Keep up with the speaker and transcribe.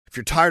If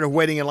you're tired of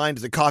waiting in line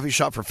to the coffee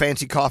shop for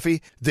fancy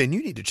coffee, then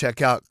you need to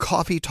check out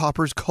Coffee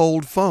Topper's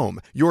Cold Foam,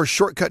 your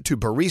shortcut to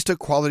barista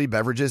quality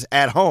beverages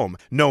at home.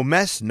 No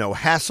mess, no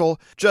hassle.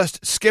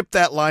 Just skip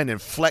that line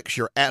and flex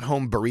your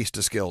at-home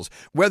barista skills.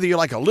 Whether you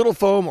like a little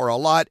foam or a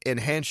lot,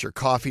 enhance your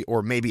coffee,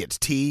 or maybe it's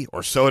tea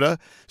or soda.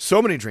 So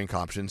many drink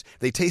options.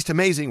 They taste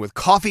amazing with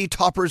Coffee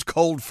Topper's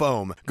Cold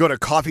Foam. Go to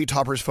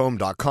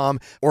coffeetoppersfoam.com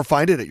or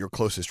find it at your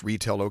closest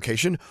retail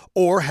location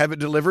or have it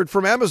delivered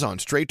from Amazon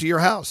straight to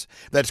your house.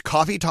 That's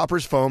coffeetoppersfoam.com.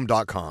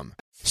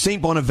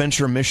 St.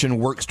 Bonaventure Mission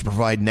works to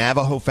provide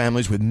Navajo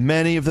families with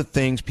many of the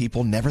things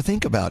people never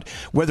think about.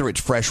 Whether it's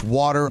fresh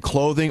water,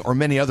 clothing, or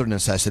many other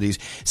necessities,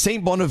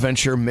 St.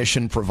 Bonaventure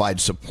Mission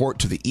provides support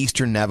to the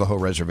Eastern Navajo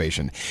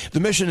Reservation. The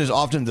mission is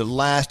often the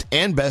last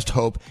and best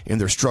hope in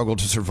their struggle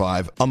to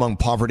survive among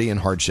poverty and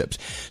hardships.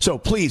 So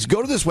please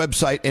go to this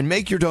website and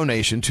make your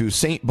donation to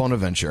St.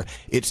 Bonaventure.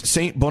 It's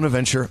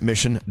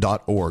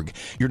stbonaventuremission.org.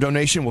 Your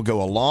donation will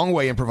go a long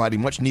way in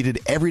providing much needed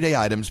everyday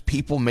items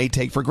people may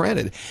take for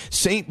granted.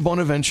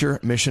 stbonaventuremission.org.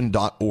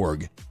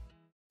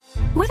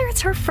 Whether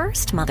it's her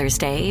first Mother's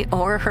Day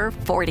or her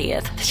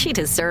 40th, she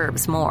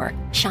deserves more.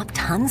 Shop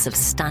tons of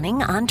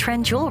stunning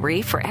on-trend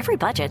jewelry for every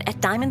budget at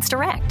Diamonds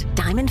Direct.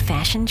 Diamond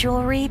fashion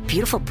jewelry,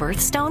 beautiful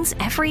birthstones,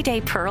 everyday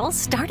pearls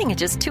starting at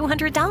just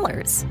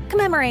 $200.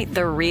 Commemorate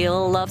the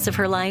real loves of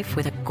her life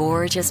with a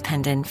gorgeous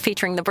pendant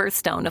featuring the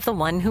birthstone of the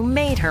one who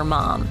made her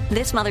mom.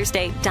 This Mother's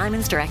Day,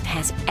 Diamonds Direct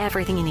has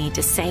everything you need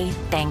to say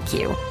thank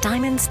you.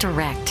 Diamonds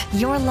Direct.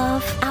 Your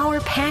love, our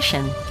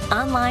passion.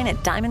 Online at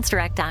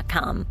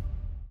diamondsdirect.com.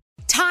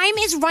 Time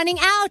is running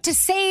out to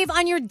save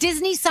on your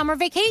Disney summer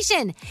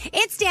vacation.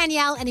 It's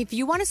Danielle, and if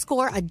you want to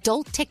score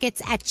adult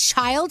tickets at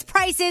child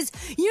prices,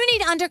 you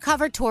need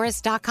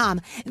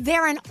undercovertourist.com.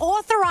 They're an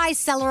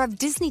authorized seller of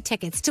Disney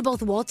tickets to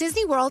both Walt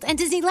Disney World and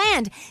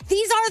Disneyland.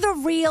 These are the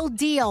real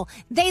deal.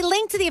 They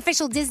link to the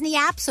official Disney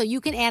app so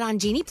you can add on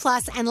Genie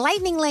Plus and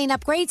Lightning Lane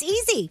upgrades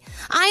easy.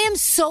 I am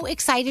so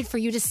excited for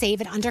you to save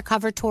at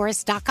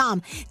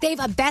undercovertourist.com. They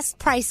have a best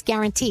price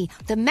guarantee.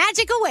 The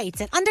magic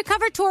awaits at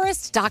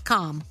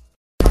undercovertourist.com.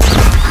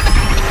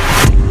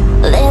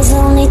 There's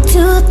only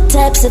two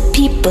types of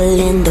people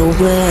in the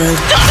world.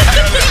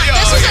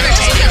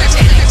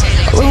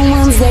 The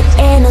ones that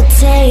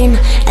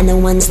entertain and the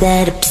ones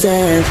that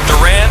observe.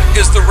 Duran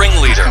is the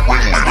ringleader.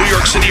 New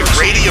York City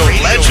radio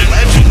legend.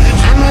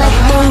 I'm like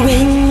the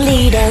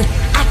ringleader.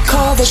 I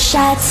call the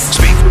shots.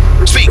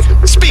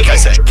 Speak, I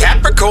said.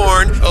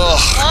 Capricorn.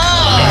 Ugh.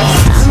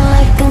 I'm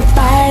like a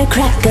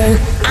firecracker.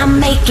 I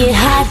make it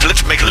hot.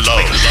 Let's make it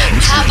low.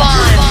 Have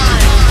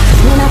on.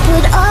 When I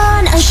put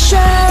on a show.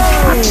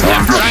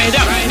 Try it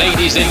out,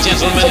 ladies and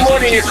gentlemen. Good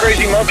morning, you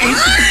crazy monkeys.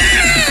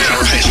 All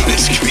right,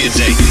 this could be a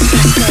day.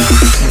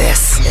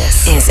 This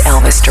is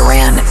Elvis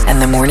Duran and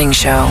the Morning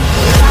Show.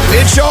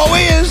 It sure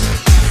is.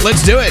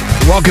 Let's do it.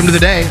 Welcome to the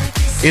day.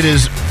 It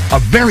is a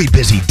very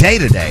busy day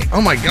today.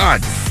 Oh, my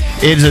God.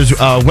 It is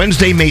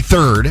Wednesday, May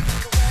 3rd,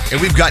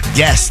 and we've got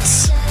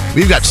guests.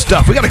 We've got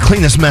stuff. We got to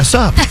clean this mess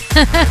up.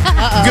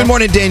 Good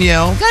morning,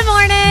 Danielle. Good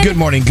morning. Good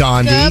morning,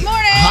 Gandhi. Good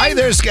morning. Hi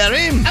there,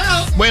 Scary.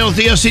 Hello. Buenos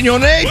dias, Senor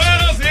Nate.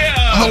 Buenos dias.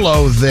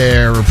 Hello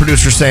there,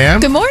 producer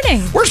Sam. Good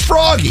morning. Where's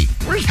Froggy?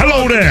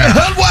 Hello there.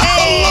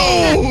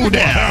 Hello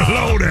there.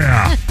 Hello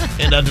there.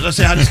 And did I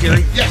say hi to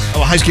Scary? Yes.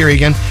 Oh, hi, Scary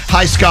again.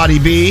 Hi, Scotty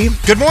B.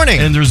 Good morning.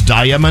 And there's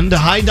Diamond.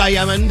 Hi,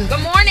 Diamond. Good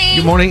morning.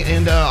 Good morning.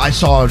 And I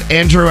saw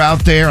Andrew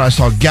out there. I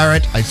saw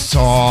Garrett. That's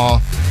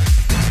all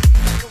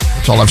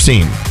I've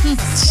seen.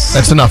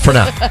 That's enough for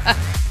now.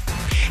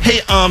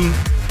 Hey, I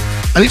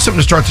need something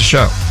to start the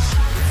show.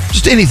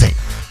 Just anything.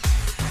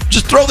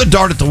 Just throw the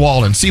dart at the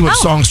wall and see what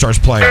song starts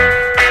playing.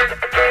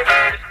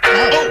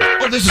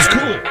 Oh, this is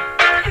cool.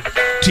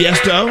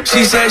 Tiesto.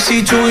 She said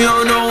she too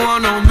young, don't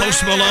want no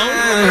Post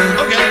Malone.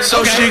 Okay,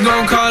 so she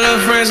gon' call her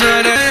friends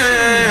at it.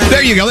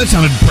 There you go. That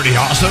sounded pretty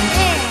awesome.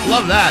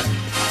 Love that.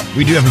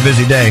 We do have a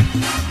busy day.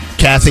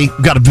 Kathy,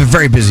 got a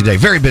very busy day.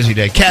 Very busy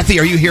day. Kathy,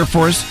 are you here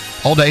for us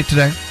all day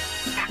today?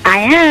 I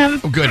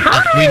am. Oh, good.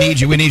 We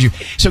need you.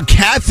 So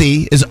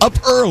Kathy is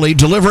up early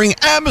delivering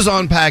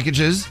Amazon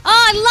packages. Oh,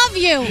 I love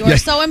you. You're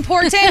so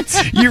important.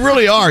 You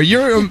really are.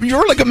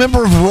 You're like a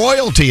member of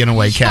royalty in a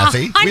way,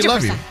 Kathy. 100%. We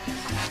love you.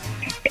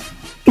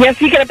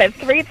 Yes, you get up at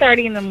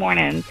 3:30 in the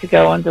morning to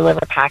go and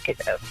deliver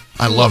packages.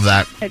 I love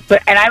that.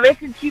 And I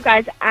listen to you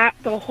guys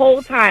the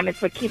whole time.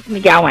 It's what keeps me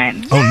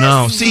going. Oh,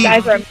 no. See, you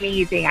guys are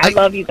amazing. I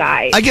love you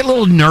guys. I get a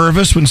little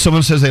nervous when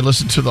someone says they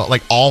listen to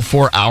all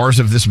 4 hours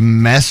of this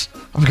mess.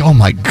 I'm like, oh,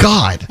 my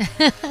God.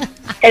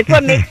 It's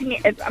what makes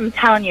me, I'm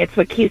telling you, it's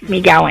what keeps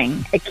me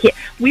going.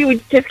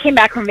 Just came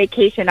back from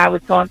vacation. I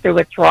was going through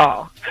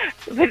withdrawal,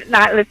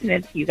 not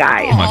listening to you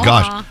guys. Oh, my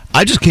gosh.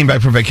 I just came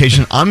back from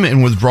vacation. I'm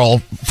in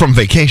withdrawal from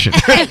vacation.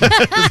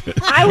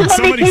 I was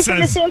on vacation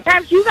the same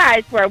time you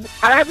guys were.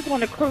 I was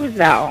on a cruise,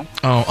 though.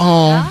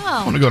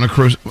 I want to go on a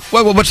cruise.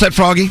 Well, what's that,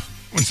 Froggy?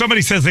 When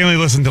somebody says they only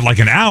listened to like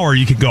an hour,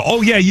 you could go,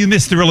 oh, yeah, you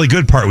missed the really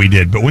good part we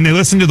did. But when they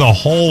listen to the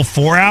whole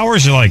 4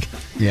 hours, you're like,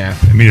 yeah.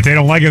 I mean, if they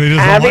don't like it, they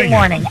just don't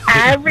like it.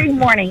 Every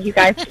morning, you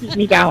guys keep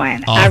me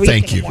going. Oh,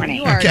 thank you. Morning.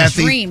 You are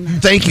Kathy, a dream.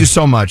 Thank you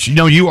so much. You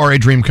know, you are a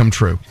dream come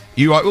true.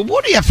 You are.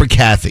 What do you have for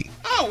Kathy?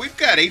 Oh, we've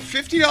got a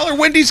 $50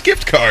 Wendy's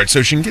gift card,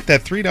 so she can get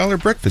that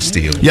 $3 breakfast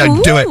deal. Yeah,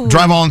 do it.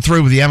 Drive on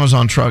through with the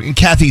Amazon truck. And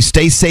Kathy,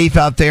 stay safe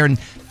out there, and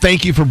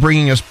thank you for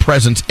bringing us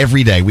presents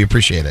every day. We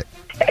appreciate it.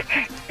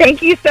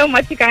 Thank you so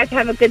much. You guys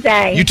have a good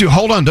day. You too.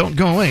 Hold on. Don't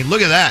go away.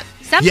 Look at that.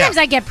 Sometimes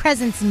I get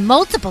presents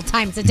multiple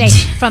times a day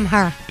from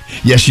her.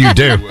 Yes, you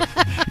do.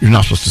 You're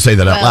not supposed to say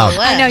that out loud.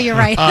 I know you're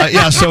right.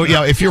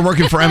 If you're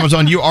working for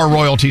Amazon, you are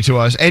royalty to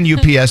us. And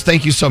UPS,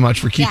 thank you so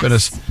much for keeping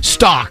us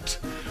stocked.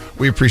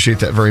 We appreciate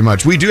that very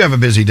much. We do have a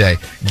busy day.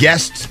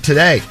 Guests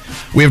today,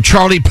 we have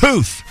Charlie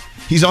Puth.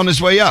 He's on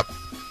his way up.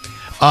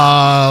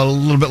 A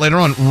little bit later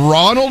on,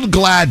 Ronald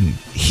Gladden.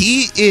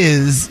 He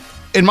is,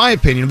 in my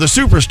opinion, the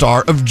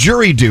superstar of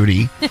Jury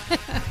Duty.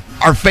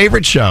 Our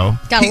favorite show.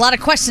 Got a lot of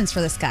questions for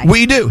this guy.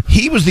 We do.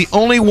 He was the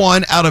only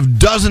one out of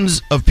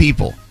dozens of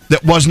people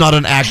that was not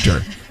an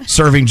actor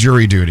serving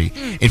jury duty.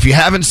 If you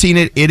haven't seen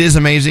it, it is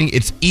amazing.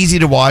 It's easy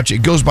to watch. It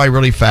goes by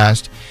really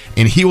fast.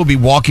 And he will be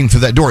walking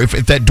through that door. If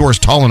that door is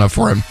tall enough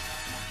for him,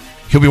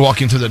 he'll be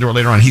walking through that door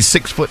later on. He's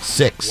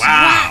 6'6".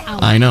 Wow.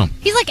 I know.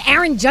 He's like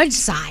Aaron Judge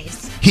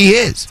size. He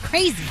is.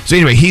 Crazy. So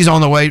anyway, he's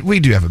on the way.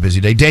 We do have a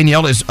busy day.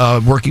 Danielle is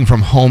working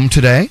from home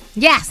today.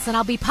 Yes, and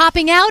I'll be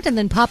popping out and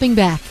then popping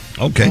back.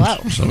 Okay. Whoa.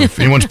 So if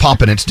anyone's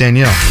popping, it's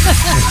Danielle.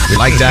 We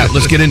like that.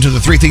 Let's get into the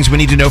 3 things we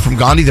need to know from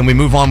Gandhi, then we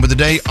move on with the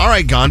day. All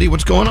right, Gandhi,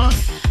 what's going on?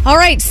 All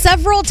right,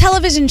 several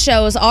television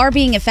shows are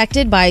being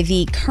affected by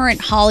the current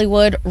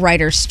Hollywood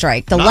writers'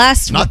 strike.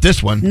 Not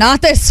this one.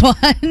 Not this one.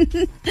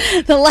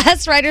 The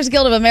last Writers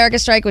Guild of America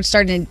strike, which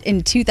started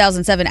in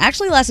 2007,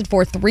 actually lasted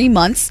for 3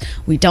 months.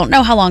 We don't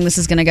know how long this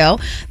is going to go.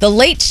 The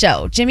Late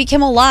Show, Jimmy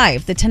Kimmel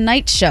Live, The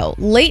Tonight Show,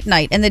 Late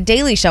Night, and The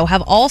Daily Show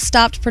have all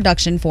stopped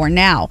production for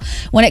now.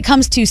 When it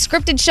comes to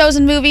scripted shows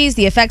and movies,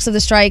 the effects of the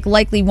strike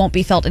likely won't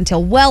be felt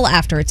until well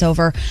after it's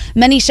over.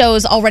 Many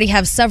shows already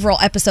have several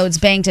episodes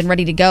banked and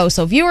ready to go,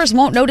 so viewers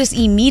won't notice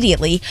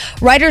immediately.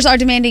 Writers are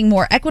demanding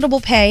more equitable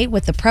pay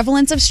with the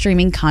prevalence of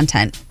streaming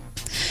content.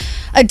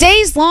 A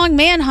days-long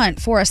manhunt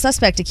for a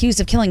suspect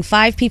accused of killing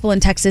 5 people in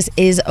Texas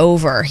is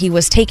over. He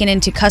was taken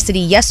into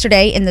custody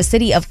yesterday in the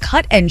city of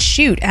Cut and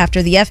Shoot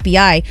after the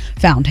FBI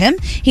found him.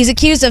 He's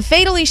accused of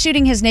fatally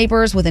shooting his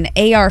neighbors with an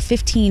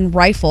AR-15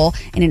 rifle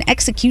in an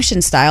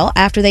execution style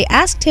after they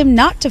asked him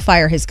not to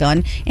fire his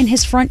gun in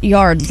his front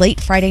yard late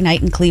Friday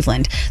night in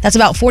Cleveland. That's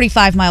about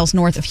 45 miles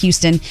north of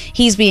Houston.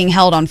 He's being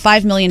held on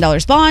 $5 million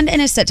bond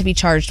and is set to be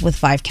charged with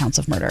 5 counts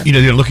of murder. You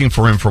know, they're looking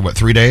for him for what,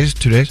 3 days,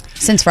 2 days?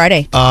 Since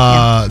Friday.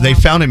 They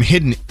found him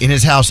hidden in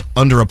his house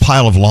under a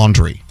pile of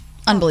laundry.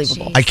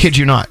 Unbelievable. I kid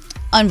you not.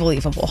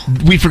 Unbelievable.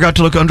 We forgot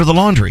to look under the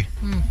laundry.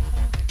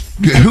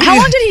 How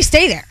long did he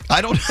stay there?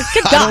 I don't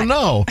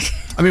know.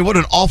 I mean, what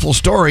an awful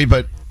story,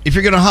 but if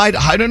you're going to hide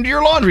under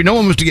your laundry. No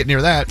one wants to get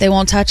near that. They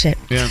won't touch it.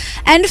 Yeah.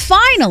 And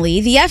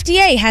finally, the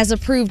FDA has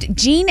approved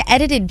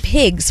gene-edited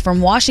pigs from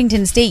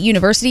Washington State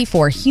University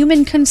for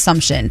human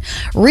consumption.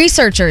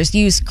 Researchers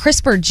used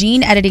CRISPR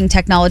gene editing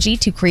technology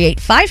to create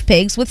 5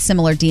 pigs with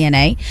similar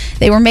DNA.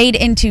 They were made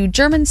into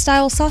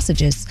German-style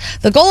sausages.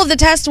 The goal of the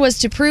test was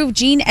to prove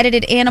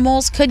gene-edited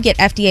animals could get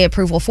FDA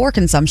approval for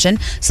consumption.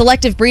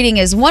 Selective breeding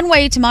is one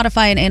way to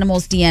modify an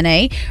animal's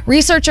DNA.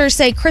 Researchers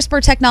say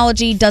CRISPR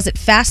technology does it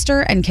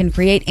faster and can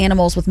create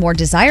animals with more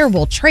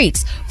desirable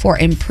traits for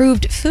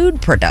improved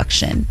food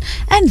production.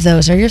 And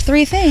those are your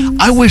 3 things.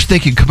 I wish they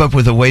could come up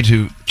with a way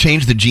to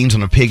change the genes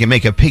on a pig and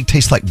make a pig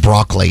taste like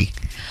broccoli.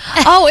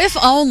 Oh, if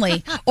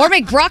only. Or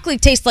make broccoli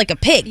taste like a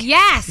pig.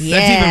 Yes. Yeah.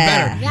 That's even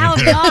better. That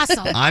would be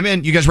awesome. I'm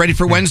in. You guys ready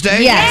for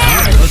Wednesday? Yes.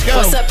 All right, let's go.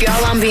 What's up,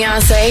 y'all? I'm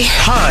Beyonce.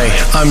 Hi,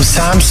 I'm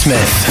Sam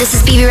Smith. This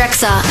is BB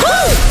Rexa.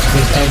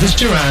 With Elvis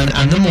Duran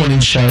and The Morning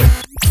Show.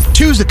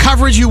 Choose the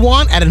coverage you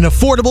want at an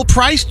affordable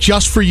price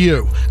just for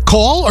you.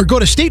 Call or go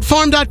to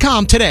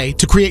statefarm.com today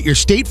to create your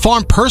State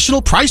Farm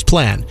personal price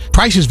plan.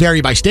 Prices vary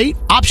by state.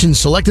 Options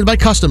selected by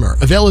customer.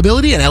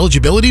 Availability and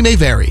eligibility may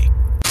vary.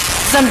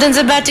 Something's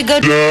about to go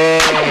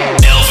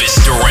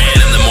Elvis Duran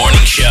in the Morning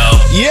Show.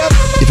 Yep.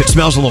 If it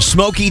smells a little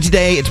smoky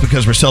today, it's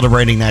because we're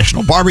celebrating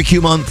National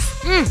Barbecue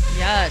Month.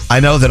 Yes. I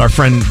know that our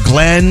friend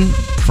Glenn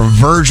from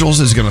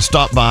Virgil's is going to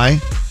stop by.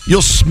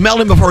 You'll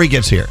smell him before he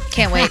gets here.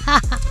 Can't wait.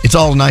 It's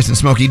all nice and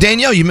smoky.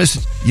 Danielle, you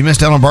missed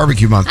out on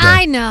barbecue month day.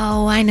 I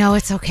know.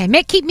 It's okay.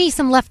 Keep me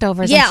some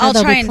leftovers. Yeah, I'm sure I'll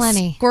there'll try be and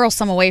plenty. squirrel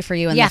some away for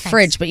you in the Thanks.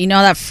 fridge. But you know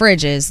how that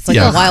fridge is. It's like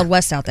the Wild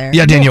West out there.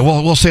 Yeah, Danielle,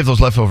 we'll save those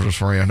leftovers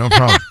for you. No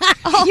problem.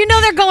 You know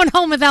they're going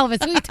home with Elvis.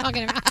 What are you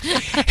talking about?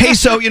 Hey,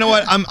 so you know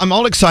what? I'm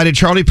all excited.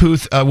 Charlie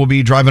Puth will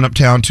be driving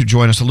uptown to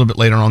join us a little bit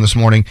later on this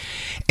morning.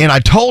 And I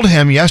told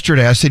him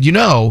yesterday, I said,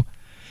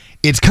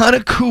 it's kind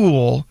of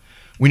cool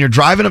when you're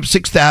driving up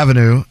 6th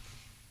Avenue,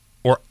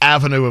 or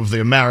Avenue of the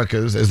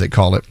Americas, as they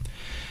call it,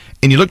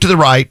 and you look to the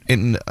right,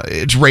 and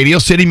it's Radio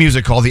City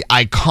Music Hall, the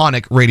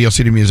iconic Radio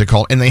City Music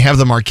Hall, and they have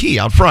the marquee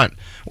out front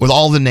with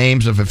all the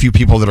names of a few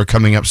people that are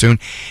coming up soon,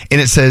 and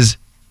it says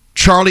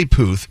Charlie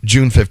Puth,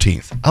 June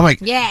 15th. I'm like,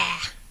 yeah.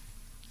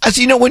 I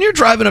said, when you're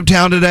driving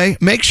uptown today,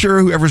 make sure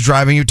whoever's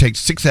driving you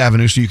takes 6th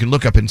Avenue so you can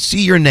look up and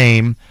see your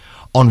name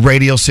on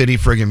Radio City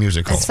friggin'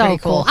 Music Hall. That's so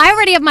cool. I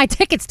already have my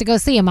tickets to go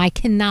see him. I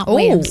cannot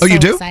wait. I'm so you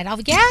do? Excited.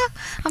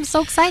 I'm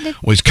so excited.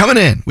 Well, he's coming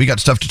in. We got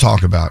stuff to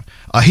talk about.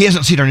 He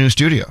hasn't seen our new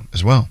studio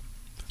as well.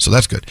 So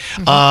that's good.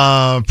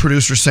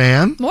 Producer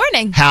Sam.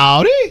 Morning.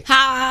 Howdy.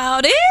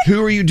 Howdy.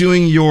 Who are you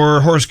doing your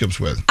horoscopes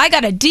with? I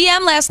got a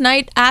DM last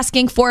night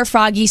asking for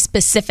Froggy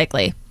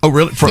specifically. Oh,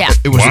 really?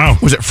 Yeah.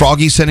 Was it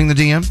Froggy sending the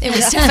DM? It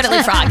was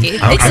definitely Froggy.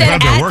 I'm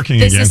glad they're working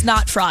this again. is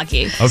not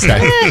Froggy.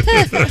 Okay.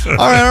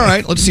 All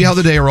right. Let's see how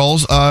the day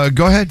rolls.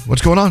 Go ahead.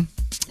 What's going on?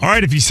 All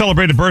right, if you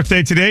celebrate a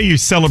birthday today, you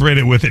celebrate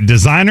it with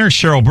designer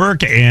Cheryl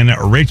Burke and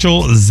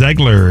Rachel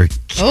Zegler.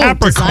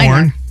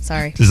 Capricorn.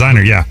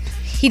 Designer, yeah.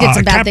 He did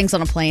some bad things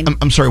on a plane.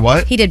 I'm sorry,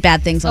 what? He did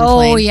bad things on a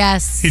plane. Oh,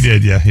 yes. He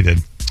did.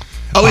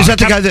 Oh, is that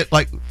the guy that,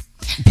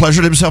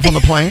 pleasured himself on the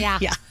plane?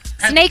 Yeah.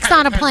 Snakes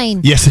on a plane.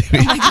 Yes.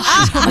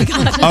 Oh my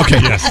God. Okay,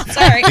 yes.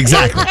 Sorry.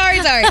 Exactly.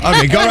 Sorry.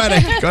 Okay, go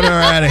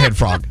right ahead,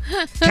 Frog.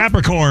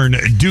 Capricorn,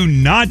 do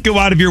not go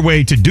out of your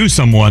way to do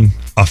someone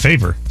a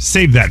favor.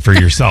 Save that for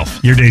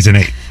yourself. Your day's an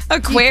 8.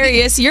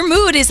 Aquarius, your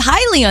mood is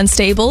highly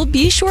unstable.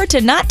 Be sure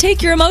to not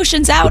take your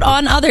emotions out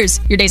on others.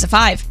 Your day's a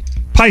 5.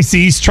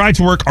 Pisces, try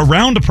to work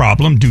around a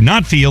problem. Do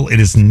not feel it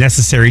is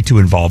necessary to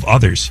involve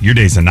others. Your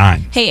day's a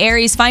 9. Hey,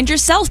 Aries, find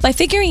yourself by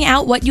figuring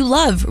out what you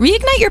love.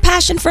 Reignite your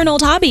passion for an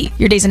old hobby.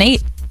 Your day's an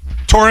 8.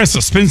 Taurus,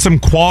 spend some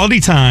quality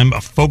time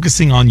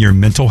focusing on your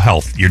mental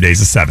health. Your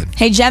day's a 7.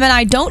 Hey,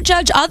 Gemini, don't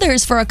judge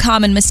others for a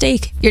common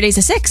mistake. Your day's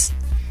a 6.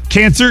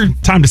 Cancer,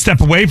 time to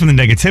step away from the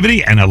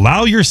negativity and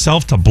allow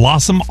yourself to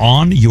blossom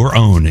on your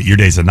own. Your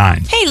day's a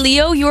 9. Hey,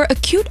 Leo, your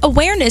acute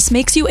awareness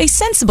makes you a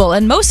sensible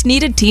and most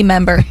needed team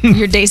member.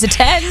 Your day's a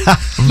 10.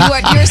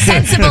 You're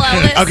sensible,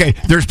 Elvis. Okay,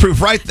 there's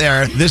proof right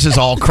there. This is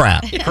all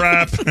crap.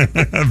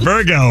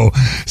 Virgo,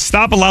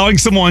 stop allowing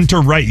someone to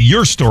write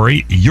your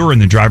story. You're in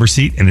the driver's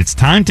seat, and it's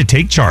time to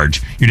take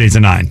charge. Your day's a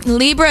 9.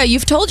 Libra,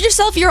 you've told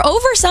yourself you're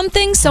over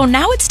something, so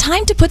now it's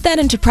time to put that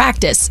into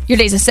practice. Your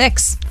day's a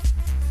 6.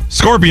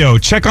 Scorpio,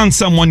 check on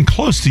someone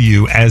close to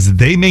you as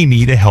they may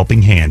need a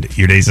helping hand.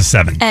 Your day's a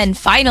 7. And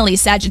finally,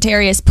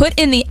 Sagittarius, put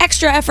in the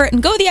extra effort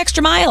and go the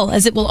extra mile,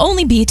 as it will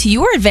only be to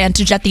your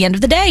advantage at the end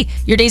of the day.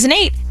 Your day's an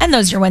 8, and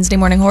those are your Wednesday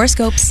morning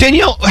horoscopes.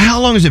 Danielle, how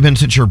long has it been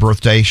since your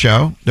birthday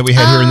show that we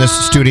had here in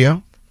this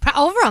studio?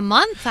 Over a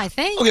month, I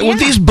think. Okay, well,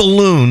 these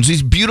balloons,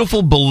 these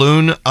beautiful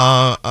balloon,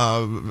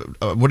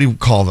 what do you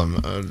call them?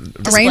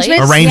 Arrangements?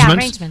 Yeah,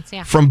 arrangements,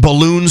 yeah. From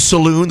Balloon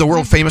Saloon, the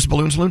world famous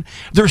Balloon Saloon.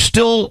 They're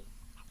still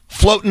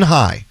floating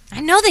high.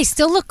 I know, they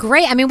still look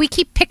great. I mean, we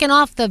keep picking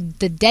off the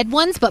dead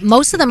ones, but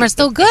most of them are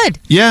still good.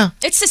 Yeah.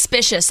 It's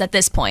suspicious at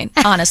this point,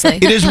 honestly.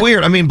 It is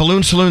weird. I mean,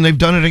 Balloon Saloon, they've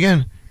done it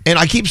again. And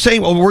I keep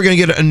saying, well, we're going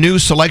to get a new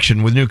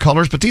selection with new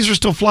colors, but these are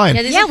still flying.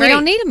 Yeah, we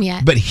don't need them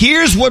yet. But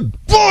here's what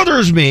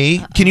bothers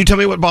me. Can you tell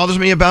me what bothers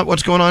me about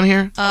what's going on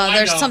here?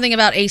 There's something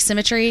about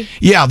asymmetry.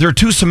 Yeah, they're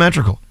too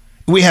symmetrical.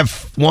 We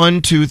have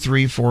 1, 2,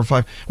 3, 4,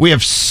 5. We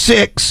have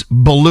 6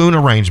 balloon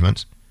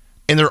arrangements,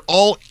 and they're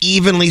all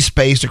evenly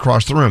spaced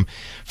across the room.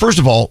 First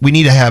of all, we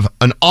need to have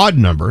an odd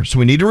number, so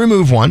we need to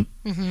remove one,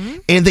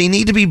 and they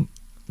need to be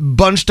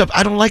bunched up.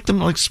 I don't like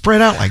them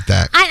spread out like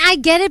that. I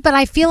get it, but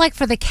I feel like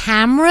for the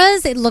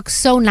cameras, it looks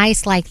so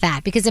nice like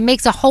that because it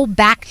makes a whole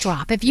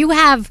backdrop. If you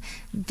have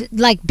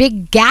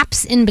big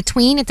gaps in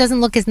between, it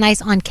doesn't look as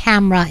nice on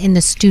camera in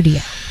the studio.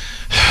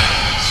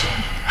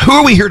 Who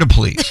are we here to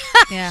please?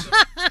 Yeah.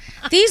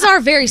 These are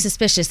very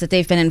suspicious that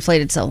they've been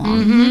inflated so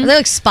long. Are they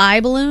like spy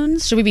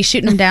balloons? Should we be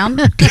shooting them down?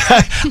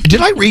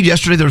 Did I read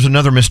yesterday there was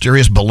another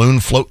mysterious balloon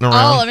floating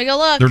around? Oh, let me go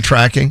look. They're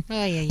tracking.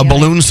 A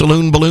balloon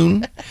saloon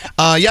balloon.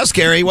 Yes,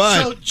 Gary,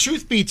 what? So,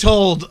 truth be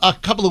told, a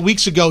couple of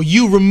weeks ago,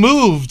 you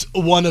removed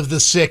one of the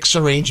 6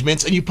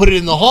 arrangements and you put it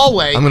in the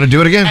hallway. I'm going to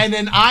do it again. And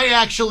then I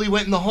actually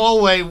went in the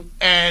hallway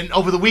and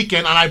over the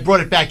weekend and I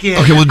brought it back in.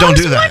 Okay, well, don't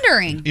do that. I was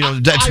wondering. You know,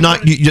 that's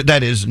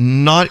that is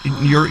not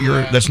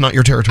that's not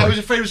your territory. I was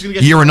afraid it was going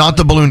to get... You are not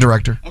the balloon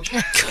director. Okay.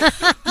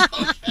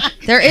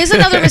 There is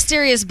another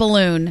mysterious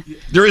balloon.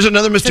 There is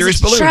another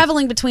mysterious balloon.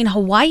 Traveling between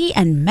Hawaii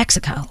and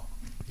Mexico.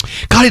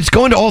 God, it's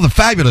going to all the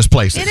fabulous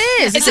places. It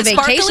is. It's a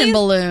vacation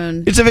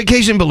balloon. It's a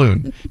vacation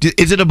balloon.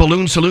 Is it a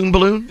balloon saloon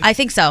balloon? I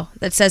think so.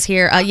 That says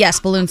here, yes,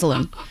 balloon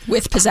saloon.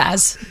 With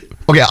pizzazz.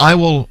 Okay,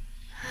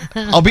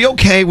 I'll be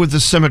okay with the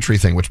symmetry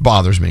thing, which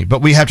bothers me,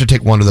 but we have to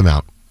take one of them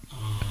out.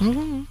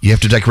 You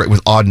have to decorate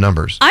with odd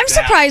numbers. I'm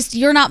surprised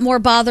you're not more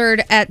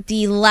bothered at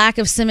the lack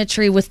of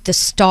symmetry with the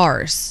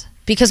stars.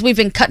 Because we've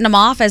been cutting them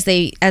off as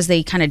they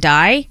kind of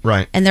die.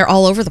 Right. And they're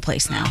all over the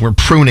place now. We're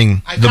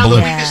pruning the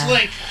balloon.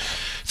 Link.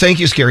 Thank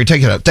you, Scary.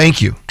 Take it out.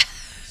 Thank you.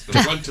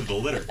 The rug to the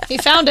litter. He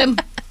found him.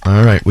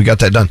 All right, we got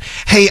that done.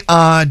 Hey,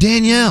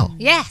 Danielle.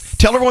 Yes.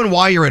 Tell everyone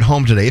why you're at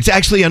home today. It's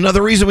actually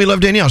another reason we love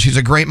Danielle. She's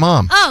a great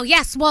mom. Oh,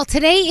 yes. Well,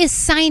 today is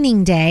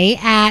signing day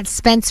at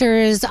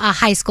Spencer's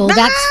high school.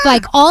 That's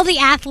like all the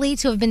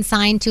athletes who have been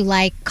signed to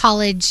like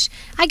college,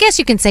 I guess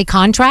you can say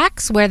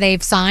contracts where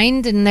they've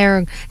signed and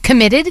they're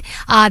committed.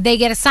 They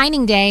get a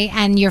signing day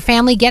and your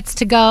family gets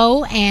to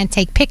go and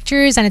take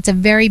pictures, and it's a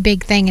very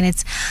big thing, and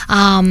it's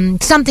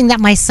something that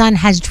my son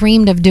has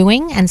dreamed of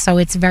doing, and so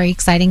it's very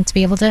exciting to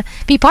be able to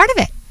be part of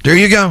it. There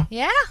you go.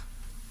 Yeah.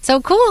 So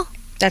cool.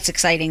 That's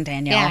exciting,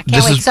 Danielle. Yeah,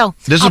 can't wait.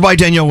 This is why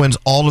Danielle wins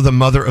all of the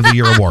Mother of the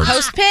Year awards.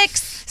 Post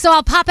pics. So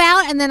I'll pop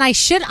out, and then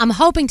I'm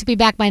hoping to be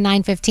back by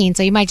 9:15,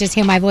 so you might just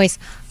hear my voice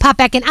pop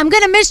back in. I'm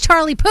going to miss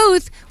Charlie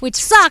Puth, which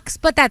sucks,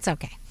 but that's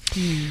okay.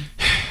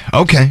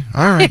 Okay,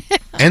 all right.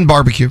 And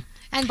barbecue.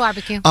 And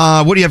barbecue.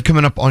 What do you have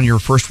coming up on your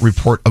first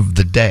report of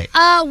the day?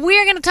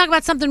 We're going to talk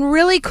about something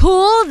really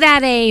cool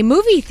that a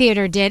movie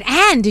theater did.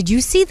 And did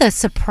you see the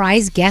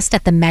surprise guest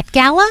at the Met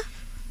Gala?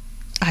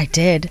 I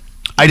did.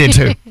 I did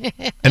too.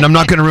 And I'm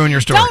not going to ruin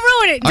your story. Don't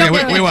ruin it. Okay,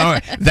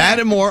 wait. That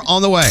and more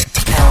on the way.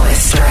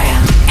 Elvis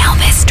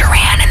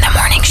Duran in the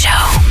morning show.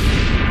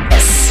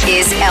 This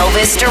is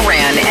Elvis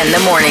Duran and the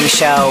morning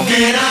show.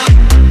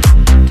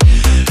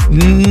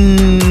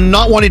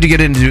 Not wanting to get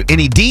into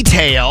any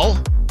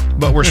detail,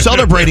 but we're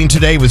celebrating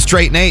today with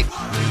Straight Nate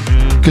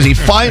because he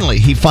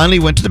finally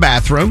went to the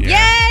bathroom.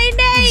 Yay,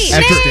 Nate!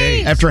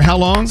 After how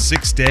long?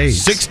 6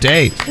 days. 6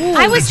 days. Ooh,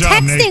 I was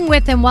texting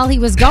with him while he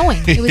was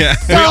going. It was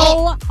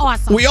so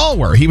awesome. We all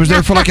were. He was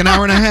there for like an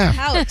hour and a half.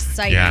 How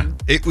exciting. Yeah.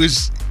 It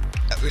was,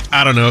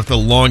 I don't know if the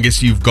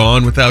longest you've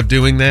gone without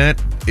doing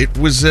that. It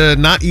was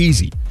not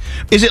easy.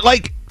 Is it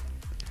like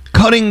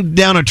cutting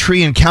down a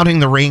tree and counting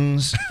the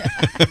rings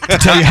to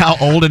tell you how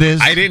old it is?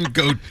 I didn't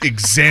go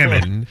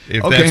examine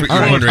if that's what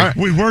you're wondering. Right.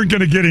 We weren't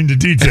going to get into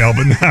detail,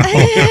 but now.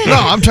 No,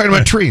 I'm talking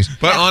about trees.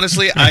 But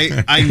honestly,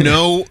 I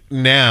know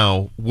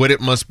now what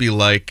it must be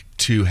like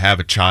to have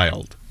a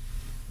child.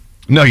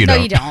 No, you don't.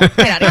 No, you don't.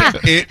 Get out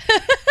of here.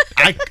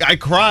 I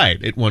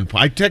cried at one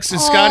point. I texted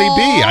Scotty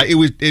B.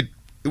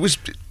 It was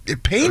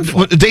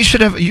painful.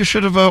 You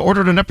should have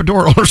ordered an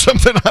epidural or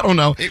something. I don't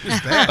know. It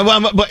was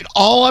bad. But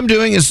all I'm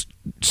doing is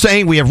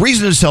saying we have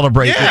reason to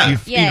celebrate.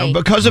 Yeah.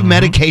 Because of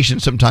medication,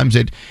 sometimes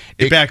it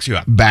backs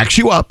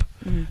you up.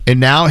 And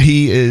now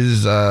he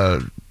is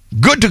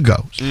good to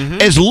go.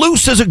 As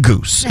loose as a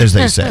goose, as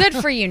they say. Good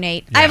for you,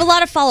 Nate. I have a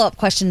lot of follow-up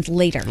questions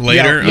later.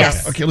 Later?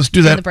 Yes. Okay, let's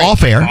do that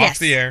off air. Off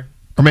the air.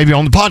 Or maybe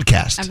on the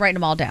podcast. I'm writing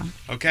them all down.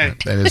 Okay.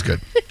 That is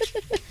good.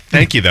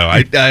 Thank you, though.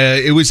 I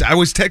was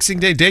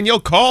texting Danielle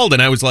called,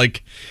 and I was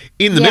like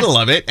in the middle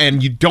of it,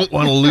 and you don't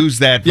want to lose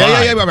that vibe.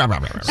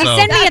 Yeah. So,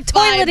 send me a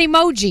toilet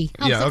emoji.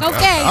 I was like,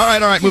 okay. All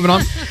right. Moving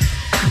on.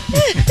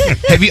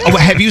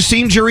 Have you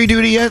seen Jury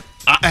Duty yet?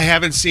 I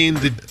haven't seen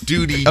the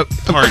duty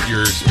part.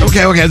 Yours.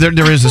 Okay.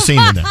 There is a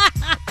scene in there.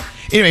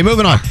 Anyway,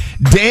 moving on.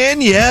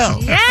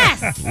 Danielle.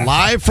 Yes.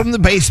 Live from the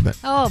basement.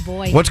 Oh,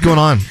 boy. What's going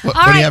on? What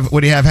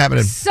do you have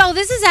happening? So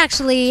this is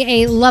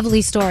actually a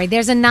lovely story.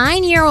 There's a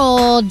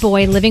 9-year-old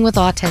boy living with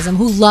autism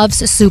who loves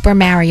Super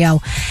Mario.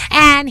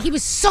 And he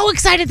was so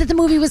excited that the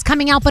movie was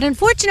coming out, but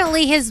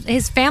unfortunately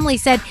his family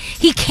said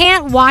he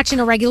can't watch in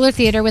a regular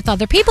theater with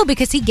other people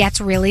because he gets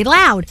really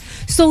loud.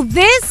 So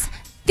this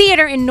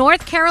theater in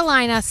North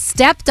Carolina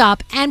stepped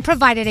up and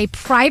provided a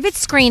private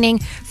screening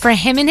for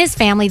him and his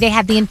family. They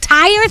had the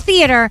entire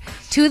theater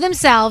to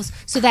themselves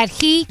so that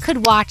he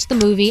could watch the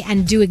movie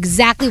and do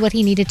exactly what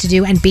he needed to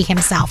do and be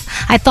himself.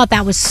 I thought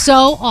that was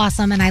so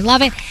awesome, and I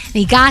love it. And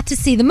he got to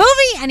see the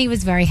movie, and he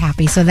was very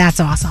happy, so that's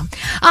awesome.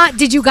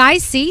 Did you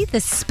guys see the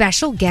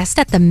special guest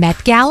at the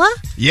Met Gala?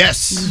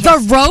 Yes.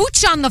 The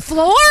roach on the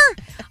floor?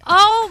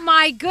 Oh,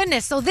 my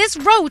goodness. So this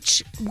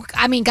roach,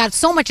 got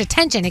so much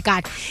attention. It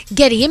got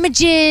Getty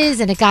Images,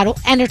 and it got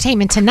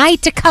Entertainment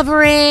Tonight to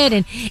cover it,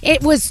 and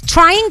it was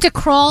trying to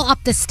crawl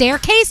up the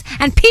staircase,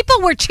 and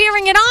people were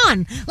cheering it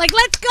on. Like,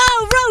 let's go,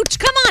 roach,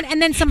 come on.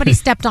 And then somebody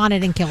stepped on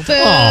it and killed it. So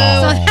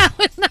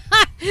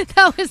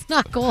that was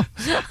not cool.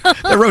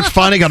 The roach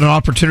finally got an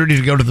opportunity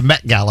to go to the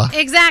Met Gala.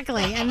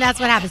 Exactly, and that's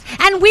what happens.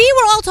 And we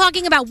were all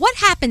talking about what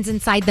happens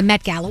inside the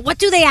Met Gala. What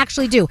do they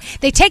actually do?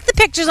 They take the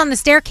pictures on the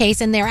staircase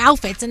in their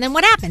outfits, and then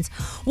what happens?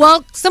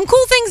 Well, some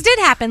cool things did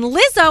happen.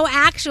 Lizzo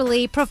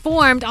actually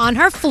performed on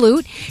her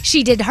flute.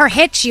 She did her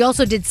hit. She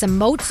also did some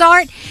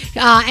Mozart,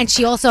 and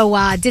she also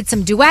did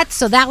some duets,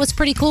 so that was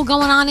pretty cool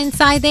going on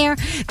inside there.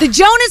 The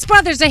Jonas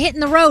Brothers are hitting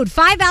the road.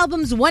 5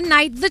 albums, 1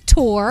 night, the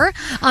tour.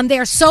 They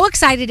are so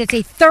excited. It's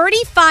a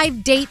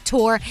 35-date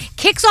tour.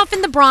 Kicks off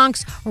in the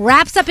Bronx,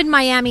 wraps up in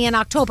Miami in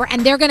October,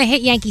 and they're going to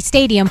hit Yankee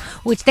Stadium,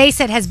 which they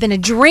said has been a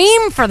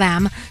dream for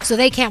them, so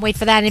they can't wait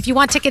for that. And if you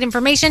want ticket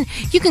information,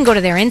 you can go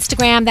to their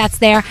Instagram. That's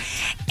there.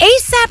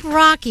 A$AP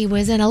Rocky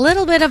was in a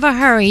little bit of a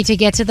hurry to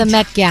get to the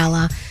Met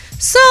Gala,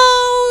 so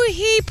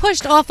he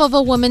pushed off of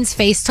a woman's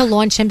face to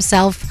launch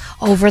himself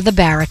over the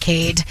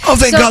barricade. Oh,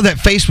 thank God that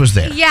face was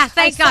there. Yeah,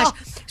 thank gosh.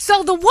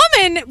 So the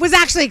woman was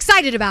actually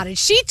excited about it.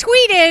 She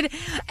tweeted,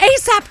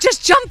 A$AP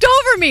just jumped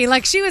over me.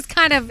 Like, she was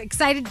kind of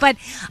excited, but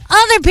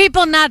other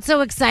people not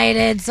so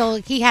excited.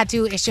 So he had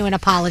to issue an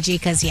apology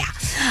because, yeah.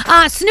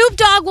 Snoop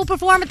Dogg will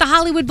perform at the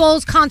Hollywood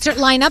Bowl's concert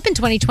lineup in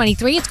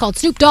 2023. It's called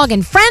Snoop Dogg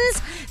and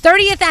Friends,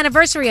 30th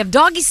anniversary of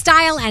Doggy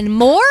Style and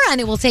more,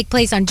 and it will take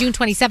place on June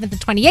 27th and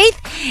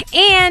 28th.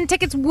 And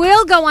tickets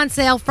will go on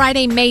sale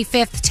Friday, May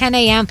 5th, 10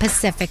 a.m.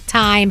 Pacific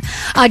time.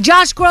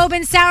 Josh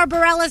Groban, Sarah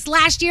Bareilles,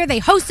 last year they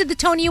hosted the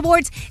Tony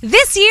Awards.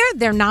 This year,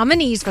 they're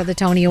nominees for the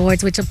Tony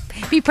Awards, which will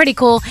be pretty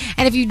cool.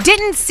 And if you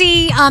didn't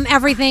see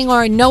everything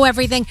or know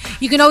everything,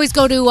 you can always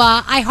go to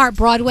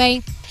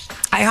iHeartRadio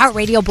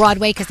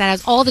Broadway, because that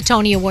has all the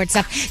Tony Award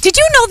stuff. Did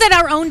you know that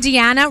our own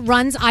Deanna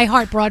runs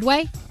iHeart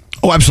Broadway?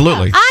 Oh,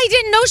 absolutely. I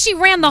didn't know she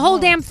ran the whole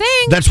damn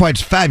thing. That's why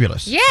it's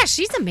fabulous. Yeah,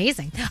 she's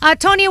amazing.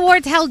 Tony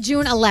Awards held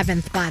June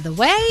 11th, by the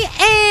way.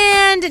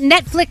 And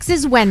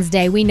Netflix's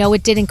Wednesday. We know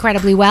it did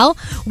incredibly well.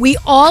 We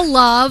all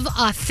love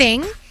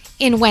Thing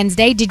in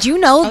Wednesday. Did you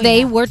know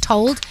they were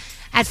told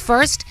at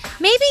first,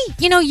 maybe,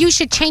 you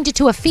should change it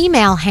to a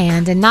female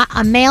hand and not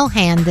a male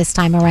hand this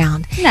time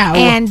around? No.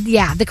 And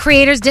yeah, the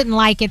creators didn't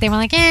like it. They were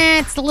like,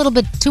 it's a little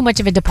bit too much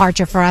of a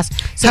departure for us.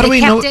 So how do we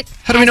know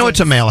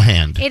it's a male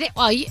hand? It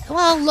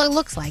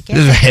looks like it.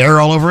 There's hair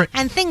all over it?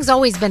 And Thing's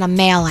always been a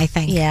male, I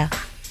think. Yeah.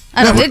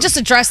 I don't know. They just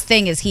address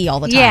Thing as he all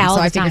the time. Yeah,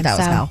 so I figured that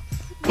was how.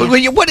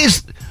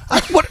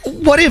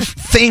 What if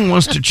Thing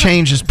wants to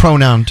change his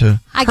pronoun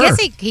to I her? guess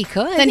he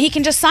could. Then he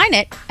can just sign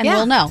it, and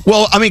we'll know.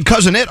 Well, I mean,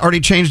 Cousin It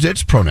already changed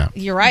its pronoun.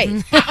 You're right.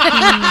 All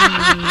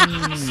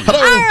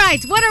right,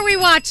 what are we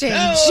watching?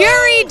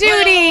 Jury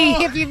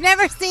Duty. If you've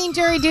never seen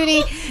Jury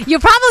Duty, you're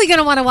probably going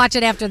to want to watch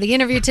it after the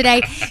interview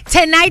today.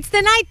 Tonight's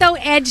the night, though.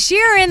 Ed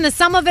Sheeran, the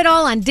sum of it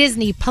all on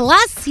Disney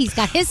Plus. He's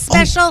got his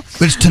special.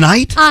 But it's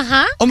tonight?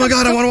 Uh-huh. Oh, my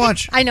God, I want to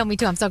watch. I know, me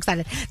too. I'm so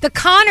excited. The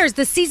Connors,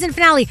 the season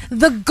finale.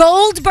 The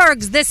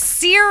Goldbergs, the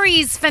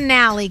series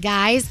finale,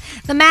 guys.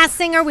 The Masked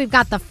Singer, we've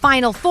got the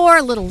Final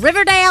Four, Little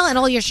Riverdale, and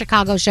all your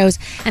Chicago shows.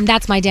 And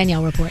that's my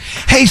Danielle report.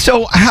 Hey,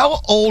 so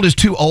how old is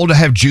too old to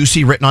have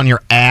Juicy written on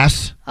your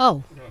ass?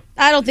 Oh.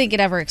 I don't think it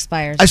ever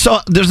expires. I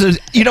saw,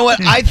 you know what?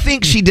 I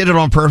think she did it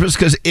on purpose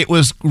because it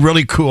was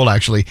really cool,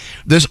 actually.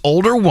 This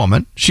older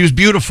woman, she was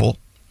beautiful.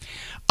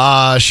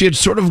 She had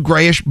sort of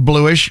grayish,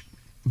 bluish,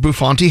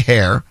 bouffanty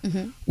hair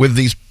with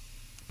these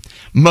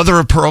mother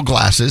of pearl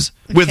glasses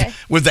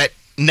with that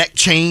neck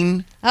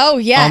chain. Oh,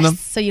 yes. On them.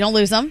 So you don't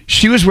lose them.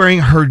 She was wearing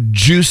her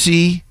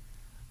Juicy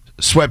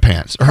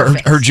sweatpants,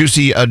 her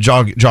Juicy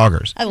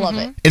joggers. I love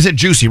it. Is it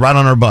Juicy right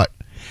on her butt?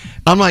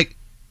 I'm like,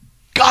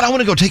 God, I want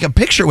to go take a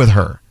picture with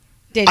her.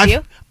 Did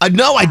you?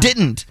 No, I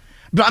didn't.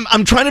 But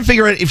I'm trying to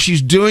figure out if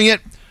she's doing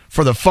it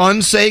for the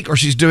fun's sake or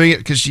she's doing it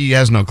because she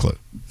has no clue.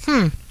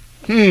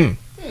 Did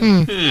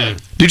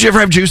you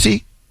ever have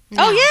Juicy?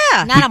 No,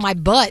 yeah. Not on my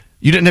butt.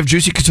 You didn't have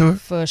Juicy Couture?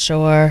 For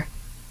sure.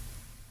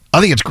 I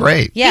think it's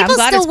great. Yeah, I'm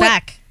glad it's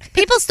back.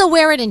 People still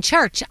wear it in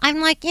church.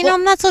 I'm like,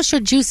 I'm not so sure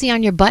Juicy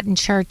on your butt in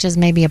church is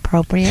maybe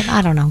appropriate.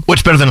 I don't know.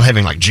 What's better than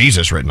having like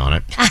Jesus written on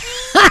it?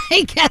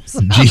 I guess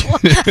so.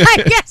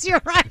 I guess you're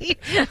right.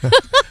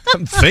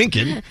 I'm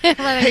thinking.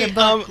 Hey,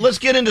 let's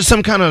get into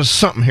some kind of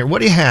something here. What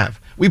do you have?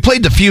 We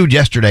played The Feud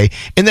yesterday,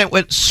 and that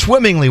went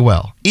swimmingly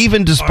well,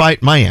 even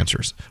despite my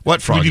answers.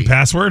 What, Froggy? Would you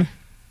password?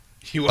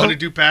 You want to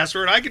do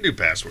password? I can do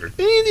password.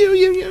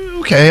 Okay.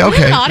 We have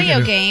an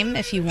audio game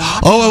if you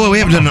want. Oh, we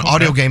haven't done an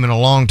audio game in a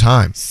long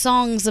time.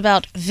 Songs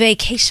about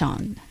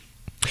vacation.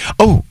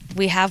 Oh.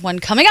 We have one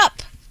coming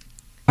up.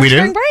 We do?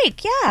 Spring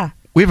break, yeah.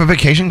 We have a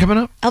vacation coming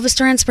up? Elvis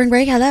Duran spring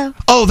break, hello.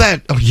 Oh,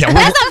 that. Oh, yeah.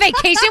 That's not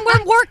vacation.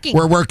 We're working.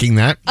 We're working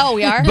that. Oh,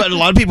 we are? But a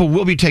lot of people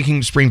will be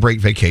taking spring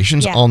break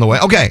vacations on the way.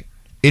 Okay.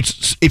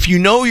 It's if you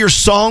know your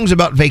songs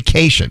about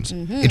vacations,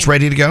 it's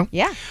ready to go?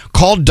 Yeah.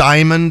 Call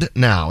Diamond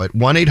now at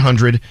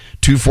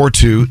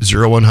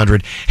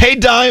 1-800-242-0100. Hey,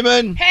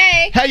 Diamond.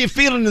 Hey. How you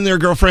feeling in there,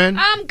 girlfriend?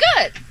 I'm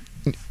good.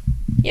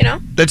 You know?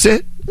 That's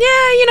it?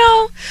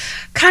 Yeah,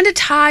 kind of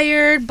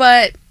tired,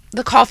 but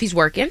the coffee's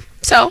working.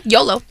 So,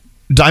 YOLO.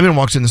 Diamond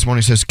walks in this morning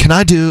and says, can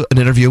I do an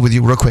interview with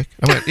you real quick?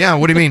 I went, yeah,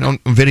 what do you mean? On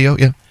video?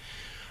 Yeah.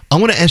 I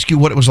want to ask you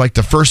what it was like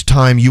the first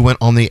time you went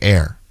on the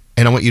air.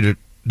 And I want you to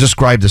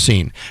describe the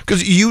scene.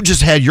 Because you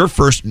just had your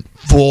first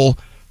full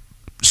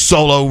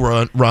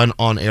solo run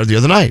on air the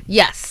other night.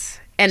 Yes.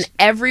 And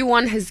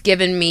everyone has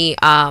given me,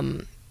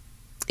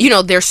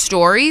 their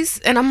stories.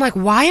 And I'm like,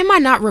 why am I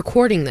not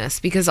recording this?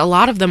 Because a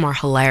lot of them are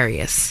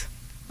hilarious.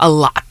 A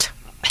lot.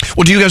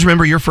 Well, do you guys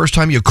remember your first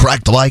time you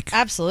cracked the mic?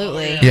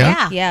 Absolutely.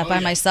 Yeah? Yeah,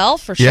 by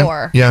myself, for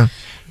sure. Yeah.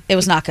 It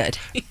was not good.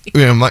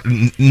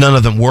 None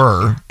of them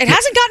were. It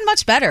hasn't gotten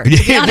much better, to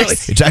be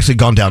honest. It's actually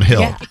gone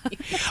downhill. Yeah.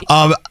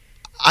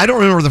 I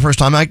don't remember the first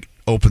time I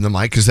opened the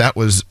mic because that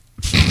was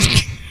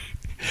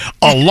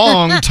a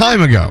long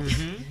time ago.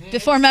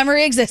 Before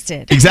memory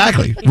existed.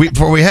 Exactly.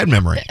 Before we had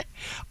memory.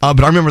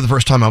 But I remember the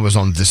first time I was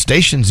on the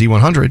station,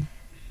 Z100,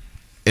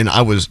 and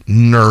I was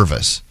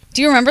nervous.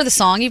 Do you remember the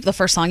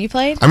first song you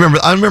played? I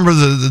remember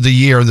the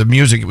year, the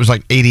music. It was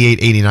like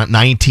 88, 89,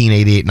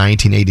 1988,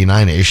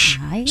 1989-ish.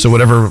 Nice. So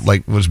whatever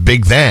was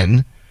big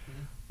then,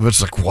 it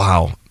was like,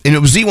 wow. And it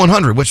was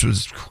Z100, which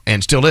was,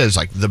 and still is,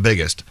 like the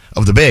biggest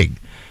of the big.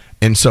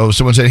 And so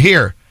someone said,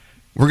 here,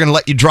 We're going to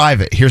let you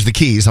drive it. Here's the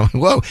keys. I'm like,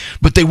 whoa.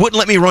 But they wouldn't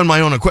let me run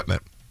my own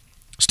equipment.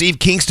 Steve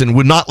Kingston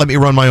would not let me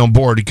run my own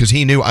board because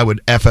he knew I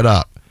would F it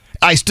up.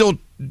 I still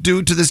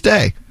do to this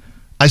day.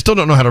 I still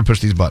don't know how to push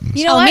these buttons.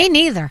 You know what? Me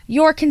neither.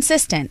 You're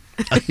consistent.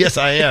 Yes,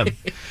 I am.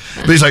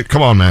 But he's like,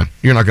 come on, man.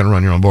 You're not going to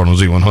run your own board on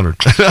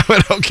Z100. I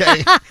went,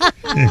 okay.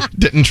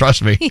 Didn't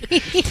trust me.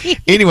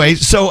 Anyway,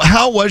 so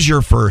how was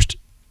your first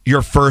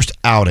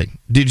outing?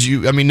 Did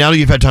you, I mean, now that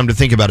you've had time to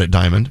think about it,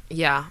 Diamond.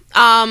 Yeah.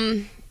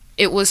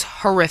 It was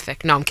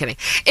horrific. No, I'm kidding.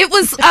 It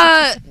was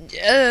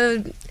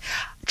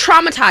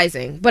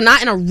traumatizing, but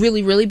not in a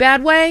really, really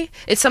bad way.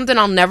 It's something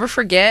I'll never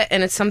forget,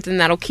 and it's something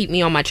that'll keep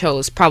me on my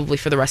toes probably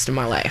for the rest of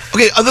my life.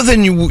 Okay, other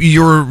than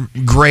your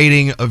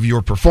grading of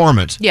your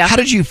performance, how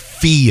did you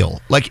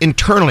feel? Like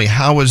internally,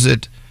 how was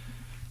it?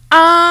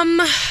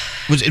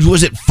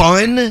 Was it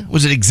fun?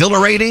 Was it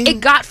exhilarating?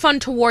 It got fun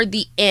toward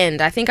the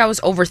end. I think I was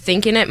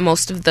overthinking it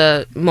most of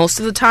the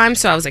time,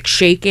 so I was like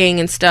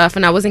shaking and stuff,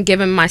 and I wasn't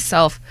giving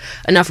myself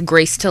enough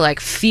grace to like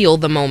feel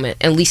the moment,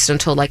 at least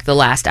until like the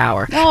last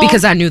hour,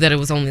 because I knew that it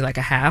was only like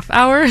a half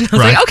hour, and I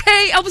was like,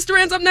 okay, Elvis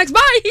Duran's up next,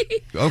 bye.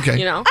 Okay.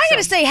 You know, I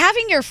gotta say,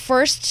 having your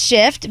first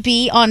shift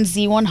be on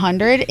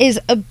Z100 is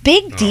a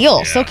big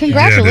deal. So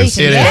congratulations!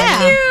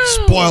 Yeah,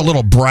 spoiled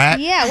little brat.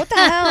 Yeah, what the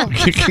hell?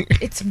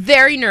 It's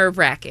very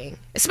nerve-wracking.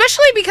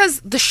 Especially because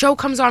the show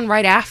comes on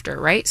right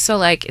after, right? So,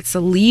 like, it's a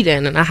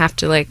lead-in, and I have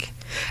to, like,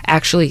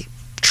 actually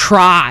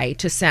try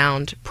to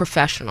sound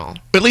professional.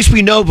 But at least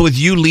we know with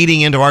you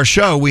leading into our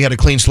show, we had a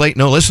clean slate,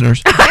 no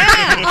listeners. Good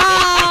job,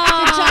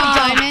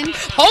 Diamond.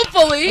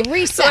 Hopefully.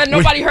 Reset. So that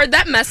nobody heard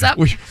that mess up.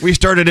 We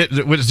started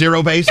it with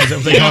zero base. Is that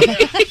what they call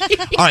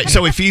it? All right,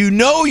 so if you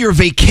know your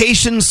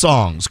vacation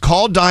songs,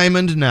 call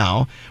Diamond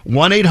now,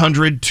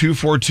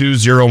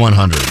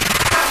 1-800-242-0100.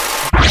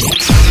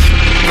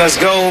 Let's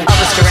go.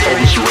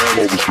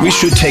 We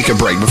should take a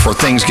break before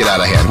things get out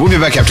of hand. We'll be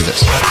back after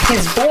this.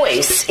 His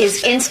voice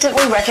is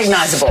instantly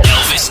recognizable.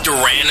 Elvis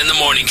Duran in the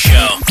Morning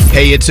Show.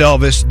 Hey, it's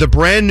Elvis. The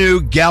brand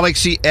new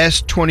Galaxy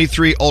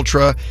S23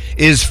 Ultra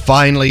is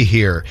finally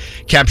here.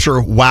 Capture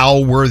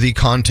wow-worthy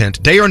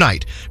content day or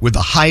night with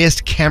the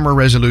highest camera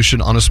resolution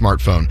on a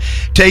smartphone.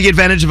 Take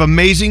advantage of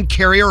amazing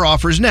carrier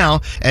offers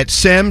now at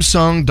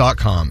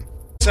Samsung.com.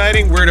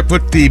 Deciding where to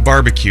put the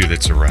barbecue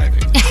that's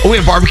arriving. Oh, we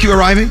have barbecue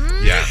arriving?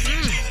 Yeah.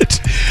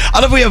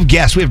 I love we have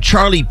guests. We have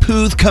Charlie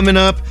Puth coming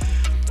up.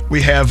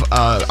 We have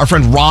our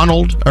friend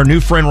Ronald, our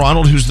new friend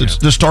Ronald, who's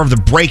the star of the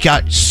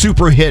breakout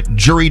super hit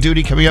Jury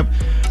Duty coming up.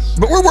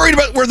 But we're worried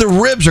about where the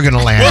ribs are going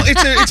to land. Well,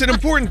 it's an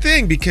important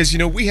thing because, you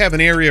know, we have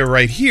an area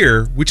right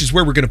here, which is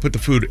where we're going to put the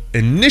food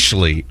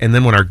initially. And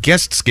then when our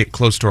guests get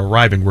close to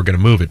arriving, we're going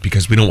to move it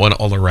because we don't want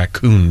all the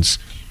raccoons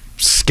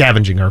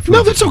scavenging our food.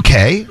 No, that's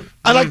okay.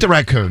 I like the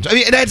raccoons. I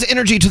mean, it adds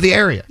energy to the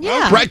area.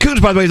 Yeah.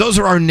 Raccoons, by the way, those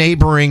are our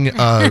neighboring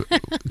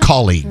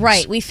colleagues.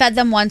 Right. We fed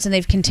them once, and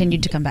they've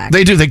continued to come back.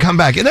 They do. They come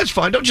back, and that's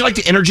fine. Don't you like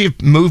the energy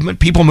of movement?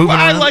 People moving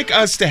around. I like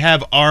us to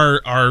have our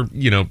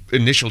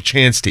initial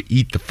chance to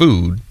eat the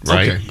food.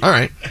 Right. Okay. All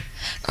right.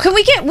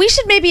 We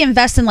should maybe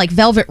invest in like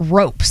velvet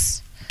ropes.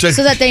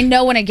 So that they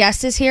know when a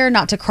guest is here,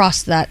 not to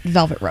cross that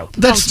velvet rope.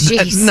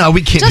 No,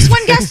 we can't. Just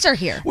when guests are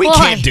here. We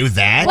can't do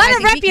that.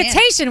 What a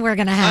reputation we're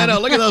going to have. I know.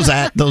 Look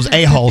at those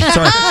a-holes.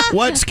 Sorry.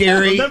 What's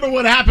scary? Remember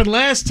what happened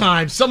last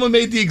time? Someone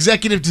made the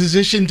executive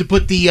decision to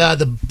put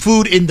the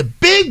food in the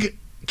big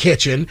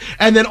kitchen,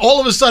 and then all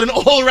of a sudden,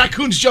 all the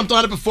raccoons jumped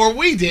on it before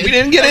we did. We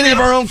didn't get any of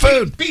our own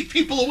food. Beat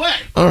people away.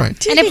 All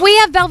right. And if we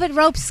have velvet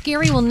ropes,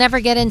 Scary will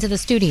never get into the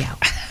studio.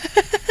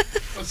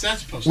 What's that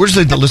supposed to Where's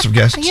the list of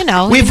guests? You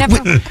know. Yeah,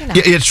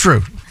 it's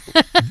true.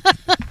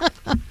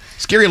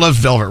 Scary loves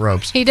velvet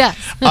ropes. He does.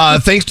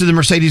 Thanks to the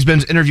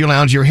Mercedes-Benz Interview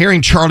Lounge, you're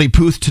hearing Charlie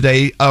Puth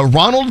today.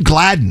 Ronald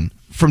Gladden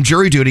from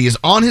Jury Duty is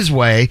on his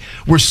way.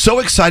 We're so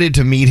excited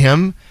to meet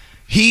him.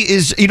 He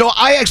is,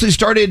 I actually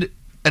started,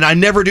 and I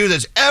never do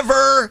this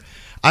ever,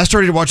 I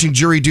started watching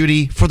Jury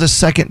Duty for the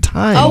second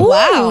time. Oh,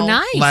 wow.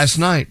 Nice. Last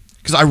night,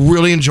 because I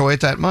really enjoy it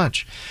that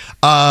much.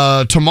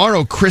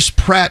 Tomorrow, Chris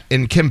Pratt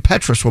and Kim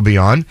Petras will be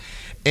on.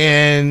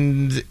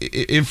 And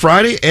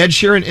Friday, Ed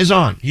Sheeran is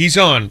on. He's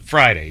on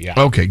Friday, yeah.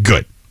 Okay,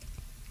 good.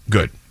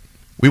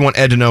 We want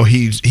Ed to know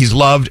he's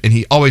loved, and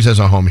he always has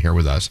a home here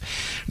with us.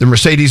 The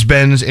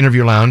Mercedes-Benz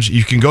Interview Lounge,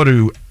 you can go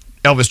to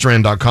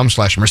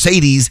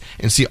elvisduran.com/Mercedes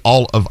and see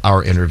all of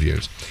our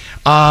interviews.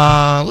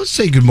 Let's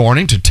say good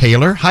morning to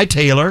Taylor. Hi,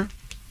 Taylor.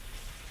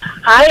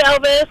 Hi,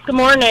 Elvis. Good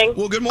morning.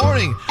 Well, good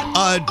morning.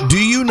 Do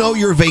you know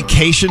your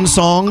vacation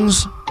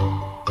songs?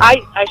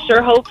 I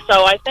sure hope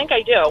so. I think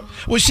I do.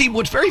 Well, see,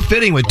 what's very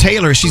fitting with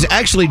Taylor, she's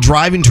actually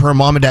driving to her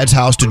mom and dad's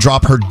house to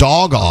drop her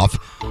dog off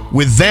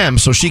with them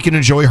so she can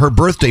enjoy her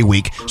birthday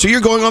week. So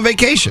you're going on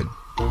vacation?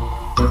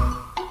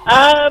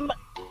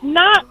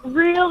 Not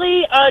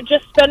really.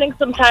 Just spending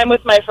some time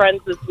with my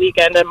friends this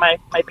weekend, and my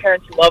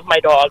parents love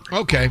my dog.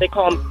 Okay. They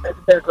call him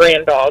their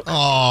grand dog.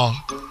 Oh.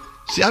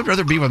 See, I'd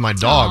rather be with my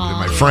dog than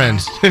my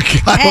friends.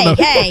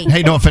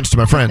 Hey, no offense to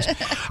my friends.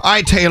 All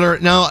right, Taylor.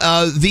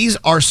 Now, these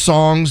are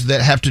songs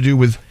that have to do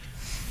with,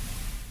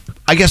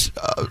 I guess,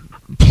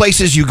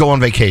 places you go on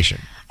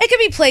vacation. It could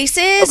be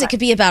places. It could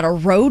be about a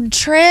road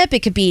trip.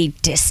 It could be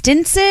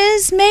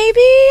distances, maybe.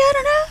 I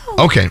don't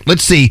know. Okay,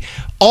 let's see.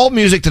 All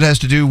music that has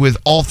to do with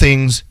all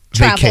things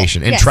Travel.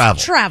 vacation and Yes, travel.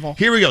 travel.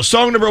 Here we go.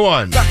 Song number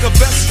 1. Got the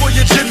best for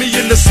you, Jimmy,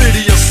 in the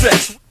city of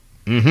sex.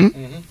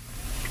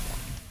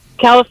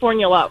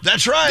 California Love.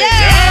 That's right.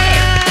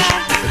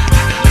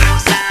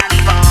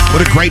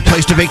 What a great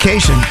place to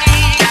vacation. What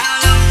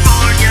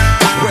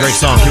a great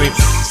song. Can we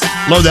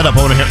load that up?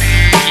 I want to hear.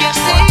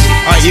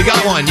 All right, you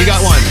got one.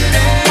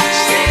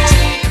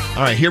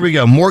 All right, here we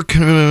go. More.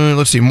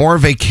 Let's see. More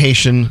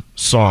vacation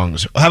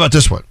songs. How about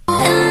this one?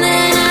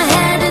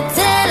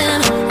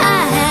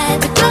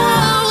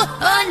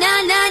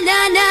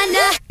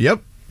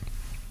 Yep.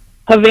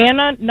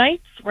 Havana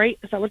Nights, right?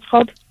 Is that what it's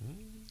called?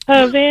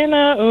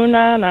 Havana, ooh,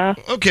 na, na.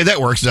 Okay, that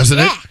works, doesn't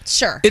it?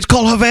 Sure. It's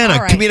called Havana. All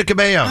right. Camila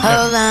Cabello.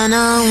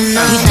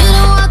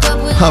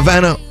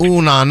 Havana,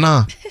 ooh, na,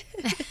 na.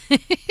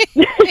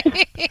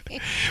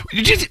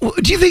 Do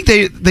you think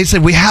they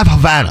said we have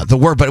Havana, the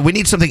word, but we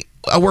need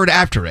a word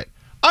after it?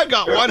 I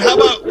got one. How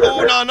about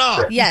ooh, na,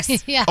 na? Yes.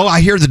 Yeah. Oh,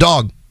 I hear the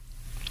dog.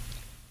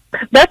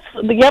 That's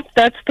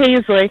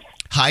Paisley.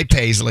 Hi,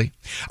 Paisley.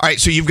 All right,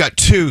 so you've got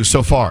 2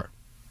 so far.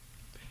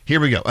 Here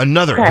we go.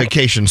 Another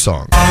vacation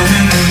song.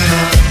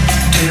 Oh,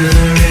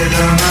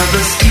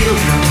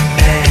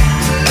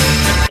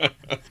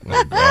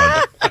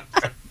 God.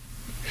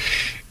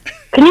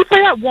 Can you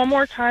play that one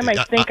more time? I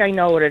think I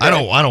know what it is. I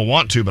don't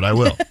want to, but I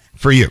will.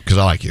 For you, because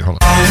I like you. Hold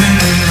on.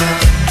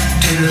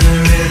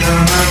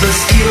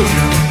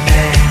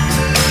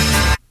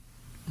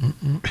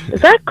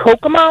 Is that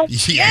Kokomo?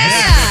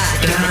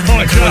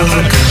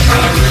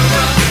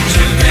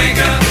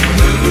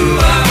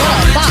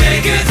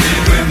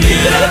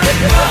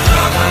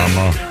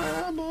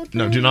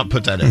 No, do not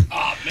put that in.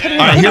 All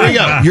right, here we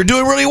go. You're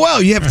doing really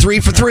well. You have 3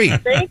 for 3.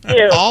 Thank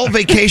you. All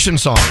vacation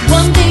songs.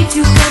 One day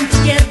to come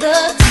together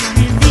to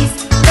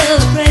release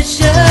the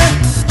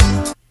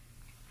pressure.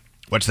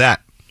 What's that?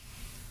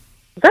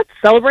 Is that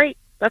Celebrate?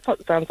 That's what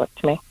it sounds like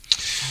to me.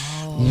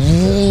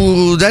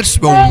 Ooh, that's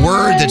a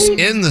word that's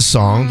in the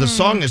song. The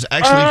song is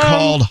actually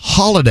called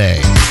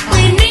Holiday.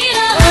 We need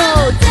a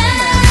holiday.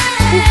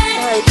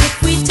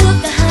 If we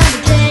took a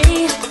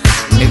holiday.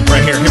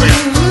 Right here we go.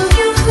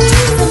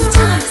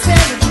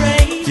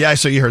 Yeah,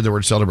 so you heard the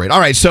word celebrate. All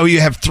right, so you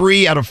have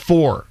 3 out of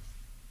 4.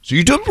 So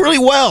you're doing really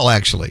well,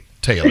 actually,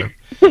 Taylor.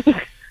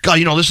 God,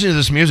 listening to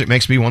this music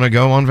makes me want to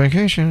go on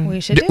vacation.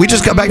 We should. We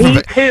just got back from.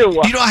 Me too.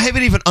 I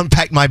haven't even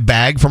unpacked my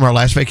bag from our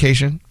last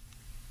vacation.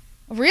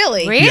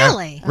 Really? Yeah,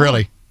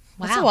 really.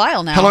 Wow. That's a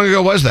while now. How long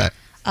ago was that?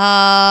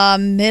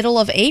 Middle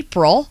of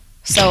April.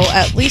 So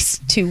at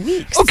least 2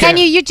 weeks. Okay. Can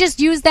you just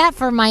use that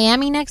for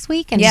Miami next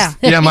week? And Yeah.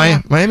 Yeah,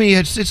 Miami,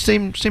 it's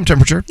same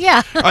temperature.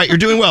 Yeah. All right, you're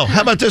doing well.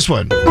 How about this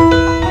one?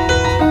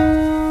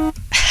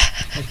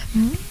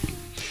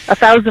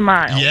 1,000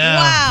 Miles. Yeah.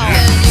 Wow.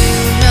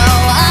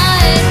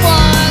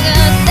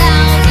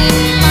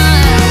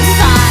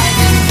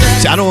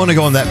 See, I don't want to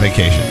go on that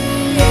vacation.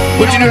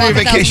 What did you do on your walk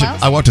 1,000 vacation?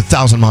 miles? I walked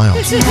 1,000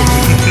 miles. All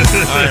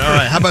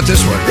right. How about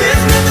this one?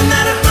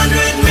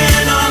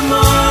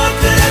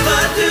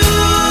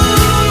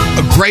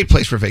 A great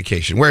place for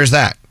vacation. Where is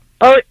that?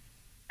 Oh,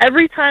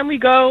 every time we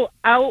go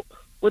out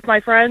with my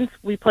friends,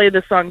 we play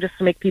this song just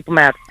to make people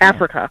mad.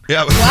 Africa.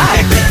 Yeah.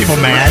 Wow. People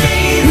mad.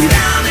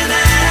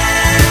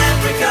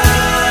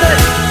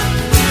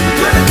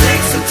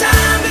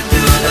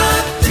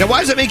 Now,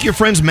 why does it make your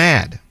friends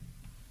mad?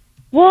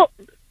 Well,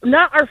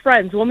 not our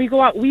friends. When we go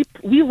out, we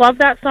love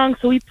that song,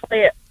 so we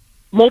play it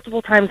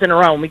multiple times in a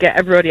row, and we get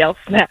everybody else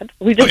mad.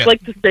 We just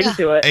like to sing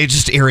to it. It's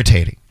just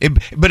irritating.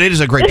 But it is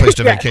a great place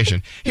to Yes.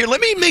 vacation. Here, let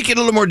me make it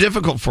a little more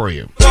difficult for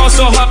you.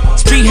 Also,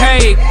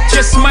 behave.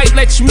 Just might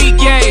let you meet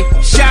gay.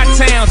 Shot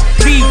towns,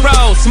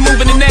 B-rolls,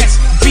 moving the next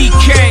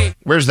BK.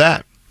 Where's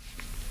that?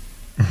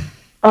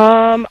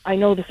 I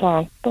know the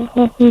song.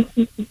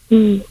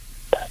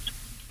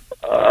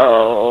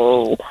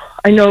 Oh,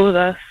 I know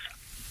this.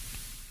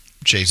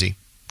 Jay-Z,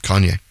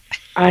 Kanye.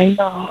 I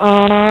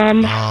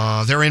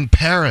know. They're in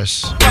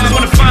Paris.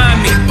 Wanna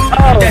find me?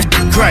 Oh,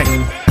 great.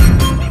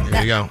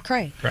 There you go.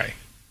 Cray.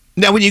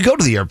 Now, when you go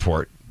to the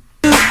airport,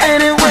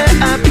 Anywhere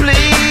I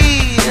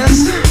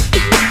please.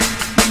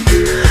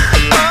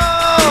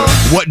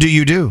 what do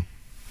you do?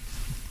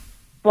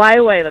 Fly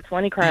Away. That's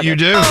Lenny Kravitz. You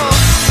do.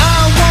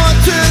 I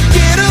want to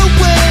get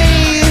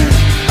away.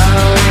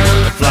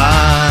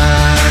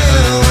 Fly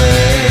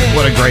away.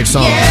 What a great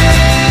song.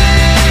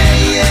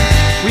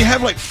 We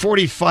have like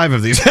 45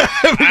 of these.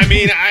 I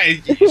mean,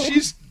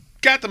 she's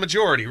got the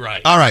majority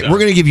right. All right, we're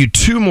going to give you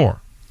 2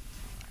 more.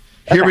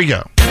 Here we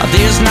go.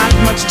 There's not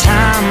much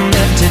time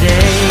left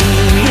today.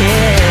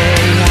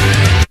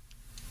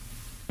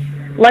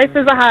 Life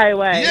is a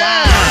Highway.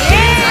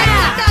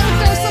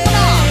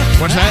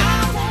 What's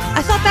that?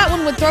 I thought that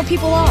one would throw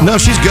people off. No,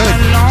 she's good. I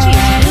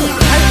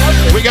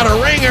love We got a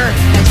ringer.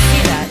 I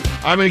see that.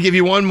 I'm going to give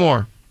you 1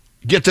 more.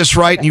 Get this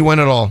right and you win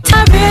it all.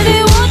 I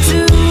really want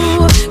to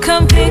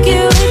come pick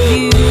you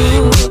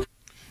with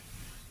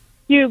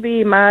you. You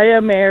be my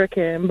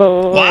American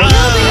boy. You be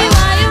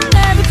my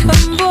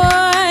American boy.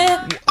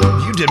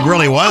 You did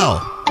really well.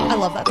 I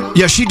love that song.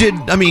 Yeah, she did.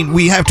 I mean,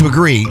 we have to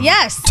agree.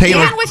 Yes.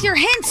 Taylor. And with your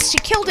hints, she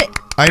killed it.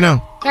 I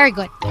know. Very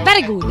good.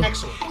 Very good.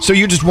 So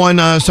you just won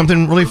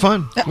something really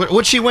fun.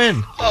 What'd she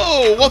win?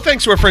 Oh, well,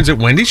 thanks to our friends at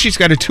Wendy's. She's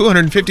got a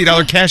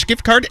 $250 cash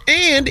gift card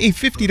and a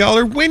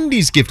 $50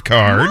 Wendy's gift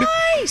card.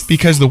 Nice.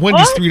 Because the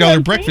Wendy's $3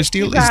 Awesome. breakfast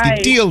Thank deal you, is the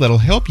guys. deal that'll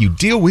help you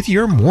deal with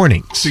your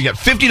mornings. So you got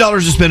 $50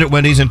 to spend at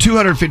Wendy's and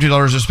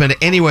 $250 to spend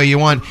any way you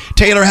want.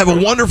 Taylor, have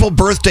a wonderful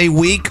birthday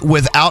week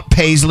without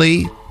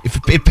Paisley.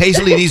 If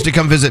Paisley needs to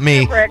come visit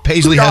me,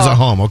 Paisley has a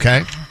home,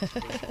 okay?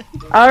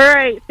 All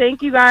right.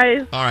 Thank you,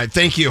 guys. All right,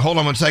 thank you. Hold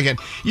on one second.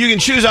 You can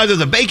choose either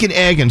the bacon,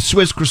 egg, and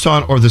Swiss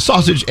croissant or the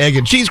sausage, egg,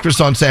 and cheese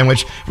croissant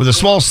sandwich with a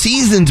small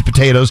seasoned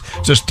potatoes.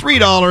 Just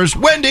 $3.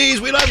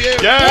 Wendy's, we love you.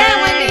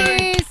 Yeah,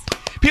 Wendy's.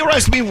 People are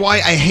asking me why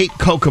I hate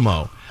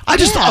Kokomo. I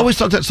just always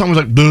thought that song was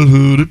like...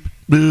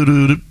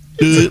 That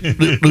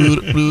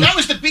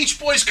was the Beach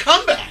Boys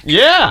comeback.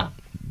 Yeah.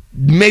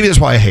 Maybe that's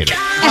why I hate it.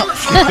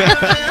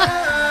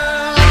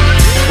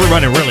 We're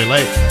running really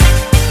late.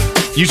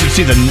 You should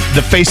see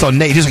the face on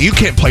Nate. He's like, you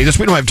can't play this.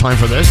 We don't have time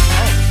for this.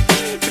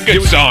 It's a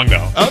good song,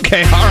 though.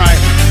 Okay, all right.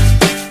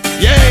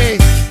 Yay.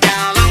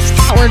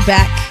 We're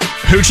back.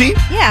 Hoochie?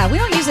 Yeah, we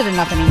don't use it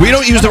enough anymore. We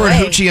don't use the word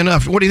away. hoochie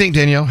enough. What do you think,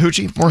 Danielle?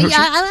 Hoochie? More hoochie?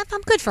 Yeah,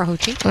 I'm good for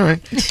hoochie. All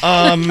right.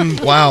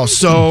 Wow.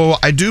 So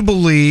I do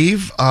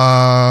believe.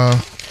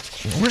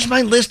 Where's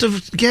my list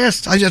of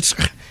guests?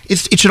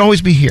 It should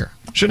always be here,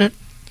 shouldn't it?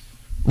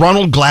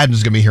 Ronald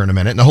Gladden's going to be here in a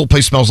minute, and the whole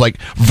place smells like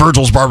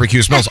Virgil's barbecue.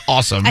 It smells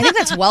awesome. I think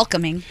that's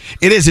welcoming.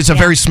 It is. It's a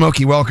very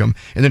smoky welcome.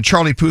 And then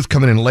Charlie Puth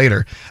coming in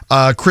later.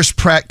 Chris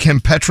Pratt, Kim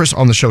Petras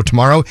on the show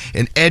tomorrow,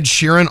 and Ed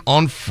Sheeran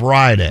on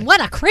Friday. What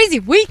a crazy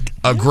week.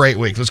 A great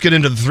week. Let's get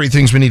into the 3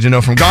 things we need to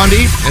know from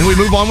Gandhi, and we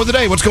move on with the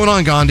day. What's going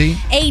on, Gandhi?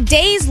 A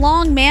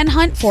days-long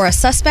manhunt for a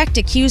suspect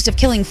accused of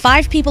killing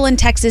 5 people in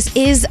Texas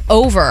is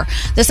over.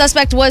 The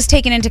suspect was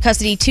taken into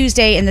custody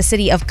Tuesday in the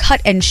city of Cut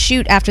and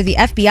Shoot after the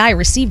FBI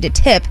received a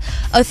tip.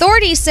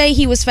 Authorities say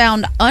he was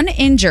found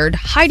uninjured,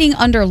 hiding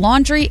under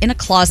laundry in a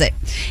closet.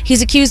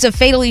 He's accused of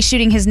fatally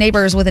shooting his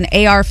neighbors with an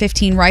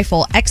AR-15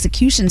 rifle,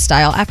 execution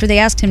style, after they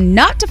asked him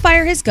not to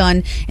fire his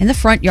gun in the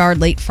front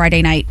yard late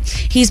Friday night.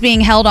 He's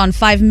being held on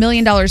 $5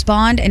 million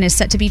bond and is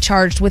set to be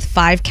charged with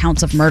 5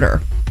 counts of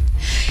murder.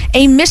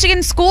 A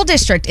Michigan school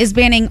district is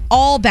banning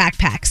all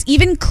backpacks,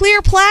 even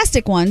clear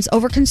plastic ones,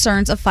 over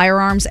concerns of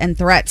firearms and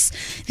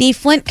threats. The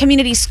Flint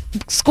Community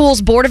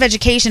Schools Board of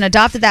Education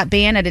adopted that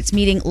ban at its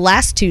meeting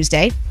last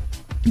Tuesday.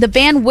 The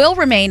ban will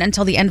remain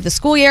until the end of the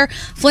school year.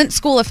 Flint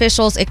school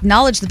officials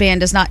acknowledge the ban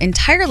does not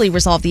entirely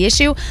resolve the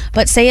issue,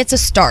 but say it's a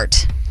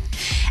start.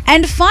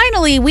 And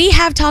finally, we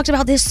have talked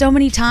about this so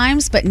many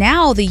times, but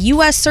now the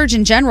U.S.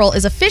 Surgeon General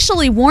is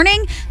officially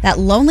warning that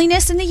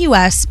loneliness in the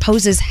U.S.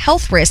 poses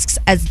health risks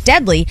as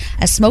deadly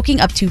as smoking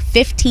up to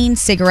 15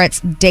 cigarettes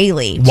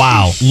daily.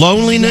 Wow.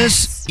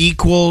 Loneliness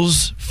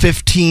equals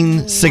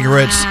 15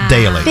 cigarettes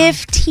daily.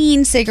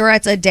 15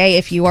 cigarettes a day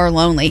if you are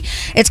lonely.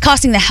 It's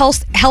costing the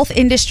health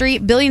industry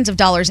billions of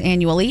dollars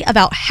annually.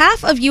 About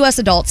half of U.S.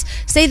 adults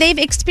say they've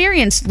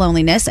experienced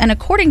loneliness, and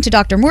according to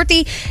Dr.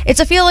 Murthy, it's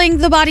a feeling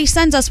the body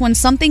sends us when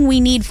something we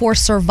need for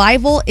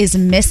survival is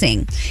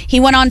missing. He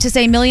went on to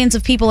say millions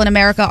of people in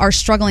America are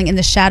struggling in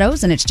the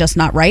shadows, and it's just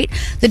not right.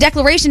 The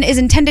declaration is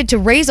intended to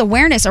raise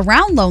awareness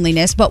around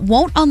loneliness, but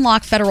won't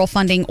unlock federal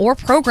funding or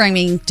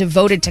programming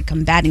devoted to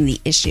combating the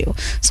issue.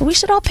 So we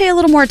should all pay a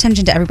little more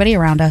attention to everybody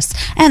around us.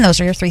 And those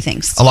are your 3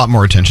 things. A lot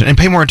more attention. And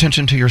pay more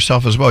attention to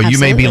yourself as well.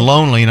 Absolutely. You may be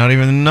lonely, not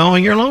even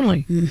knowing you're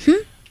lonely.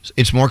 Mm-hmm.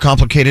 It's more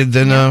complicated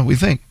than we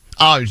think.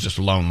 Oh, he's just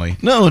lonely.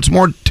 No, it's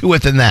more to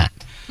it than that.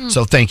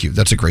 So thank you.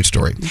 That's a great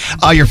story.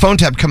 Your phone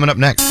tab coming up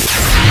next.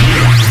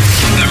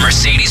 The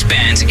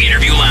Mercedes-Benz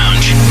Interview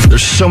Lounge.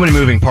 There's so many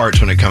moving parts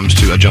when it comes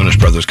to a Jonas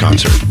Brothers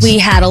concert. We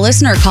had a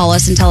listener call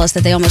us and tell us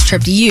that they almost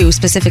tripped you,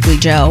 specifically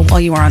Joe, while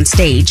you were on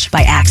stage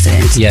by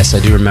accident. Yes, I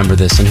do remember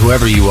this. And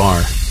whoever you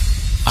are,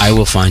 I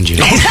will find you.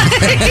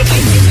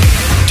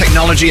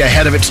 Technology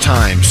ahead of its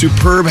time,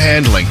 superb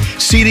handling,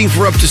 seating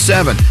for up to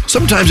 7.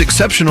 Sometimes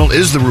exceptional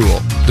is the rule.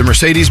 The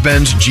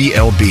Mercedes-Benz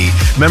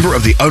GLB, member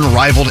of the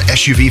unrivaled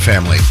SUV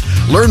family.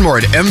 Learn more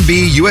at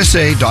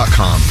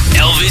MBUSA.com.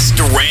 Elvis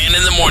Duran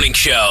in the Morning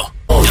Show.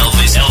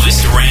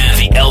 Elvis Duran,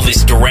 the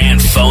Elvis Duran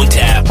phone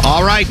tap.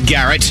 All right,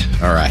 Garrett.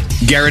 All right.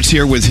 Garrett's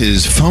here with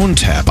his phone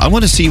tap. I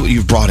want to see what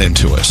you've brought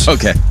into us.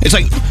 Okay. It's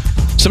like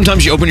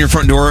sometimes you open your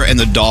front door and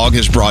the dog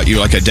has brought you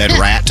like a dead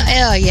rat.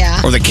 Oh,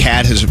 yeah. Or the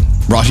cat has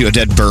brought you a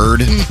dead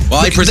bird.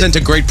 Well, I present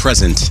a great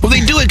present. Well,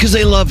 they do it because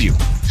they love you.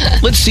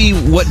 Let's see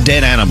what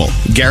dead animal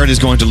Garrett is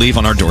going to leave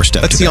on our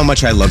doorstep. Let's see how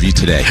much I love you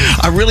today.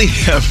 I really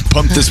have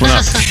pumped this one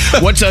up.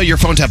 What's your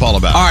phone tap all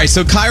about? All right,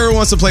 so Kyra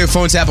wants to play a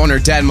phone tap on her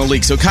dad,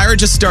 Malik. So Kyra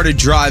just started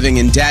driving,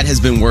 and Dad has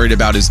been worried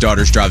about his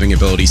daughter's driving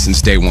ability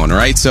since day one, all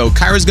right? So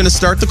Kyra's going to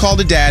start the call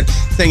to Dad,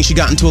 saying she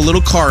got into a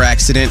little car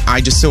accident.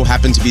 I just so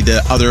happen to be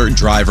the other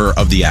driver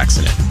of the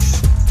accident.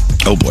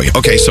 Oh, boy.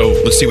 Okay, so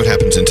let's see what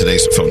happens in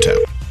today's phone tap.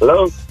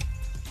 Hello?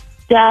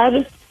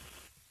 Dad,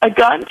 I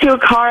got into a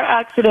car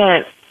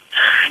accident.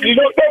 Did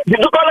you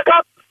call the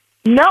cops?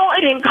 No, I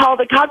didn't call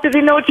the cops. I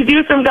didn't know what to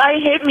do. Some guy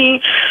hit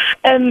me,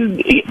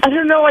 and I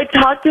don't know. I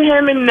talked to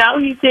him, and now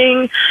he's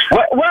saying,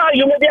 Where are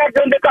you? Maybe I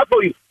can the cop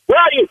for you. Where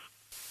are you?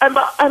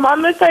 I'm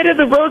on the side of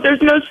the road.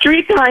 There's no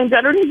street signs.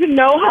 I don't even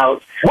know how.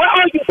 Where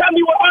are you? Tell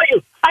me, where are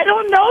you? I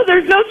don't know.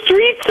 There's no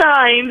street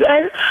signs.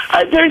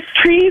 There's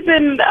trees,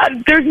 and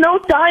there's no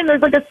sign.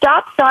 There's like a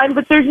stop sign,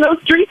 but there's no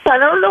street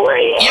sign. I don't know where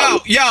he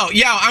is.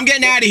 Yo, I'm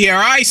getting out of here,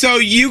 all right? So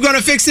you going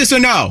to fix this or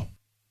no?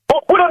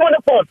 Put him on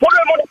the phone. Put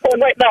him on the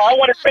phone right now. I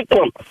want to speak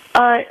to him.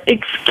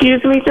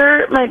 Excuse me,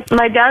 sir.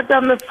 My dad's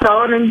on the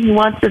phone, and he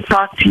wants to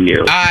talk to you.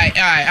 All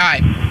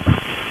right.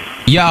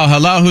 Yo,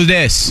 hello, who's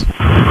this?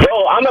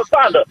 Yo, I'm a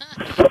father.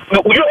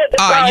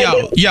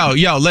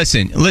 Yo,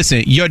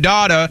 listen. Your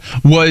daughter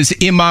was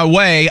in my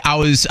way. I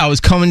was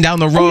coming down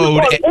the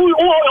road. Who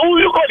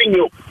you calling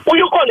you? Who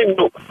you calling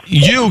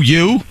you?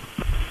 You.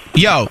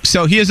 Yo,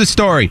 so here's the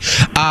story.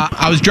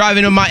 I was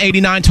driving in my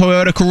 89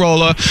 Toyota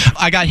Corolla.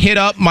 I got hit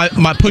up.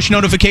 My push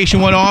notification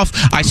went off.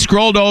 I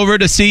scrolled over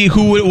to see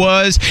who it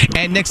was,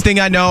 and next thing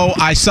I know,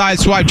 I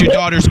sideswiped your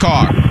daughter's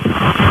car. Okay.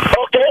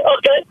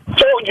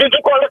 So did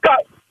you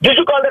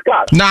call the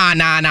cops? Nah.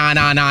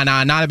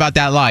 Not about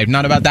that life.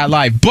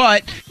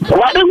 But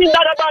what do you mean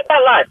not about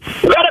that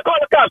life? You gotta call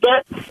the cops,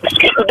 man.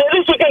 The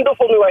least you can do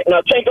for me right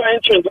now, change your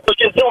insurance because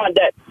you're doing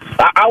that.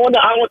 I want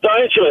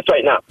your insurance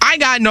right now. I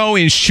got no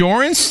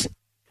insurance.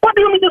 What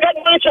do you mean you got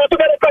no insurance? You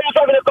gotta call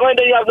yourself in a car and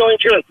then you have no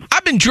insurance.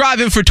 I've been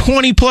driving for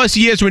 20 plus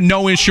years with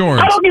no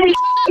insurance. I don't give a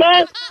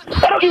man.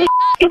 I don't give a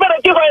You better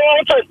give her your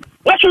insurance.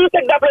 Make sure you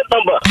take that plate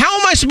number. How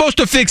am I supposed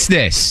to fix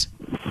this?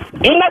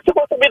 You're not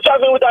supposed to be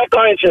driving without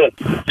car insurance.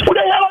 Who the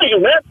hell are you,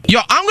 man?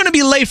 Yo, I'm gonna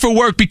be late for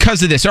work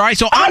because of this. All right,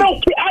 so I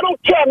don't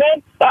care,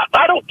 man.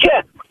 I don't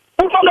care.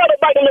 Who from the other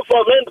side of the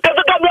phone, man? Because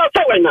they got me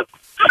outside right now.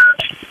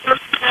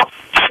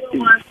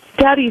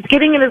 Daddy's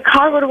getting in his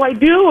car. What do I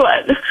do?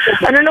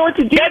 I don't know what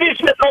to do. Daddy's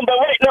plate number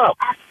right now.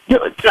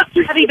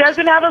 Daddy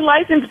doesn't have a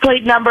license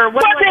plate number.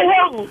 What the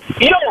hell? Yo,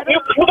 you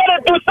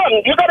gotta do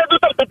something. You gotta do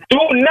something. Do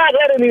not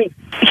let him in.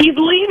 He's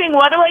leaving.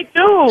 What do I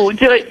do?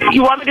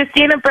 You want me to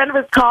stand in front of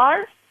his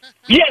car?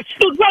 Yes,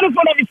 stand in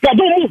front of his car.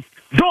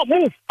 Don't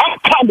move. I'm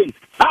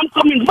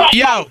coming right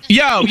now.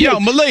 Yo,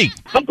 Malik.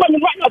 I'm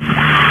coming right now.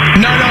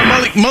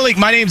 No, Malik.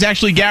 My name's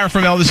actually Garrett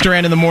from Elvis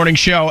Duran in the Morning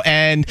Show,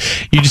 and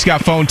you just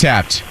got phone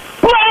tapped.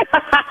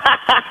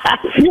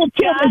 You're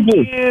kidding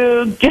me.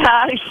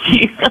 Got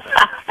you.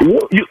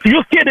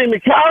 You're kidding me,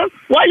 Carl?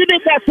 Why you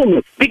did that to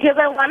me? Because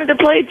I wanted to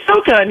play a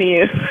joke on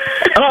you.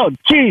 Oh,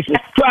 Jesus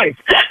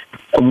Christ.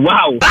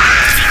 Wow.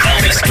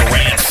 Elvis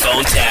Duran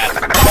phone tap.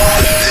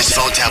 This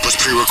phone tap was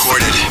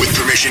pre-recorded with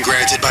permission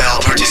granted by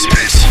all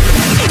participants.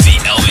 The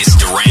Elvis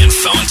Duran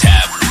phone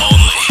tap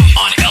only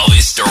on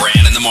Elvis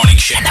Duran in the Morning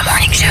Show.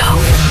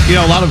 You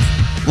know, a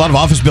lot of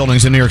office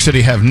buildings in New York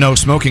City have no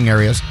smoking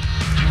areas.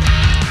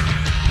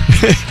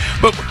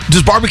 But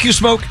does barbecue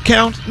smoke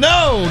count?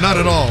 No, not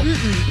at all.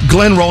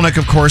 Glenn Rolnick,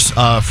 of course,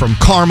 from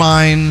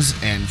Carmine's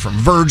and from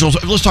Virgil's.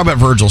 Let's talk about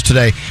Virgil's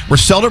today. We're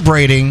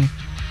celebrating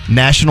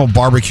National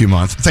Barbecue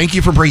Month. Thank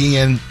you for bringing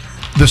in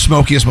the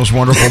smokiest, most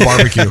wonderful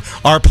barbecue.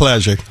 Our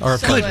pleasure.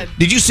 Good.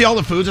 Did you see all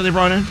the foods that they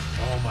brought in?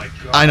 Oh my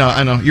God! I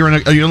know. Are you in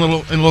a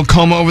little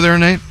coma over there,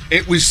 Nate?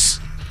 It was.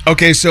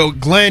 Okay, so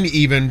Glenn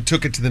even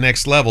took it to the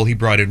next level. He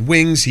brought in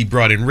wings, he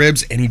brought in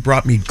ribs, and he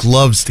brought me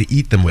gloves to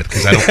eat them with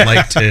because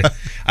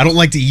I don't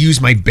like to use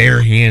my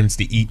bare hands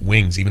to eat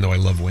wings, even though I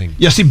love wings.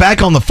 Yeah, see,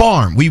 back on the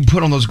farm, we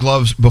put on those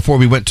gloves before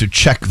we went to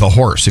check the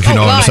horse, if you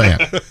know what I'm saying.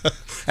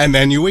 And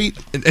then you eat.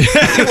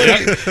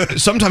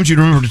 Sometimes you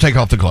remember to take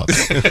off the gloves.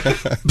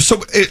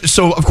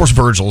 So of course,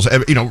 Virgil's,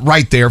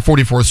 right there,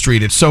 44th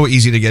Street. It's so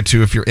easy to get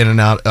to if you're in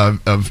and out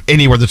of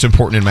anywhere that's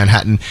important in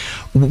Manhattan.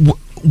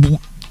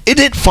 Isn't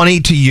it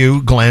funny to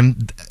you,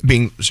 Glenn,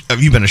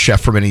 you've been a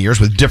chef for many years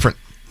with different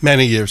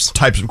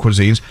types of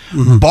cuisines,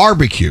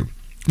 barbecue,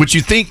 which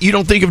you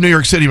don't think of New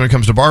York City when it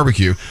comes to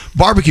barbecue.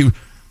 Barbecue,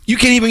 you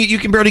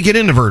can barely get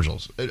into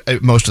Virgil's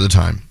most of the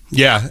time.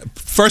 Yeah.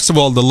 First of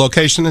all, the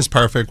location is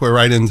perfect. We're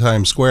right in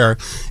Times Square,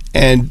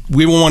 and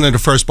we were one of the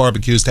first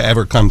barbecues to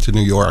ever come to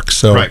New York.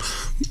 So,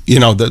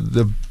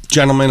 the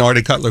gentleman,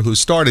 Artie Cutler, who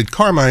started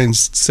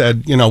Carmine's,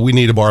 said, we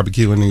need a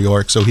barbecue in New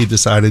York. So he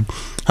decided,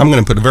 I'm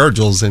going to put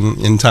Virgil's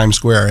in Times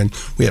Square. And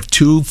we have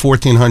two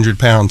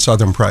 1,400-pound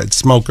Southern Pride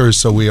smokers,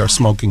 so we are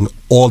smoking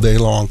all day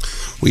long.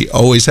 We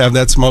always have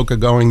that smoker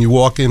going. You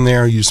walk in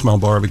there, you smell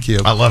barbecue.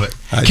 I love it.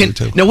 I do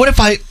too. Now,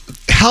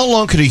 how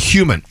long could a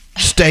human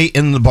stay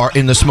in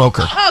the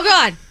smoker? Oh,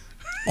 God.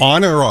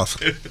 On or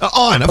off?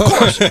 On, of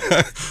course.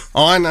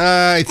 On,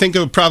 I think it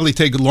would probably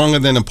take longer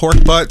than a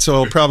pork butt,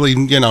 so probably,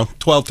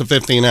 12 to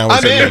 15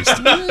 hours at least.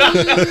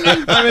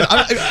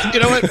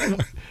 You know what?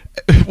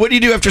 What do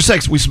you do after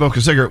sex? We smoke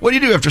a cigarette. What do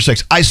you do after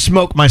sex? I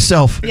smoke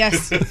myself.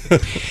 Yes.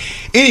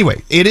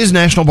 Anyway, it is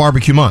National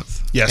Barbecue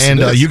Month. Yes, and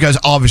it is. You guys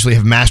obviously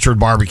have mastered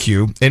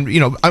barbecue. And,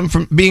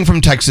 being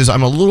from Texas,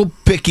 I'm a little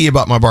picky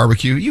about my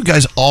barbecue. You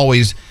guys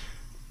always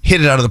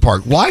hit it out of the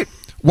park. Why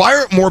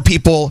aren't more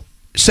people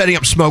setting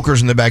up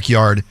smokers in the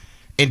backyard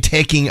and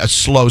taking a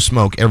slow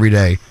smoke every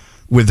day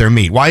with their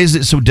meat? Why is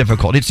it so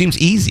difficult? It seems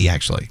easy,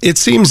 actually. It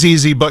seems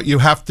easy, but you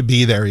have to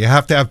be there. You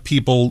have to have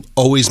people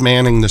always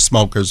manning the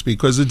smokers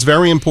because it's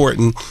very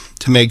important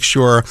to make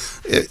sure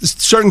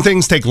certain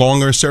things take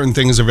longer, certain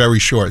things are very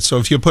short. So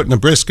if you're putting a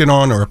brisket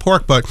on or a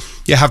pork butt,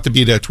 you have to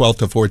be there 12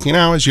 to 14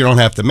 hours. You don't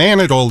have to man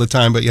it all the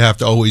time, but you have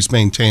to always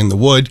maintain the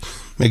wood,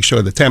 make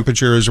sure the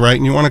temperature is right,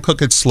 and you want to cook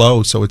it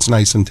slow so it's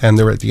nice and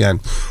tender at the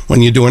end.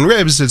 When you're doing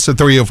ribs, it's a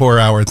 3 or 4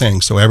 hour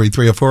thing. So every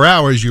 3 or 4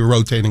 hours, you're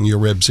rotating your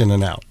ribs in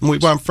and out. And we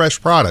want fresh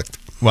product.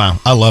 Wow,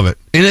 I love it.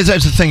 And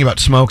that's the thing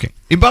about smoking.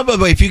 By the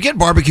way, if you get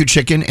barbecue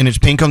chicken and it's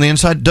pink on the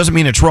inside, doesn't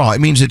mean it's raw.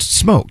 It means it's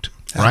smoked.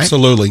 Right?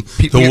 Absolutely.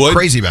 People get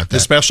crazy about that.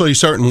 Especially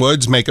certain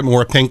woods make it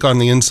more pink on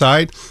the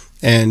inside.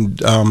 And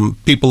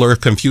people are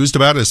confused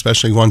about it,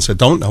 especially ones that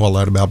don't know a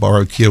lot about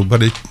barbecue.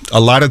 But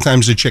a lot of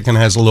times the chicken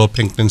has a little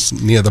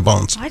pinkness near the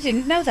bones. I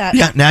didn't know that.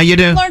 Yeah, now you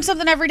do. Learn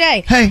something every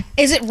day. Hey.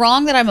 Is it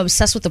wrong that I'm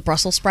obsessed with the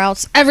Brussels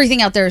sprouts?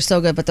 Everything out there is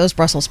so good, but those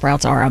Brussels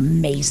sprouts are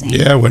amazing.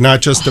 Yeah, we're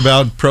not just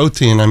about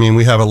protein. I mean,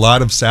 we have a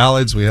lot of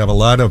salads. We have a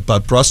lot of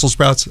Brussels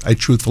sprouts. I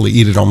truthfully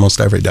eat it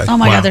almost every day. Oh,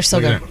 my God, they're so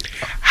good.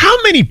 How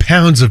many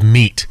pounds of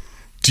meat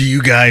do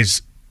you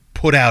guys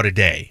put out a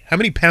day? How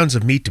many pounds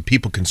of meat do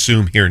people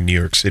consume here in New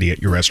York City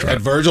at your restaurant?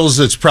 At Virgil's,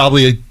 it's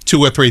probably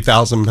 2,000 or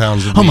 3,000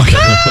 pounds of meat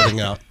that we're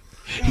putting out.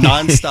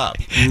 Non-stop.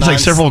 It's like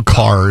several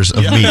cars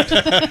of meat.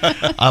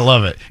 I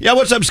love it. Yeah,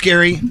 what's up,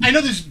 Scary? I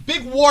know there's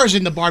big wars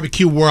in the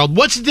barbecue world.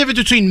 What's the difference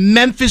between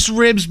Memphis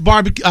ribs,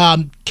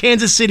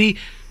 Kansas City,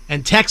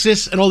 and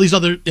Texas, and all these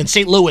other, and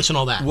St. Louis and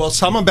all that? Well,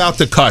 some about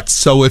the cuts.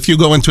 So if you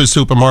go into a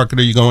supermarket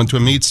or you go into a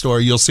meat store,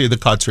 you'll see the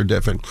cuts are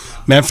different.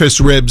 Memphis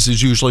ribs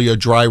is usually a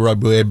dry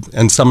rub rib,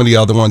 and some of the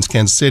other ones,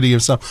 Kansas City or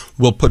stuff,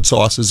 we'll put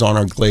sauces on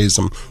or glaze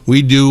them.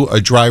 We do a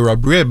dry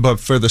rub rib, but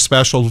for the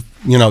special,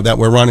 that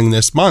we're running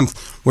this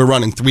month, we're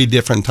running 3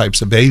 different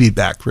types of baby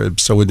back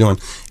ribs. So we're doing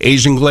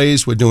Asian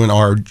glaze, we're doing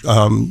our,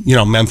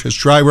 Memphis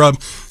dry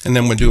rub, and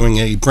then we're doing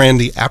a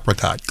brandy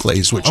apricot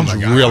glaze, which is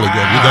really good. You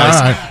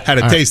guys had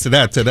a taste of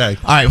that today.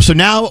 All right, so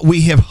now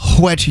we have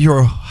whet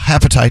your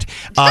appetite.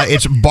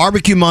 It's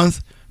barbecue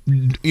month.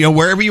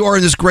 Wherever you are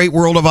in this great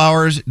world of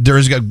ours,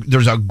 there's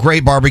a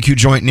great barbecue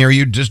joint near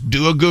you. Just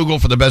do a Google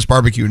for the best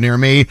barbecue near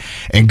me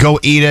and go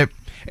eat it.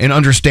 And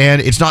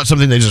understand, it's not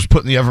something they just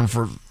put in the oven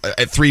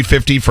at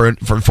 350 for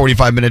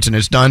 45 minutes and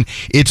it's done.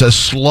 It's a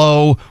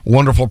slow,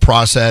 wonderful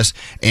process,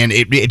 and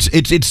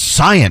it's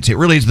science. It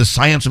really is the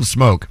science of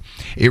smoke.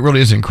 It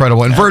really is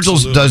incredible, and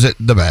Virgil's does it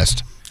the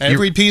best.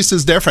 Every piece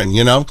is different,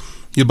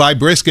 You buy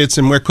briskets,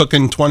 and we're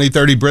cooking 20,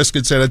 30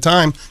 briskets at a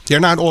time. They're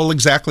not all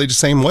exactly the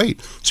same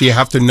weight. So you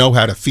have to know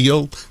how to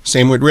feel.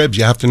 Same with ribs.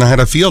 You have to know how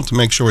to feel to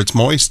make sure it's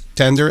moist,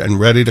 tender, and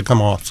ready to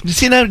come off.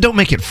 See, now don't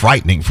make it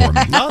frightening for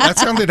me. No, that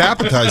sounded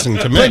appetizing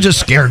to me. That just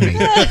scared me.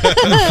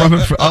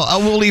 I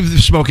will leave the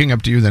smoking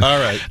up to you then. All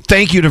right.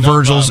 Thank you to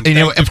Virgil's. And,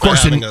 of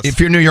course, if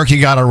you're in New York,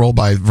 you got to roll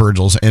by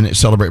Virgil's and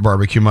celebrate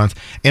barbecue month.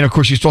 And, of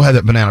course, you still have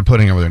that banana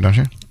pudding over there, don't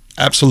you?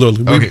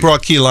 Absolutely. We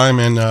brought key lime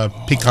and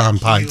pecan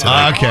pie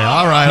today. Okay,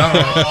 all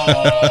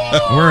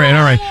right. We're in,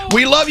 all right.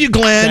 We love you,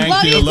 Glenn.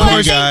 Thank you. Love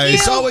you guys.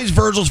 It's always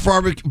Virgil's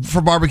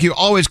for barbecue,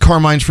 always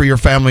Carmine's for your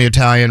family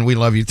Italian. We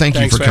love you. Thanks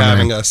you for coming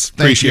having us.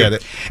 Appreciate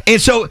it. And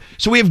so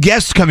we have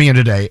guests coming in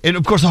today. And,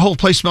 of course, the whole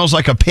place smells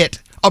like a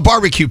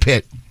barbecue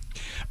pit.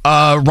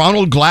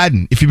 Ronald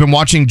Gladden, if you've been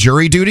watching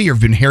Jury Duty or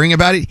have been hearing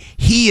about it,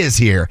 he is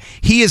here.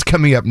 He is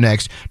coming up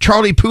next.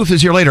 Charlie Puth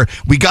is here later.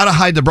 We got to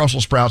hide the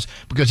Brussels sprouts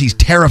because he's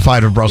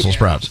terrified of Brussels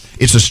sprouts.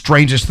 It's the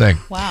strangest thing.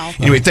 Wow.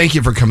 Anyway, thank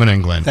you for coming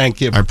in, Glenn. Thank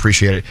you. I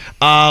appreciate it.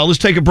 Let's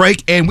take a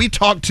break, and we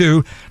talk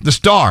to the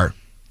star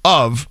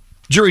of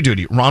Jury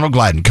Duty, Ronald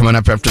Gladden, coming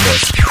up after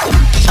this.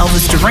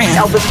 Elvis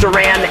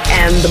Duran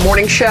and the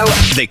Morning Show.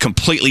 They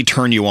completely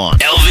turn you on.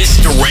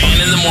 Elvis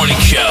Duran and the Morning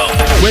Show.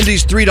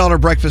 Wendy's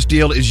 $3 breakfast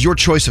deal is your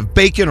choice of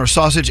bacon or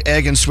sausage,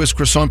 egg, and Swiss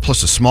croissant,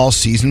 plus a small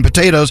seasoned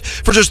potatoes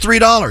for just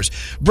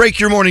 $3. Break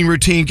your morning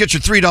routine. Get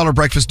your $3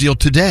 breakfast deal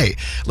today.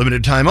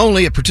 Limited time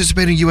only at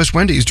participating U.S.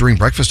 Wendy's during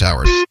breakfast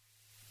hours.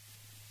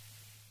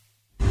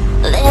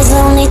 There's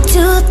only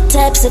 2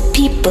 types of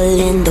people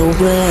in the world.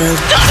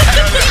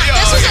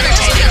 This was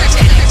entertaining.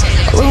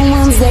 The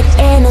ones that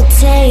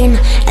entertain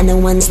and the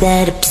ones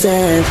that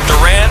observe.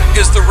 Duran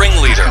is the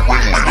ringleader.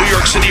 New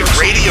York City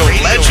radio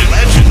legend.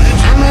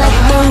 I'm like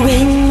the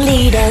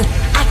ringleader.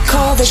 I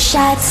call the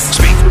shots.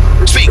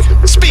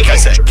 Speak, I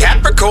said.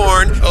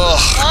 Capricorn.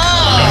 Ugh.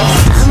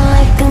 I'm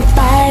like a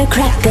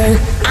firecracker.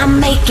 I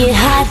make it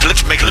hot.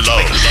 Let's make it low.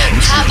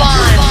 Have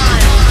on.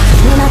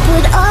 When I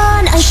put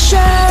on a show.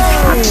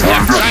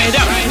 Try it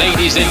out,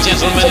 ladies and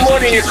gentlemen. Good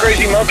morning, you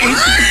crazy monkey.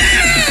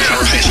 All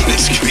right,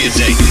 this could be a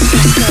date.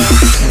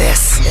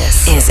 This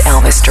is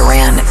Elvis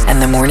Duran and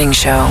the Morning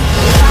Show.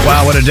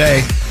 Wow, what a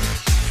day.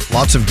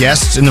 Lots of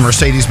guests in the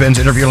Mercedes-Benz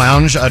interview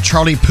lounge.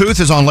 Charlie Puth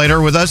is on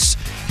later with us.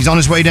 He's on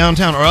his way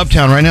downtown, or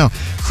uptown right now.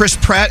 Chris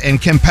Pratt and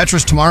Kim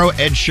Petras tomorrow.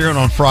 Ed Sheeran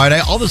on Friday.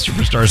 All the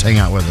superstars hang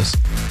out with us,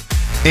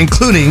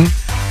 including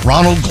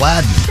Ronald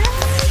Gladden.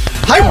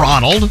 Hi,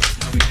 Ronald.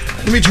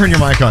 Let me turn your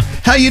mic on.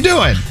 How you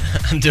doing?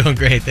 I'm doing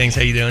great. Thanks.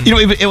 How you doing?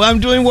 I'm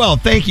doing well.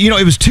 Thank you.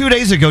 It was 2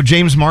 days ago,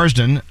 James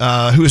Marsden,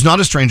 who is not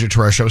a stranger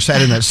to our show,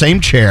 sat in that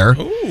same chair,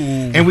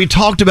 and we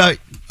talked about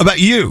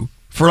you.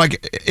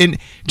 And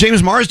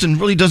James Marsden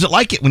really doesn't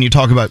like it when you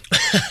talk about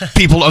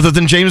people other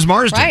than James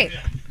Marsden. Right.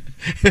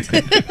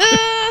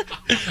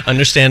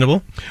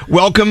 Understandable.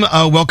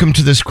 Welcome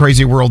to this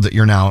crazy world that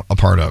you're now a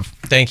part of.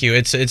 Thank you.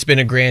 It's been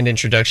a grand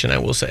introduction, I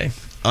will say.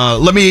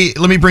 Let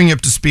me bring you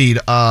up to speed.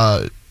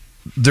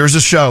 There's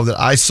a show that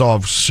I saw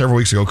several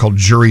weeks ago called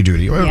Jury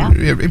Duty.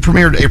 It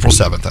premiered April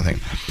 7th, I think.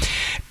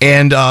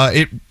 And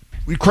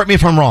correct me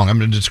if I'm wrong. I'm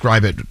going to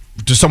describe it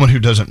to someone who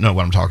doesn't know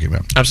what I'm talking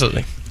about.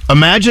 Absolutely.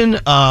 Imagine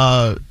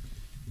a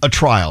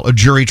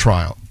jury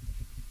trial.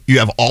 You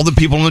have all the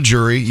people in the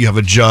jury. You have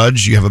a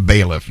judge. You have a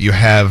bailiff. You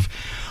have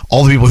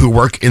all the people who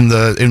work in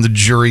the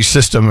jury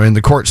system or in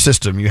the court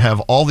system. You have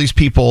all these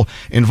people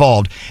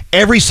involved.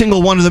 Every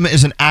single one of them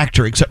is an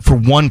actor except for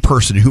one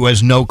person who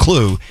has no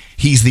clue.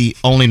 He's the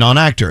only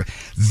non-actor.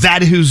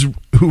 That is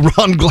who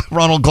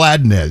Ronald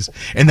Gladden is,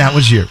 and that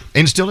was you,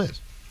 and still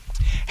is.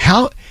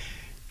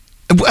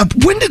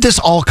 When did this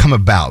all come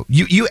about?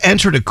 You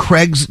entered a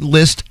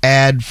Craigslist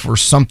ad for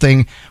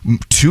something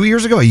 2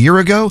 years ago, a year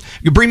ago?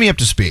 You bring me up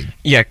to speed.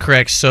 Yeah,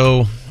 correct.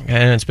 So,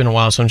 and it's been a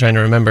while, so I'm trying to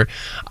remember.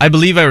 I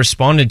believe I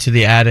responded to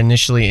the ad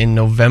initially in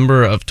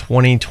November of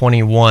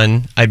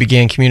 2021. I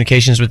began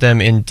communications with them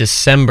in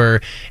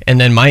December,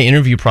 and then my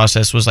interview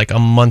process was like a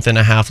month and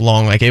a half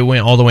long. Like it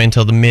went all the way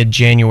until the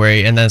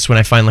mid-January, and that's when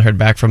I finally heard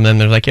back from them.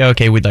 They're like, yeah,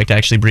 okay, we'd like to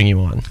actually bring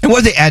you on. And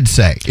what did the ad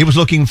say? It was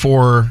looking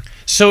for...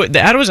 So the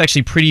ad was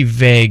actually pretty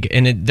vague,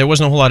 and there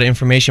wasn't a whole lot of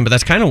information, but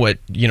that's kind of what,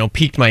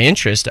 piqued my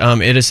interest.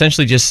 It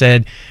essentially just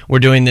said, we're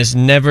doing this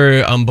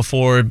never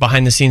before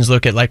behind-the-scenes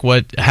look at like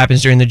what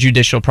happens during the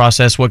judicial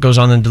process, what goes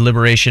on in the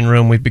deliberation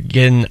room. We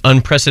begin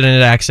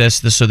unprecedented access,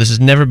 so this has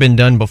never been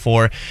done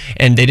before,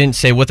 and they didn't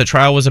say what the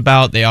trial was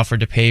about. They offered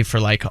to pay for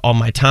like all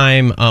my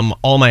time,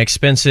 all my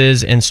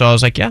expenses, and so I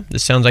was like, yeah,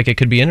 this sounds like it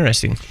could be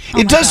interesting.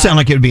 It does sound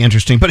like it would be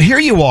interesting, but here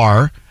you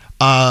are.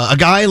 A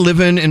guy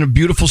living in a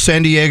beautiful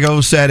San Diego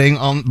setting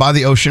by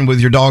the ocean with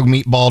your dog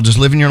Meatball, just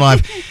living your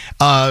life.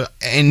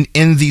 And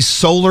in the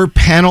solar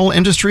panel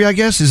industry, I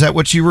guess? Is that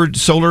what you were,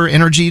 solar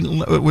energy?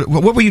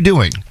 What were you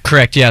doing?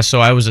 Correct, yeah. So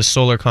I was a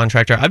solar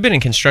contractor. I've been in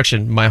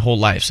construction my whole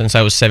life since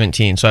I was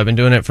 17. So I've been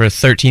doing it for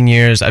 13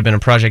 years. I've been a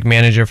project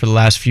manager for the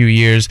last few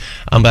years.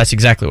 But that's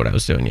exactly what I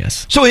was doing,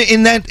 yes. So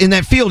in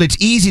that field, it's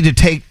easy to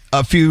take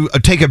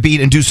a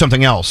beat and do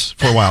something else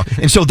for a while.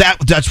 And so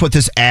that's what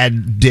this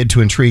ad did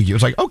to intrigue you.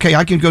 It's like, okay,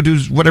 I can go do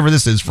whatever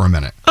this is for a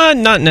minute.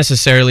 Not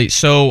necessarily.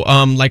 So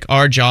like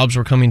our jobs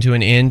were coming to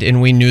an end,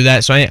 and we knew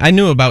that. So I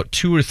knew about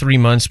 2 or 3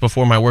 months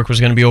before my work was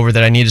going to be over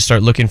that I needed to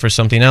start looking for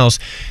something else.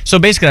 So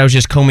basically I was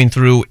just combing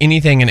through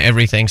anything and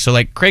everything. So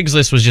like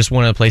Craigslist was just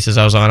one of the places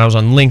I was on. I was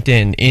on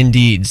LinkedIn,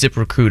 Indeed,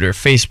 ZipRecruiter,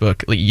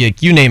 Facebook,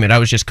 you name it. I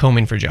was just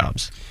combing for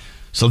jobs.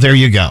 So there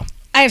you go.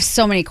 I have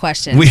so many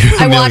questions.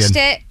 I watched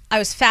it. I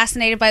was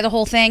fascinated by the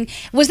whole thing.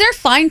 Was there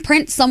fine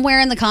print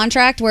somewhere in the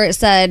contract where it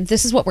said,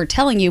 this is what we're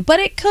telling you, but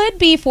it could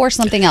be for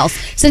something else,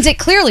 since it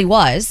clearly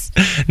was?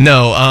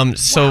 No.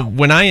 So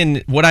what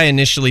I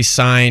initially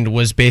signed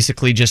was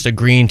basically just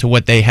agreeing to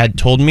what they had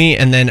told me,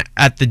 and then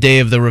at the day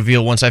of the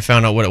reveal, once I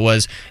found out what it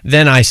was,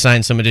 then I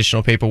signed some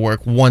additional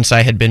paperwork once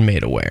I had been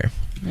made aware.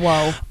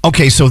 Whoa.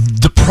 Okay, so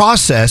the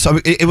process,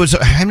 it was,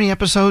 how many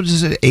episodes?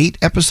 Is it 8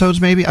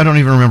 episodes maybe? I don't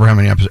even remember how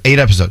many episodes. 8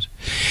 episodes.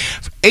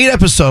 8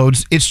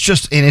 episodes, it's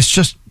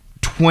just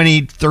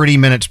 20, 30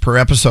 minutes per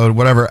episode,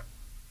 whatever.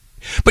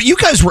 But you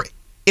guys were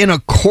in a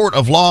court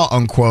of law,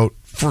 unquote,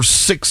 for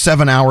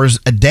 6-7 hours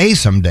a day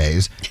some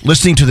days,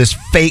 listening to this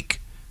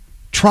fake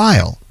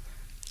trial.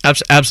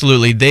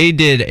 Absolutely. They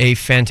did a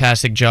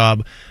fantastic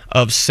job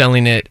of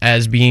selling it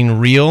as being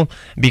real,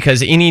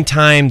 because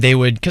anytime they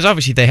would, because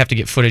obviously they have to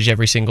get footage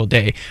every single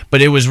day,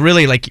 but it was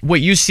really like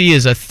what you see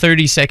is a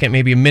 30-second,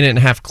 maybe a minute and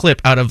a half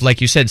clip out of, like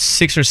you said,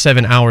 6 or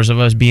 7 hours of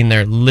us being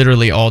there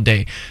literally all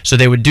day. So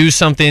they would do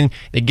something,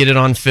 they'd get it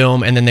on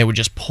film, and then they would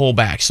just pull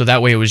back. So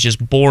that way it was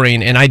just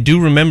boring. And I do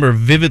remember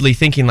vividly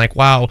thinking like,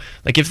 wow,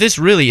 like if this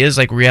really is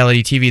like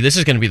reality TV, this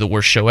is going to be the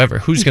worst show ever.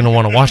 Who's going to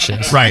want to watch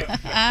this? Right.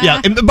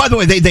 Yeah. And by the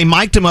way, they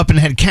mic'd him up and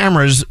had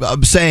cameras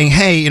saying,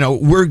 hey,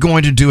 we're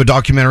going to do a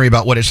documentary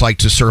about what it's like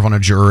to serve on a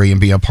jury and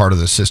be a part of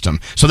the system.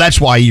 So that's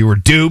why you were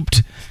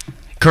duped.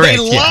 Correct.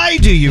 They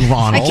lied to you,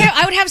 Ronald.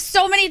 I would have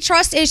so many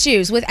trust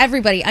issues with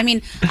everybody. I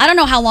mean, I don't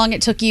know how long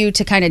it took you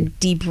to kind of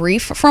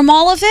debrief from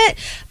all of it,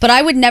 but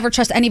I would never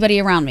trust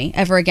anybody around me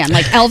ever again.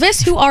 Like,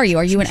 Elvis, who are you?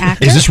 Are you an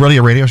actor? Is this really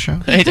a radio show?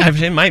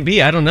 It might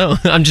be. I don't know.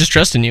 I'm just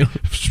trusting you.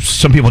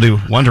 Some people do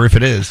wonder if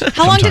it is.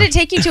 How long did it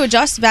take you to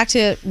adjust back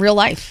to real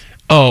life?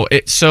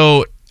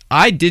 So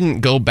I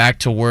didn't go back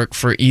to work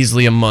for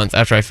easily a month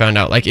after I found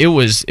out. Like it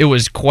was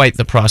quite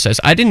the process.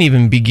 I didn't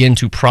even begin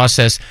to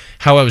process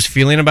how I was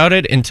feeling about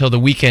it until the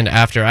weekend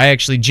after.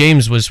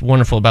 James was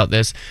wonderful about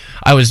this.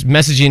 I was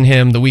messaging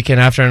him the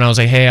weekend after, and I was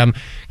like, hey, I'm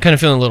kind of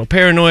feeling a little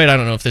paranoid. I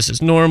don't know if this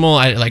is normal.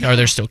 Are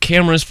there still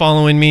cameras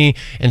following me?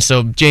 And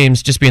so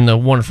James, just being the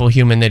wonderful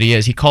human that he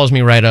is, he calls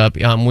me right up.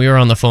 We were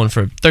on the phone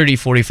for 30,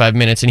 45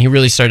 minutes, and he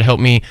really started to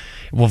help me.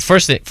 Well,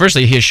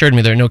 firstly, he assured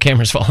me there are no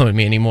cameras following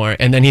me anymore,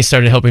 and then he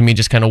started helping me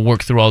just kind of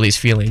work through all these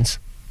feelings.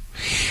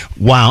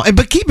 Wow.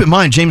 But keep in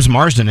mind, James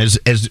Marsden,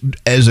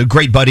 as a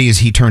great buddy as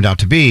he turned out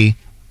to be,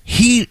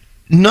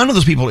 none of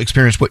those people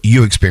experienced what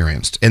you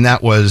experienced, and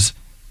that was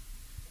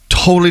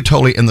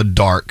totally in the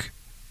dark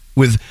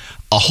with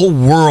a whole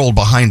world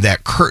behind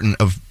that curtain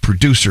of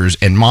producers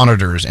and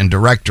monitors and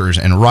directors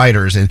and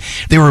writers, and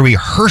they were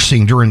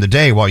rehearsing during the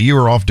day while you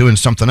were off doing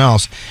something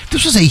else.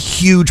 This was a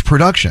huge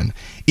production,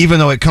 even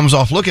though it comes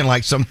off looking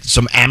like some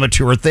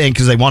amateur thing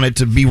because they want it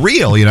to be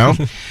real, you know?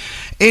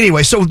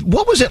 Anyway, so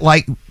what was it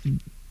like?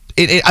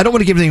 I don't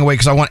want to give anything away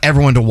because I want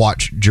everyone to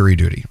watch Jury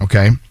Duty,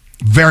 okay?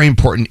 Very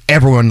important.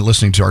 Everyone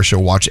listening to our show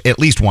watch at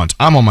least once.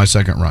 I'm on my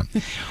second run.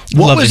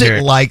 What was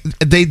it like?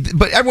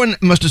 But everyone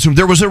must assume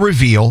there was a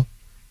reveal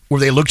where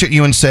they looked at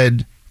you and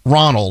said,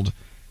 Ronald,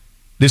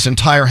 this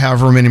entire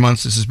however many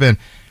months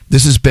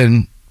this has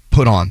been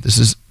put on.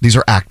 These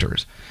are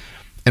actors.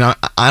 And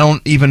I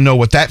don't even know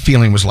what that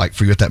feeling was like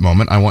for you at that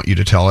moment. I want you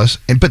to tell us.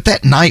 But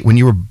that night when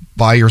you were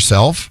by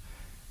yourself,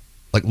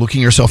 like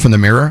looking yourself in the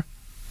mirror,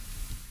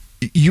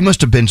 you must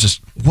have been just,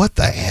 what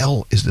the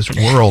hell is this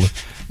world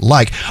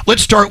like?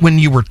 Let's start when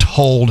you were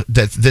told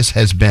that this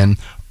has been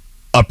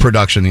a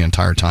production the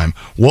entire time.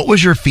 What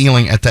was your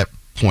feeling at that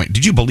point?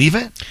 Did you believe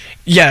it?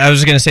 Yeah, I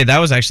was going to say that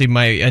was actually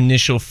my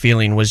initial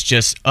feeling, was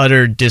just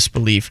utter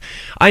disbelief.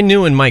 I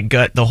knew in my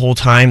gut the whole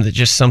time that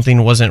just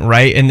something wasn't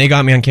right, and they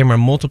got me on camera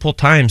multiple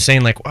times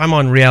saying like, I'm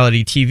on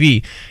reality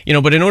TV,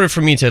 but in order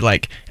for me to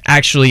like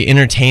actually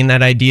entertain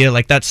that idea,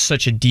 like that's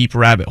such a deep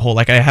rabbit hole.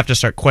 Like I have to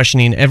start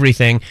questioning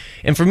everything,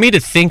 and for me to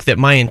think that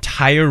my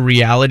entire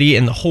reality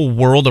and the whole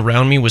world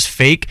around me was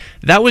fake,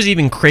 that was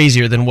even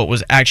crazier than what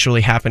was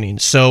actually happening.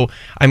 So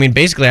I mean,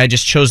 basically I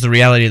just chose the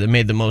reality that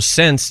made the most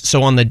sense.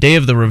 So on the day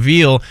of the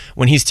reveal,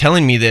 when he's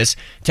telling me this,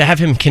 to have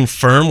him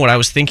confirm what I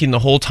was thinking the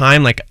whole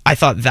time, like I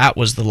thought that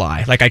was the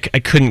lie. Like I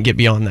couldn't get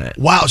beyond that.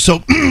 Wow.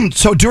 So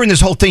during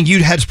this whole thing,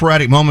 you'd had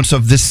sporadic moments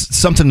of this,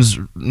 something's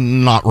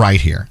not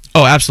right here.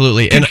 Oh,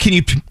 absolutely. Can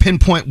you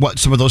pinpoint what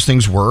some of those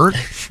things were?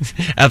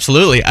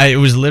 Absolutely. It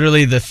was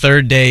literally the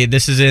third day.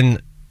 This is in...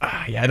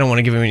 I don't want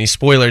to give him any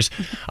spoilers,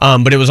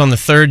 but it was on the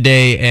third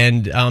day,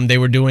 and they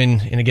were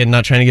doing, and again,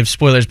 not trying to give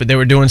spoilers, but they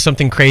were doing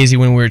something crazy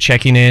when we were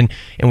checking in,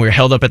 and we were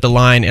held up at the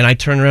line, and I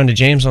turned around to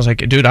James, and I was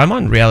like, dude, I'm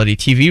on reality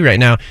TV right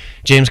now.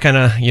 James kind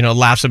of,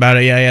 laughs about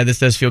it. Yeah, this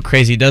does feel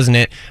crazy, doesn't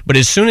it? But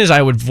as soon as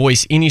I would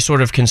voice any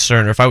sort of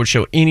concern, or if I would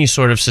show any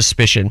sort of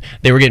suspicion,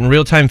 they were getting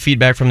real-time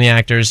feedback from the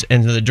actors,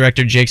 and the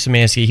director, Jake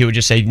Szymanski, he would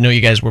just say, no,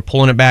 you guys, we're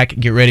pulling it back.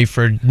 Get ready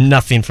for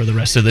nothing for the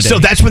rest of the day. So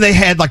that's when they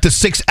had like the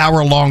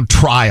 6-hour-long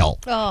trial.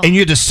 Oh. And you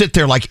had to sit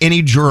there like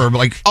any juror,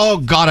 like, oh,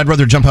 God, I'd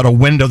rather jump out a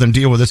window than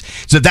deal with this.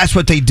 So that's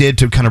what they did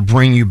to kind of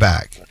bring you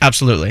back.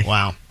 Absolutely.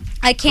 Wow.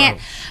 I can't.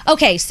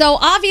 Okay, so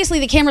obviously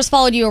the cameras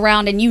followed you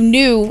around and you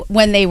knew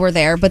when they were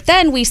there, but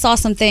then we saw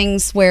some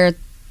things where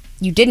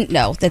you didn't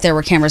know that there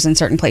were cameras in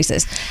certain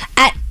places.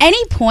 At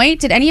any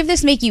point, did any of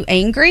this make you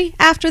angry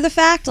after the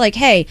fact? Like,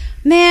 hey,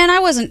 man, I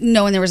wasn't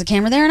knowing there was a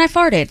camera there and I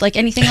farted. Like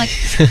anything like...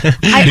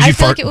 I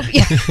feel like it would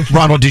be...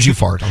 Ronald, did you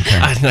fart on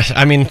camera?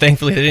 I mean,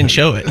 thankfully they didn't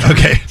show it.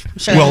 Okay. I'm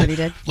sure everybody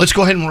did. Let's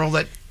go ahead and roll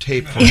that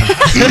tape.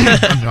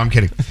 No, I'm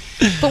kidding.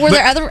 But were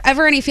there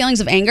ever any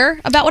feelings of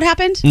anger about what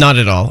happened? Not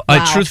at all.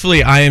 Wow.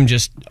 Truthfully, I am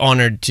just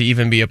honored to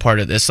even be a part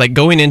of this. Like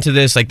going into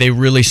this, like they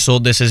really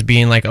sold this as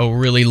being like a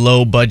really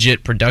low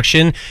budget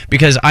production,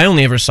 because I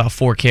only ever saw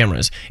 4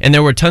 cameras, and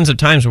there were tons of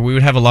times where we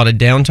would have a lot of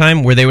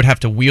downtime where they would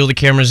have to wheel the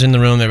cameras in the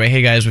room. They're like,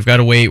 hey guys, we've got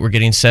to wait. We're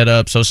getting set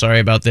up. So sorry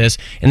about this.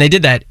 And they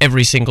did that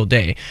every single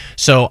day.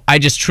 So I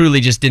just truly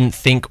just didn't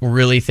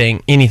really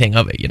think anything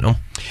of it,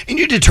 And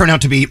you did turn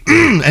out to be,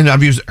 and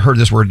I've heard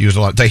this word used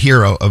a lot, the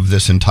hero of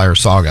this entire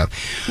saga.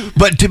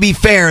 But to be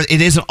fair,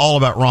 it isn't all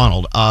about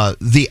Ronald.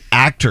 The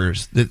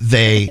actors that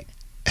they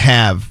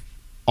have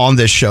on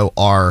this show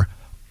are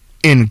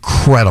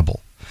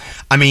incredible.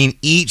 I mean,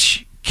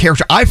 each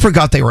character, I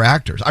forgot they were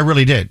actors. I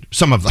really did.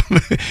 Some of them.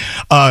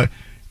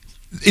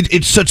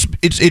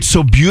 It's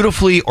so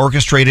beautifully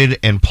orchestrated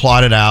and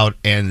plotted out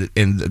and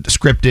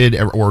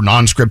scripted or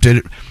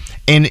non-scripted.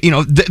 And,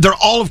 they're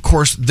all, of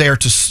course, there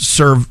to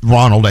serve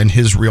Ronald and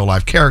his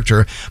real-life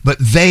character, but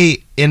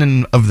they, in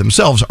and of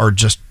themselves, are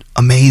just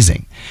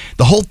amazing.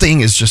 The whole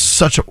thing is just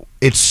such a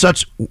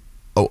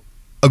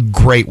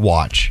great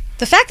watch.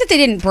 The fact that they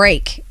didn't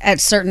break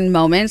at certain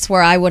moments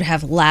where I would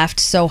have laughed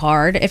so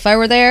hard if I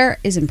were there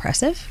is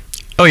impressive.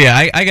 Oh,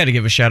 yeah, I got to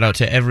give a shout out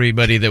to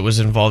everybody that was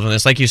involved in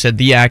this. Like you said,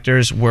 the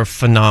actors were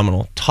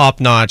phenomenal, top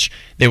notch.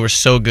 They were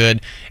so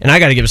good. And I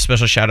got to give a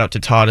special shout out to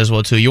Todd as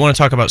well, too. You want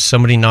to talk about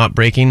somebody not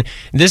breaking?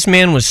 This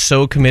man was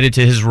so committed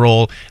to his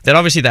role that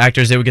obviously the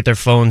actors, they would get their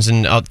phones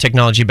and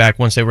technology back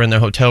once they were in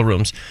their hotel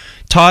rooms.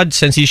 Todd,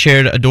 since he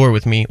shared a door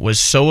with me, was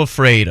so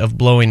afraid of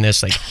blowing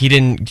this. Like,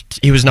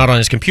 he was not on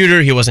his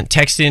computer. He wasn't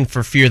texting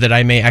for fear that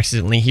I may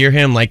accidentally hear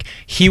him. Like,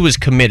 he was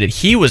committed.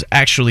 He was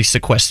actually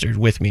sequestered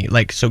with me.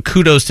 Like, so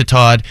kudos to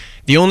Todd.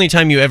 The only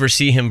time you ever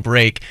see him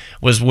break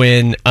was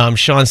when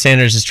Sean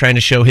Sanders is trying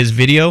to show his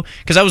video,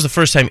 because that was the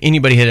first time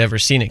anybody had ever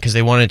seen it, because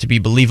they wanted it to be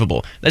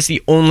believable. That's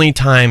the only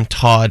time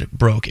Todd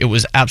broke. It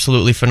was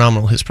absolutely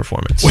phenomenal, his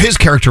performance. Well, his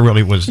character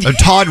really was.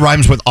 Todd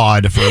rhymes with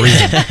odd for a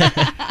reason.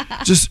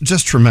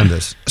 just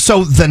tremendous.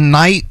 So the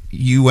night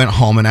you went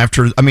home, and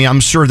after, I mean, I'm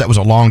sure that was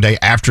a long day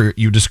after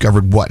you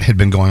discovered what had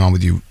been going on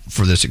with you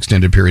for this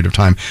extended period of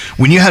time.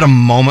 When you had a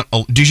moment,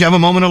 did you have a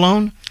moment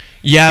alone?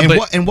 Yeah,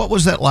 and what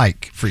was that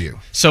like for you?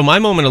 So my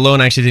moment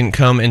alone actually didn't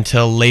come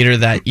until later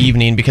that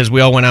evening, because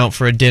we all went out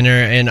for a dinner,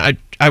 and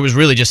I was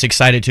really just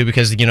excited to,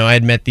 because, you know, I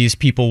had met these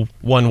people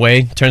one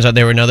way. Turns out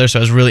they were another, so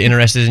I was really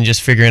interested in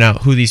just figuring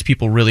out who these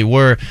people really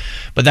were.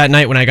 But that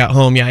night when I got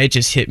home, yeah, it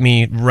just hit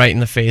me right in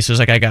the face. It was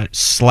like I got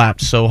slapped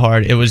so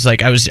hard. It was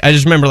like I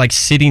just remember like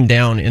sitting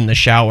down in the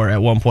shower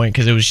at one point,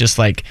 because it was just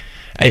like,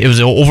 it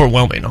was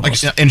overwhelming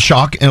almost. Like in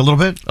shock a little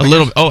bit? A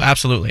little, oh,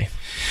 absolutely.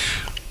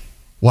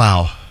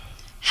 Wow.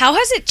 How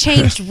has it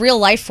changed real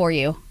life for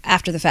you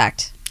after the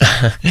fact?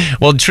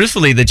 Well,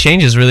 truthfully, the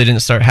changes really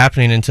didn't start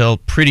happening until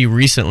pretty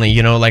recently.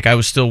 You know, like I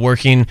was still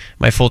working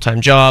my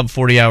full-time job,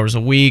 40 hours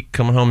a week,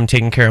 coming home and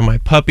taking care of my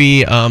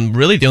puppy.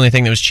 Really, the only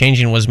thing that was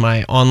changing was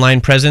my online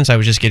presence. I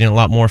was just getting a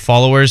lot more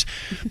followers.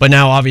 But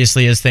now,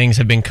 obviously, as things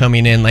have been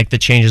coming in, like the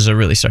changes are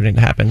really starting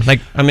to happen. Like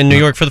I'm in New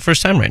York for the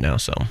first time right now.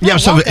 So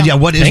yeah,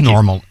 what is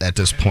normal at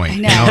this point?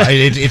 You know,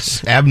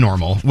 it's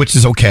abnormal, which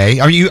is okay.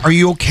 Are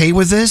you okay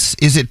with this?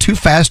 Is it too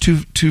fast,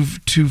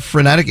 too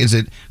frenetic? Is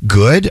it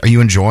good? Are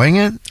you enjoying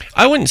it?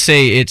 I wouldn't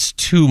say it's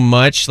too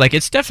much. Like,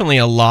 it's definitely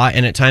a lot,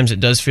 and at times it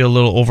does feel a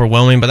little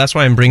overwhelming, but that's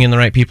why I'm bringing the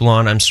right people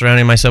on. I'm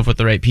surrounding myself with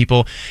the right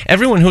people.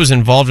 Everyone who's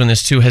involved in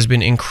this, too, has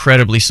been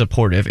incredibly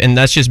supportive, and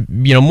that's just,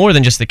 you know, more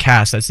than just the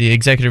cast. That's the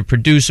executive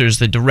producers,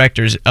 the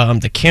directors,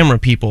 the camera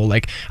people.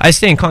 Like, I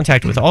stay in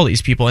contact with all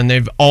these people, and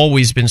they've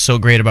always been so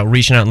great about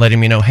reaching out and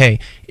letting me know, hey,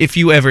 if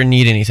you ever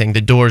need anything,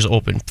 the door's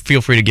open.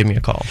 Feel free to give me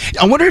a call.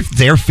 I wonder if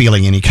they're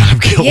feeling any kind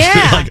of guilt.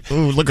 Yeah. Like,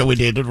 oh, look what we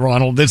did to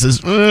Ronald. This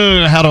is,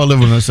 how do I live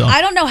with myself?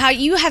 I don't know how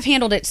you have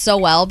handled it so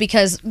well,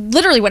 because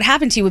literally what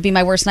happened to you would be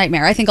my worst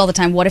nightmare. I think all the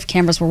time, what if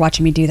cameras were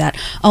watching me do that?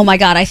 Oh my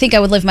God, I think I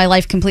would live my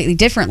life completely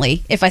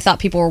differently if I thought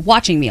people were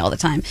watching me all the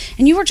time.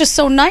 And you were just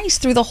so nice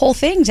through the whole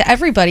thing to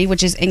everybody,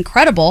 which is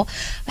incredible.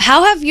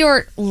 How have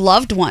your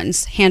loved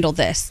ones handled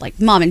this? Like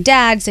mom and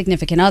dad,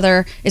 significant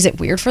other? Is it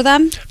weird for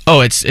them?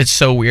 Oh, it's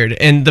so weird.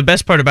 And the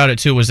best part about it,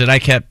 too, was that I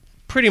kept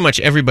pretty much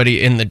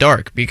everybody in the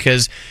dark,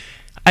 because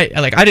I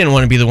didn't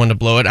want to be the one to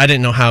blow it. I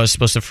didn't know how I was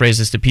supposed to phrase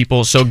this to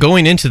people. So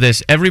going into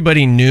this,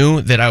 everybody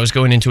knew that I was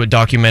going into a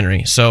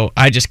documentary. So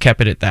I just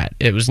kept it at that.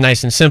 It was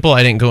nice and simple.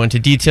 I didn't go into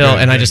detail,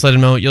 I just let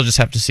them know, you'll just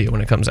have to see it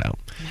when it comes out.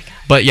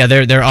 But yeah,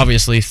 they're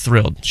obviously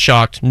thrilled,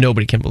 shocked.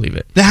 Nobody can believe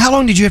it. Now, how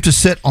long did you have to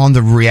sit on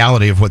the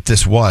reality of what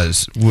this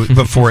was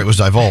before it was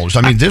divulged?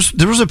 I mean,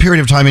 there was a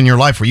period of time in your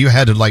life where you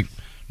had to like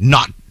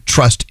not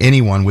trust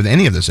anyone with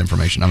any of this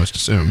information, I must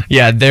assume.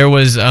 Yeah, there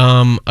was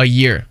a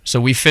year. So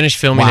we finished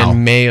filming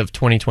in May of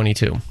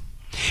 2022.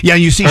 Yeah,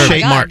 you see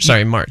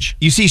March.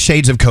 You see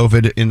shades of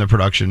COVID in the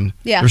production.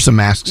 Yeah. There's some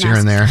masks here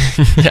and there.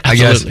 I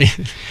guess.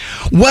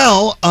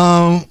 Well,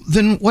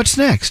 then what's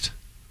next?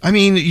 I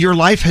mean, your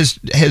life has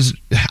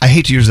I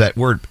hate to use that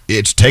word,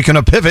 it's taken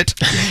a pivot.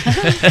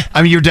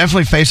 I mean, you're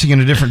definitely facing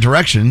in a different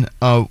direction.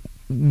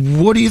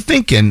 What are you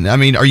thinking? I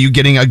mean, are you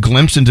getting a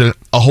glimpse into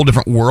a whole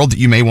different world that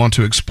you may want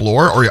to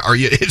explore, or are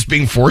you? It's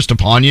being forced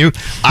upon you?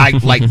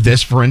 Like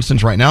this, for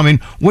instance, right now. I mean,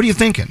 what are you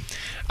thinking?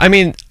 I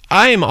mean,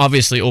 I am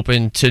obviously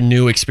open to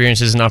new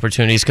experiences and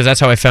opportunities, because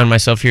that's how I found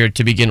myself here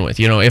to begin with.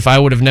 You know, if I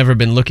would have never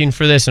been looking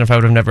for this, and if I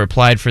would have never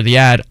applied for the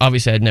ad,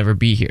 obviously I'd never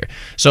be here.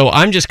 So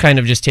I'm just kind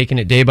of just taking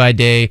it day by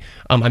day.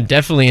 I'm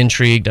definitely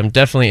intrigued. I'm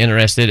definitely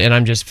interested, and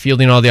I'm just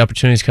fielding all the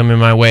opportunities coming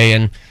my way,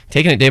 and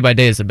taking it day by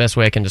day is the best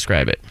way I can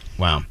describe it.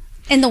 Wow.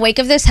 In the wake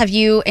of this, have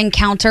you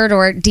encountered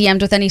or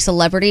DM'd with any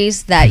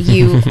celebrities that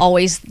you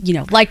always,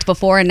 liked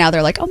before, and now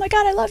they're like, oh my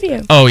God, I love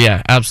you? Oh,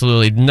 yeah,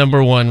 absolutely.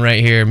 Number one right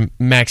here,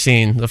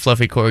 Maxine, the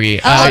fluffy corgi.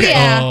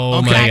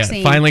 Oh, my God.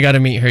 Finally got to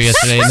meet her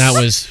yesterday, and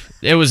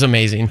it was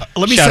amazing.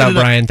 Shout out,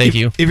 Brian. Thank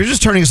you. If you're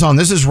just turning us on,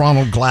 this is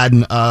Ronald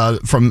Gladden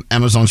from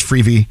Amazon's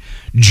Freebie,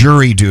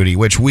 Jury Duty,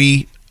 which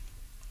we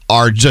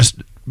are just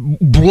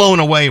blown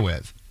away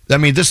with. I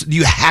mean,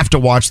 you have to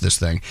watch this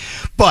thing.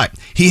 But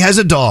he has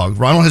a dog.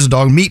 Ronald has a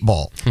dog,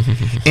 Meatball.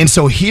 And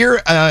so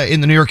here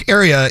in the New York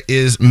area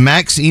is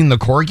Maxine the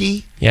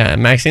Corgi. Yeah,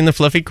 Maxine the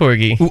fluffy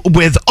corgi.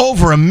 With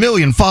over 1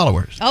 million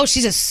followers. Oh,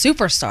 she's a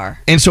superstar.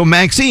 And so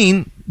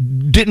Maxine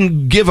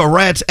didn't give a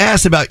rat's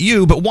ass about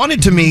you, but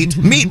wanted to meet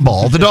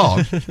Meatball, the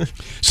dog.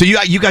 So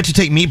you got to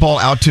take Meatball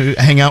out to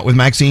hang out with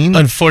Maxine?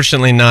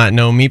 Unfortunately not.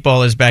 No,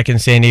 Meatball is back in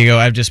San Diego.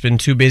 I've just been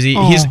too busy.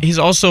 He's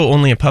also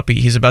only a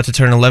puppy. He's about to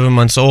turn 11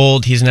 months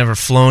old. He's never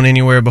flown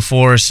anywhere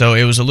before, so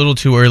it was a little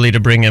too early to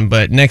bring him.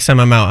 But next time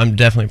I'm out, I'm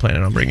definitely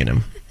planning on bringing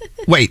him.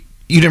 Wait,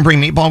 you didn't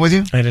bring Meatball with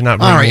you? I did not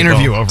bring All right, Meatball.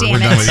 interview over. We're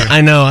done with you.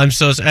 I know. I'm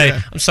so sorry.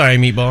 I'm sorry,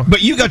 Meatball.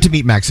 But you got to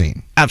meet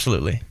Maxine.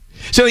 Absolutely.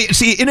 So,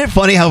 see, isn't it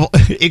funny how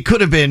it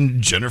could have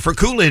been Jennifer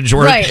Coolidge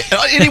or Right.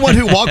 anyone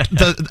who walked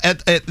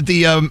at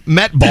the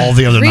Met Ball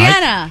the other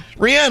night?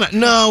 Rihanna.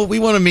 No, we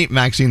want to meet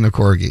Maxine the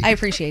Corgi. I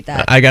appreciate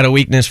that. I got a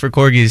weakness for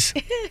corgis.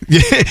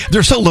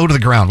 They're so low to the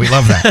ground. We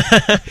love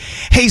that.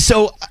 Hey,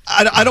 so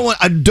I don't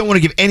want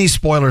to give any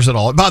spoilers at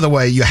all. By the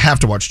way, you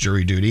have to watch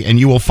Jury Duty, and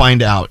you will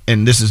find out.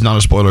 And this is not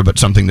a spoiler, but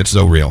something that's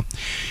so real.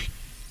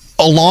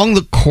 Along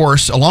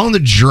the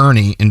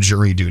journey in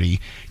Jury Duty,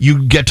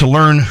 you get to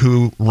learn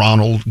who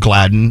Ronald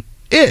Gladden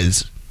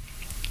is.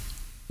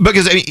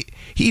 Because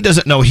he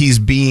doesn't know he's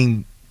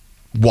being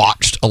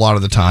watched a lot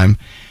of the time.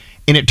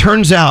 And it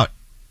turns out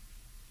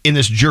in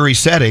this jury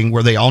setting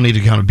where they all need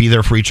to kind of be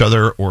there for each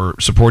other or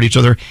support each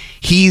other,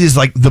 he is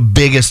like the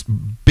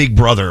big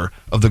brother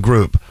of the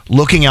group,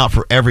 looking out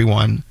for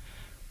everyone.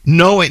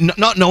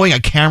 Not knowing a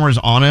camera's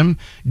on him,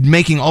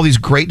 making all these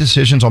great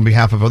decisions on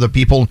behalf of other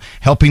people,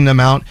 helping them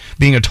out,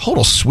 being a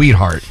total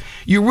sweetheart.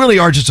 You really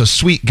are just a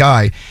sweet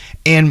guy.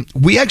 And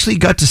we actually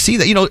got to see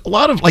that. You know, a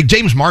lot of, like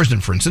James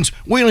Marsden, for instance,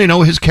 we only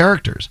know his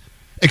characters,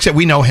 except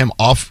we know him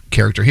off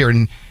character here.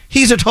 And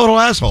he's a total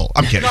asshole.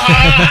 I'm kidding.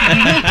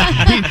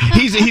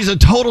 He's a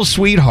total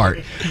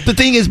sweetheart. The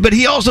thing is, but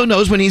he also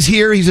knows when he's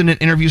here, he's in an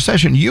interview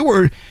session. You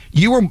were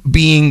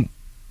being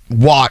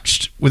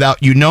watched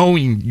without you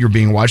knowing you're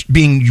being watched,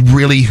 being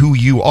really who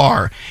you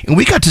are. And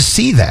we got to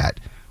see that.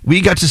 We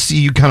got to see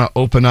you kind of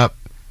open up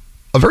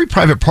a very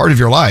private part of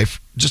your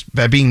life just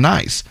by being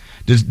nice.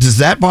 Does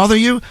that bother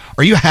you?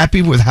 Are you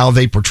happy with how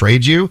they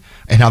portrayed you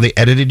and how they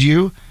edited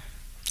you?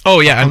 Oh,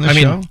 yeah. I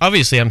mean, show?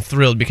 obviously I'm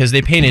thrilled because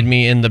they painted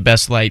me in the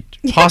best light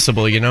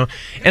possible, you know?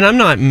 And I'm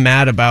not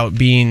mad about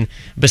being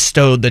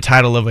bestowed the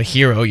title of a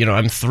hero. You know,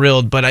 I'm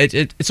thrilled, but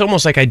it's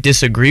almost like I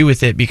disagree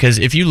with it because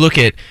if you look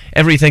at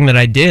everything that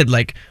I did,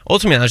 like,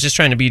 ultimately I was just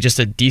trying to be just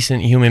a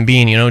decent human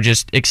being, you know,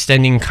 just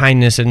extending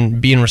kindness and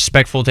being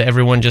respectful to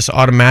everyone just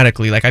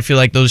automatically. Like, I feel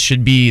like those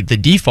should be the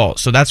default.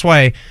 So that's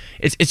why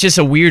it's just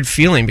a weird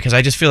feeling because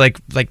I just feel like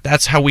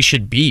that's how we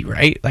should be,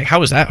 right? Like,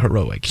 how is that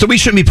heroic? So we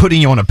shouldn't be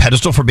putting you on a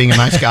pedestal for being a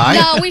nice guy?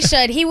 No, we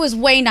should. He was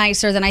way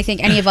nicer than I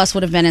think any of us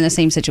would have been in the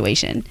same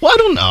situation. Well, I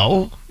don't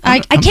know. I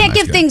can't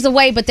give things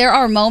away, but there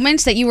are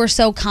moments that you were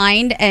so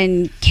kind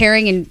and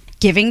caring and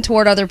giving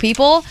toward other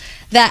people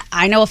that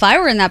I know if I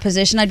were in that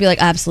position, I'd be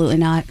like, absolutely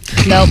not.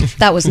 Nope,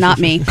 that was not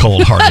me.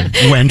 Cold-hearted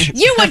wench.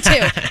 You would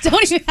too.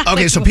 Don't even.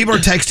 Okay, so people are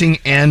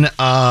texting and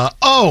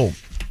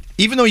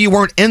even though you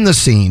weren't in the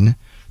scene,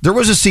 there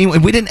was a scene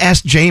and we didn't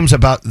ask James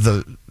about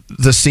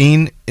the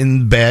scene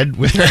in bed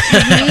with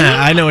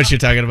I know what you're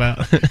talking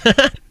about.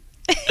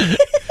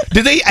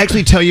 Did they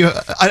actually tell you?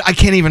 I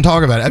can't even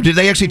talk about it. Did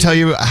they actually tell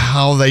you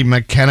how they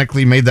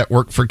mechanically made that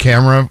work for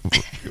camera?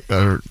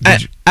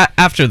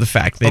 After the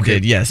fact, they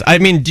did, yes. I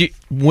mean,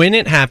 when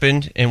it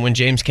happened and when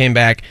James came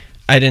back,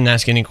 I didn't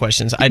ask any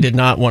questions. I did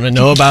not want to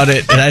know about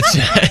it. That's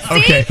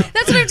okay.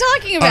 That's what I'm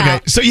talking about.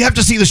 Okay, so you have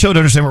to see the show to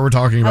understand what we're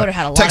talking about. I would've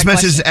had a lot Text of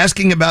message questions.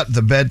 asking about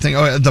the bed thing.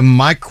 Oh, the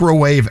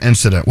microwave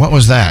incident. What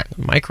was that?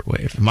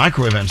 Microwave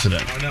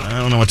incident. I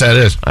don't know what that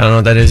is. I don't know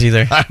what that is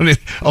either. I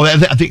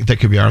think that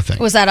could be our thing.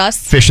 Was that us?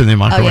 Fish in the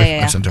microwave. yeah.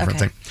 That's a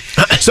different Okay.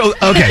 thing. So,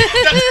 okay.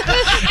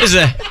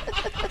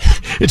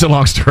 It's a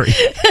long story.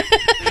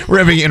 We're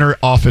having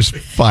inter-office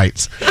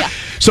fights.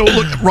 So,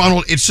 look,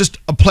 Ronald, it's just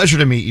a pleasure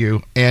to meet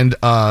you. And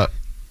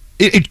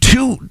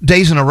 2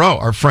 days in a row,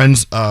 our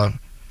friends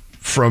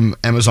from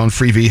Amazon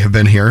Freevee have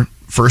been here,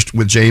 first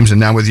with James and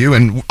now with you,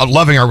 and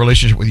loving our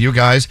relationship with you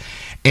guys.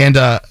 And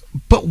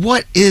but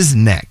what is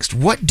next?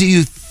 What do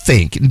you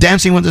think?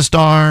 Dancing with the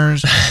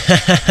Stars?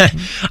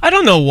 I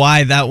don't know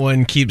why that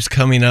one keeps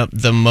coming up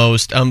the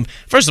most.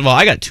 First of all,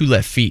 I got 2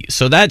 left feet,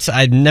 so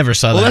I never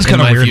saw that in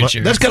my weird.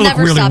 future. That's gonna look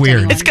really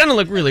weird. It's gonna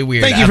look really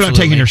weird. Thank you for not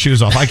taking your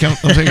shoes off. I don't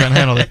think I can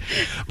handle it.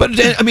 But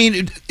I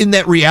mean, in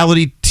that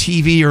reality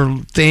TV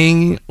or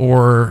thing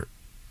or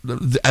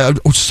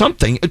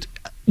something,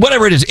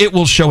 whatever it is, it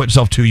will show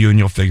itself to you and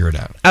you'll figure it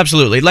out.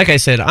 Absolutely. Like I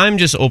said, I'm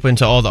just open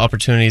to all the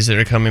opportunities that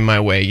are coming my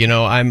way. You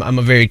know, I'm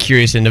a very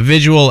curious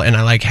individual and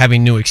I like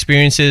having new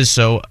experiences.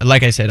 So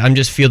like I said, I'm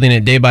just fielding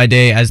it day by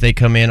day as they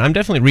come in. I'm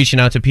definitely reaching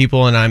out to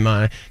people and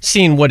I'm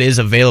seeing what is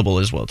available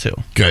as well too.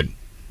 Good.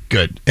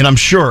 And I'm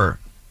sure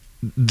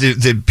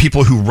the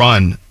people who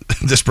run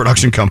this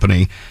production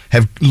company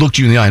have looked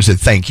you in the eye and said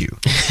thank you.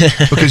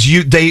 Because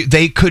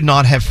they could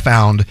not have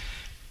found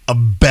a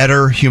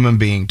better human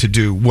being to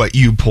do what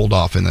you pulled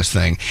off in this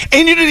thing.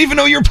 And you didn't even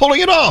know you were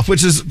pulling it off,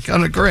 which is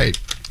kind of great.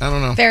 I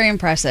don't know. Very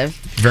impressive.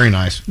 Very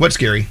nice. What's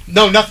scary?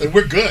 No, nothing.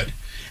 We're good.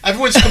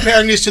 Everyone's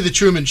comparing this to the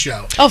Truman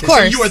Show. Of They say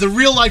course. you are the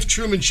real life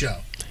Truman Show.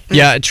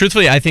 Yeah,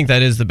 truthfully, I think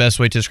that is the best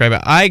way to describe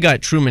it. I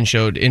got Truman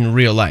Showed in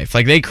real life.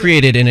 Like, they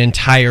created an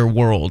entire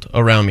world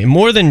around me.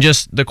 More than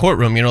just the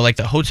courtroom. You know, like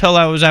the hotel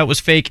I was at was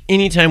fake.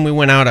 Anytime we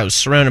went out, I was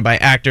surrounded by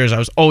actors. I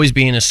was always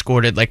being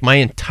escorted. Like, my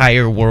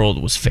entire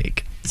world was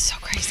fake. So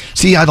crazy.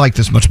 See, I like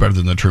this much better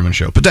than the Truman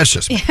Show, but that's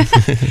just me.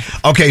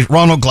 Okay,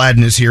 Ronald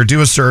Gladden is here. Do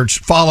a search.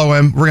 Follow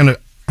him. We're gonna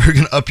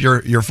up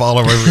your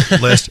follower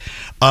list.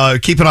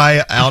 Keep an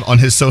eye out on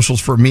his socials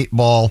for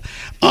Meatball.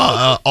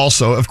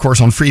 Also, of course,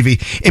 on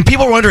Freevee. And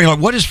people are wondering, like,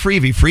 what is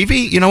Freevee?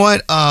 Freevee, you know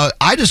what?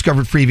 I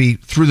discovered Freevee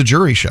through the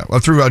Jury Show,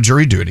 through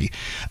Jury Duty.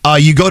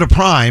 You go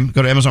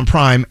to Amazon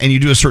Prime, and you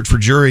do a search for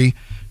Jury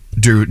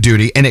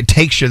Duty, and it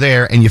takes you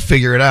there, and you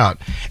figure it out.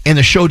 And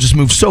the show just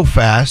moves so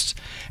fast.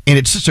 And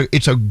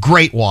it's a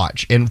great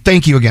watch. And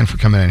thank you again for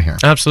coming in here.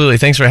 Absolutely.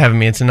 Thanks for having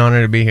me. It's an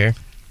honor to be here.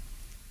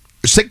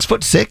 6'6"?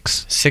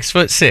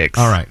 6'6".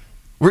 All right.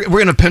 We're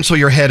going to pencil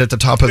your head at the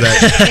top of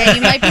that. Yeah,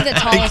 you might be the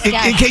tallest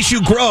guy. In case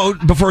you grow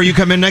before you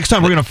come in next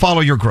time, we're going to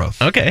follow your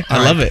growth. Okay. All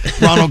I love it.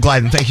 Ronald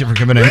Gladden, thank you for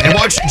coming in. And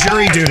watch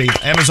Jury Duty,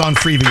 Amazon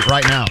Freevee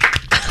right now.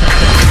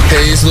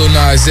 Hey, it's Lil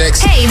Nas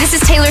X. Hey, this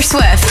is Taylor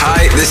Swift.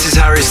 Hi, this is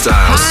Harry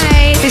Styles.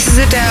 Hi, this is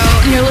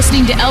Adele. And you're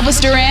listening to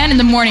Elvis Duran in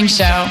the Morning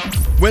Show.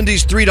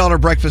 Wendy's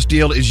 $3 breakfast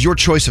deal is your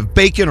choice of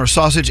bacon or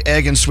sausage,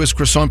 egg, and Swiss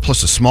croissant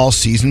plus a small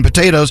seasoned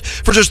potatoes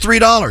for just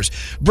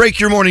 $3. Break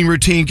your morning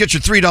routine. Get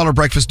your $3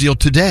 breakfast deal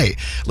today.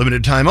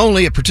 Limited time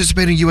only at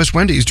participating U.S.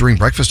 Wendy's during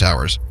breakfast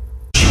hours.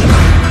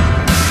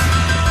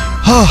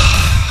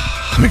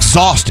 I'm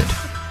exhausted.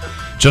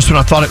 Just when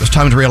I thought it was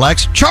time to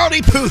relax,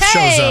 Charlie Puth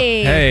shows up.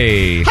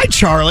 Hey. Hi,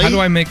 Charlie. How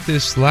do I make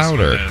this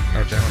louder?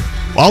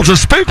 I'll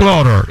just speak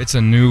louder. It's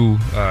a new...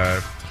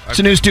 it's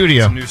a new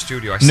studio. It's a new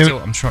studio.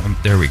 I'm trying.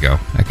 There we go.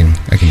 I can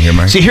hear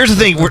my... See, here's the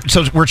thing.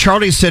 Where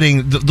Charlie's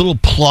sitting, the little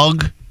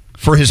plug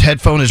for his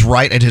headphone is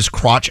right at his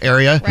crotch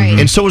area, Right.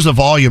 and so is the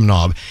volume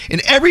knob.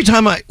 And every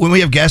time when we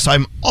have guests,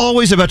 I'm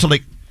always about to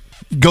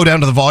go down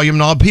to the volume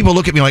knob. People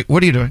look at me like,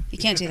 "What are you doing?" You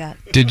can't do that.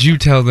 Did you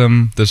tell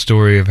them the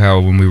story of how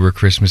when we were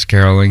Christmas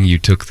caroling, you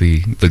took the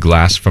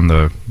glass from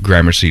the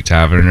Gramercy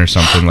Tavern or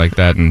something like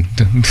that and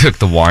took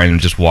the wine and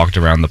just walked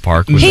around the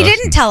park with He us?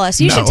 didn't tell us.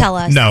 You should tell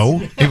us.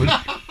 No,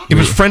 it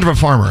was Friend of a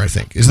Farmer, I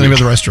think, is the name of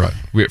the restaurant.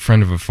 We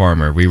Friend of a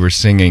Farmer. We were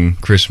singing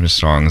Christmas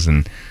songs,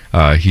 and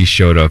he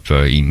showed up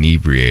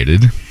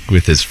inebriated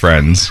with his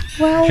friends.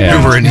 Well,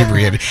 we were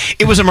inebriated.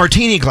 It was a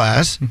martini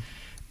glass.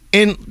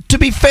 And to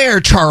be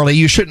fair, Charlie,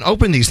 you shouldn't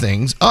open these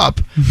things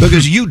up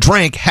because you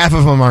drank half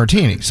of a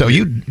martini. So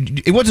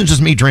it wasn't just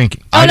me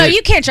drinking. Oh, no,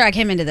 you can't drag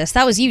him into this.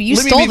 That was you. You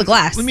stole the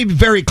glass. Let me be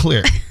very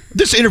clear.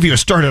 This interview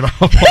started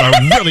off on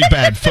a really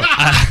bad foot.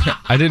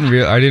 I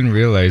didn't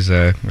realize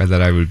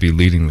that I would be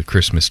leading the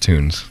Christmas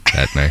tunes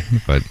that night,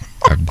 but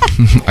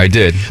I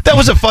did. That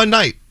was a fun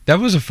night. That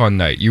was a fun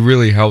night. You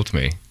really helped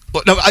me.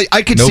 Well, no,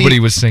 I could Nobody see,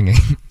 was singing.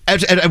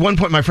 At one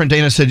point, my friend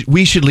Dana said,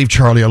 we should leave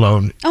Charlie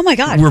alone. Oh, my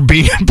God. We're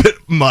being a bit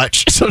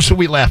much. So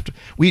we left.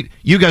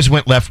 You guys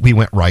went left. We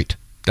went right.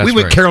 That's we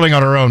went right. caroling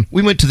on our own.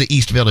 We went to the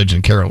East Village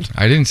and caroled.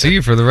 I didn't see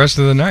you for the rest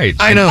of the night.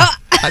 I know.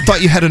 I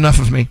thought you had enough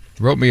of me.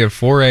 Wrote me at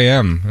 4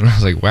 a.m. and I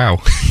was like,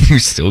 wow, you're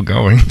still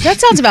going. That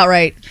sounds about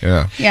right.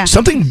 Yeah. Yeah.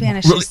 Something.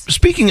 Vanishes. Really,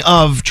 speaking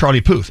of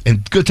Charlie Puth,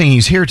 and good thing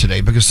he's here today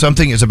because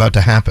something is about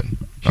to happen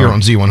here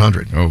on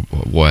Z100. Oh,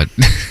 what?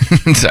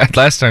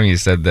 Last time you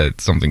said that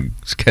something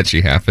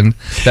sketchy happened.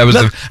 That was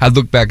I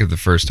look back at the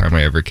first time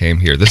I ever came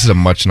here. This is a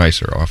much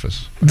nicer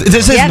office.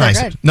 This is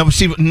nice. No,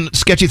 see,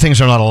 sketchy things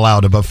are not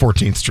allowed above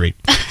 14th Street.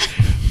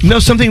 No,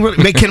 something.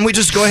 Really, can we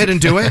just go ahead and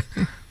do it?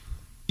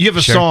 You have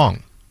a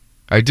song.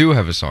 I do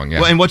have a song, yeah.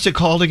 Well, and what's it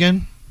called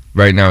again?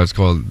 Right now it's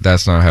called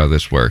That's Not How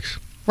This Works.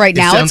 Right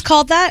now it's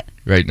called that?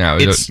 Right now.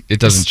 It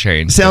doesn't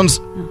change. Sounds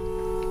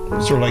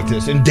sort of like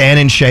this. And Dan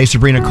and Shay,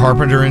 Sabrina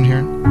Carpenter in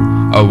here.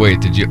 Oh, wait,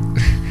 did you...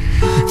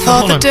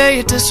 Thought the day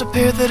you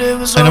disappeared that it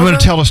was and I'm going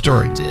to tell a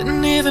story.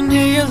 Didn't even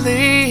hear you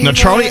leave. Now,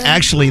 Charlie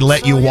actually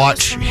let you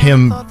watch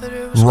him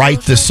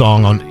write this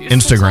song on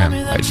Instagram.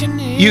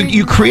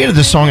 You created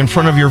this song in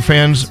front of your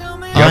fans'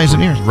 eyes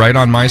and ears. Right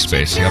on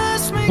MySpace,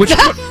 yep. Which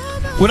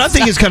what I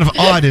think is kind of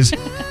odd is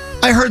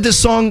I heard this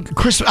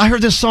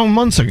song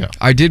months ago.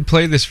 I did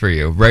play this for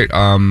you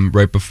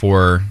right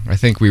before. I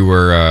think we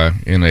were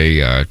in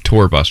a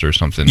tour bus or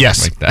something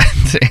like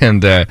that,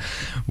 and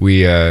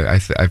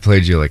I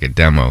played you like a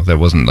demo that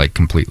wasn't like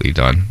completely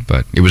done,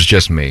 but it was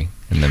just me,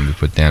 and then we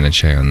put Dan and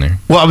Shay on there.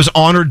 Well, I was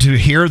honored to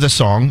hear the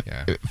song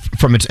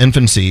from its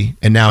infancy,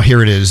 and now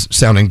here it is,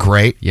 sounding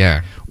great.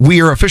 Yeah. We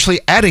are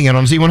officially adding it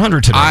on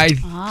Z100 today.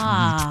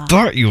 I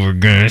thought you were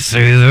going to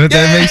say that.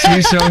 That makes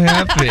me so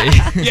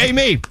happy. Yay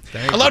me.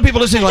 A lot of people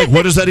listening like,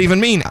 what does that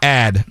even mean,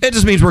 add? It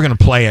just means we're going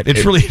to play it.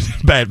 It's really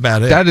bad.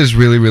 That is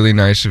really, really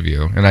nice of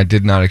you, and I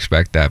did not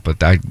expect that,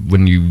 but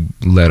when you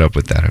led up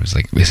with that, I was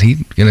like, is he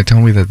going to tell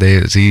me that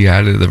is he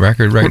added the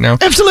record right now?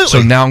 Absolutely.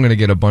 So now I'm going to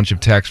get a bunch of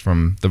texts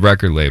from the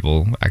record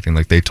label acting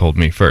like they told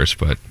me first,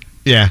 but...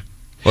 Yeah.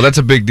 Well, that's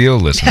a big deal,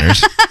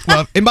 listeners.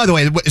 Well, and by the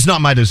way, it's not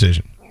my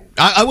decision.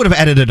 I would have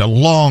added it a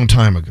long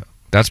time ago.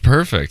 That's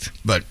perfect.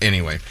 But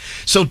anyway,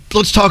 so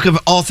let's talk of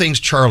all things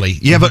Charlie.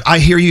 You have I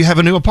hear you have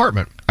a new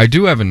apartment. I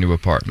do have a new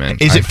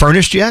apartment. Is it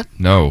furnished yet?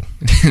 No,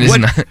 it is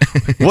not.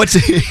 What's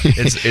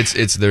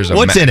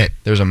What's in it?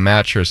 There's a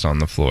mattress on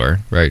the floor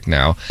right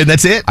now, and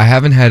that's it. I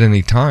haven't had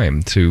any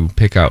time to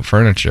pick out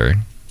furniture,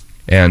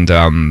 and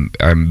I'm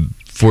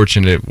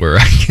fortunate where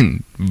I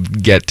can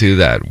get to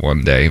that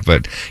one day.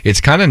 But it's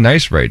kind of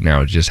nice right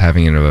now, just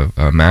having a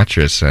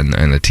mattress and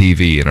a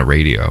TV and a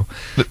radio.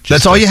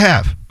 That's all you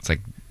have. It's like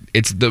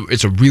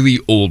it's a really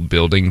old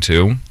building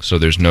too, so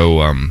there's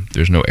no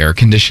air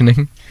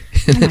conditioning.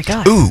 Oh my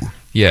god! Ooh,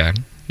 yeah,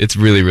 it's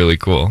really, really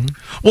cool.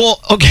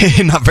 Well,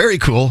 okay, not very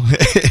cool.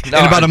 In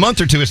about a month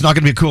or two, it's not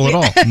going to be cool at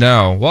all.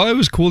 No, well, it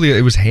was cool.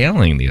 It was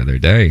hailing the other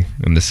day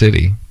in the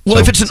city. Well,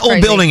 if it's an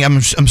old building, I'm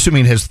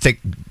assuming it has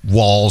thick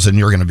walls, and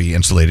you're going to be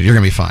insulated. You're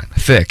going to be fine.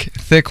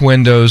 Thick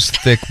windows,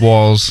 thick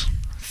walls,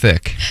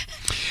 thick.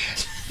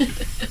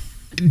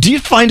 Do you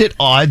find it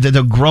odd that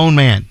a grown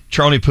man,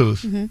 Charlie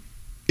Puth,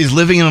 is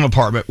living in an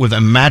apartment with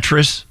a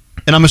mattress?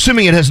 And I'm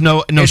assuming it has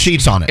no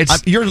sheets on it.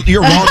 You're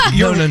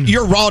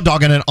raw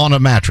dogging it on a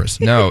mattress.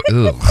 No,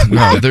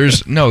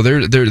 there's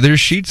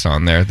sheets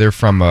on there. They're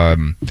from where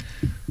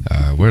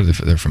are they?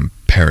 They're from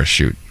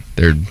Parachute.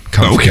 They're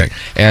comfy. Okay.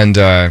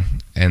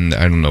 And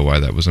I don't know why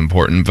that was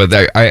important, but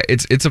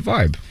it's a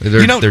vibe.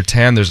 They're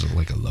tan. There's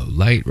like a low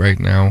light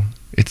right now.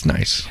 It's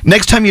nice.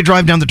 Next time you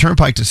drive down the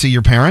turnpike to see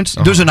your parents,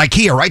 there's an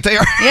IKEA right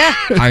there. Yeah.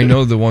 I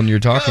know the one you're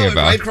talking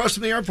about. Right across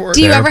from the airport.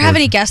 Do you ever have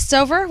any guests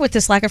over with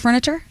this lack of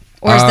furniture?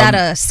 Or is that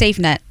a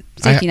safety net?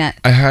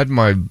 I had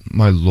my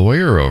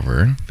lawyer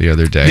over the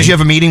other day. Did you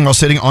have a meeting while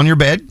sitting on your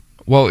bed?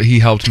 Well, he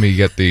helped me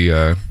get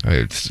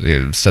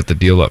set the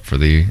deal up for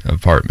the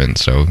apartment,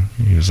 so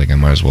he was like, I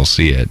might as well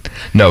see it.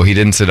 No, he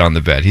didn't sit on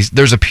the bed.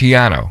 There's a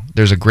piano.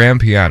 There's a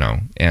grand piano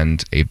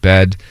and a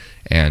bed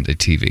and a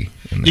TV.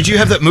 Did you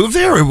have that moved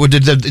there, or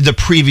did the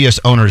previous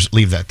owners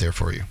leave that there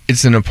for you?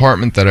 It's an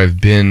apartment that I've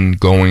been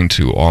going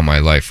to all my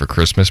life for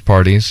Christmas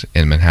parties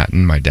in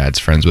Manhattan. My dad's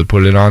friends would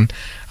put it on,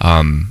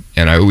 and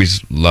I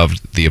always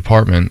loved the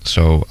apartment,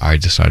 so I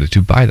decided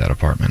to buy that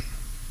apartment.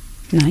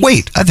 Nice.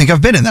 Wait, I think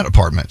I've been in that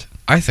apartment.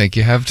 I think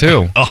you have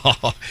too.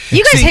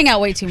 You guys hang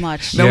out way too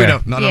much. No, we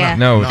don't. No,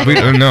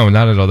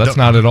 not at all. That's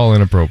not at all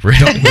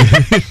inappropriate.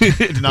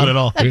 Not at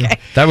all. Okay.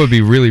 That would be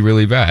really,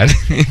 really bad.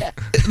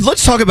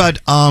 Let's talk about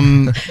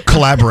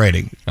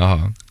collaborating.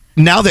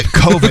 Now that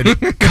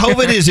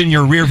COVID is in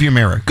your rearview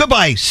mirror.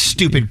 Goodbye,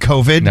 stupid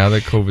COVID. Now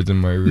that COVID's in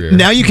my rear.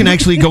 Now you can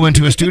actually go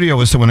into a studio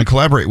with someone and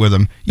collaborate with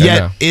them.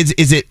 Yet,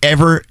 is it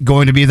ever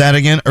going to be that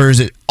again, or is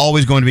it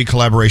always going to be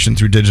collaboration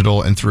through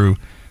digital and through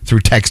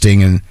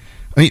texting? And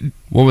I mean,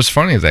 what was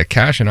funny is that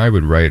Cash and I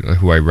would write,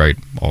 who I write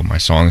all my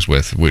songs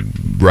with,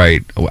 would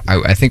write.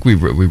 I think we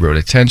wrote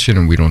Attention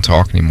and We Don't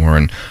Talk Anymore,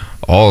 and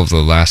all of the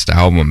last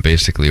album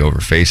basically over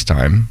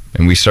FaceTime,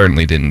 and we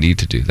certainly didn't need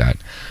to do that.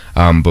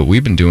 But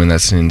we've been doing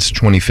that since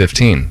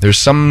 2015. There's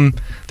something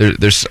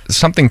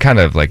kind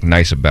of like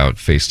nice about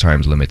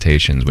FaceTime's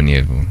limitations when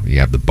you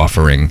have the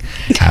buffering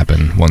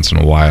happen once in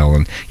a while,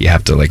 and you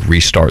have to like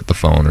restart the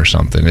phone or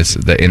something.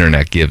 The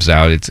internet gives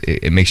out.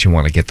 It makes you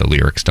want to get the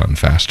lyrics done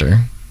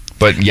faster.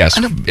 But yes,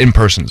 in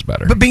person is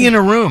better. But being in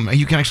a room,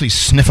 you can actually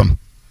sniff them.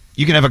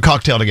 You can have a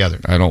cocktail together.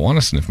 I don't want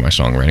to sniff my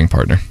songwriting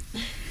partner.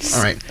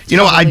 All right. You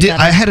know,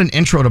 I had an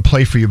intro to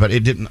play for you, but I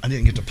didn't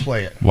get to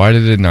play it. Why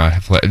did it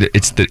not play?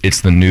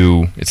 It's the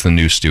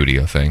new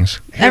studio things.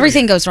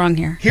 Everything goes wrong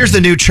here. Here's the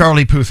new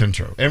Charlie Puth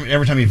intro.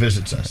 Every time he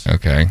visits us.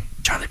 Okay.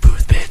 Charlie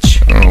Puth,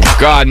 bitch. Oh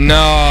God,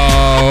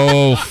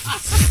 no!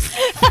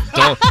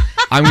 Don't.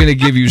 I'm gonna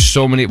give you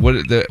so many.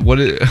 No.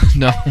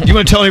 You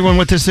want to tell everyone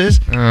what this is?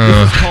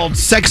 This is called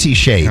Sexy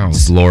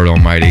Shades. Oh, Lord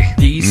Almighty.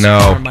 These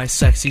are my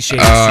sexy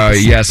shades.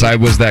 Yes, I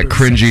was that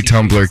cringy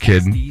Tumblr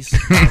kid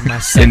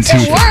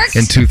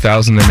in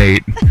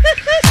 2008.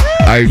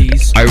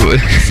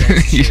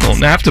 You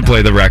don't have to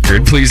play the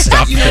record. Please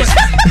stop this.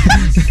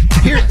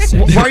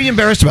 Why are you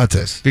embarrassed about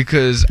this?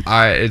 Because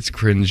it's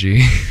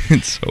cringy.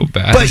 It's so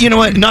bad. But you know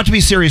what? Not to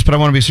be serious, but I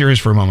want to be serious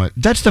for a moment.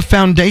 That's the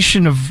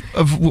foundation of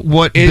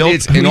what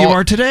built who you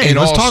are today.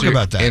 Let's talk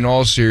about that. In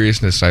all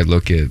seriousness, I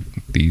look at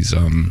these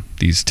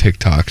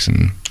TikToks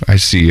and I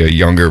see a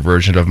younger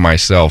version of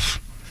myself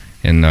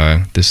in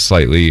this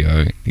slightly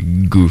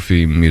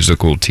goofy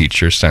musical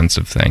teacher sense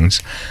of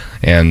things,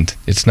 and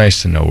it's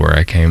nice to know where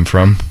I came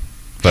from.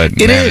 But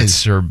it's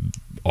sure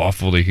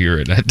awful to hear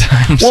it at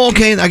times. Well,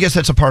 okay, I guess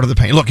that's a part of the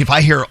pain. Look, if I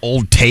hear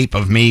old tape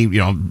of me,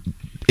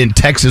 in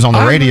Texas on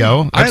the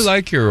radio. I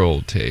like your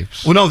old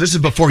tapes. Well, no, this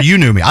is before you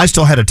knew me. I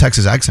still had a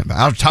Texas accent, but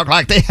I was talking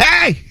like this.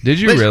 Hey!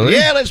 Did you really?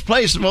 Yeah, let's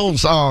play some old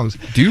songs.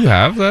 Do you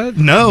have that?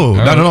 No,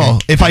 not at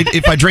all. If I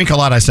drink a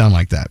lot, I sound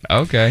like that.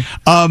 Okay.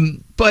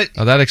 But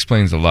that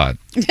explains a lot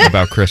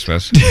about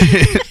Christmas.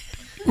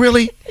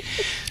 Really?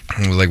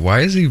 I was like, why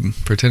is he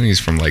pretending he's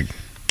from like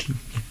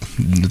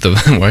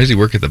why does he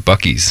work at the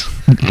Buc-ee's?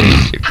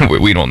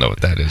 We don't know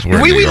what that is.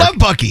 We love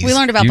Buc-ee's. We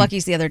learned about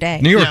Buc-ee's the other day.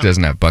 New York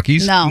doesn't have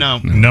Buc-ee's.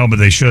 No, but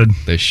they should.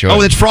 They should.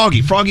 Oh, it's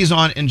Froggy. Froggy's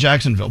on in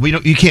Jacksonville.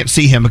 You can't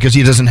see him because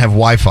he doesn't have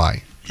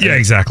Wi-Fi. Yeah,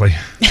 exactly.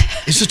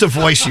 It's just a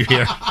voice you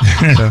hear.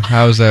 So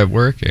how's that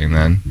working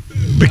then?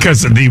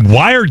 Because the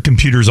wired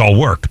computers all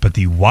work, but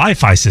the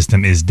Wi-Fi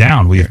system is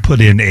down. We have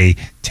put in a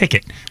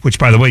ticket, which,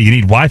 by the way, you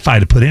need Wi-Fi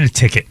to put in a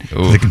ticket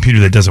for the computer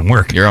that doesn't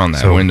work. You're on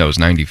that Windows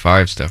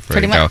 95 stuff right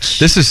Pretty now. much.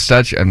 This is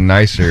such a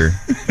nicer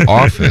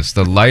office.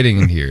 The lighting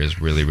in here is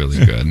really,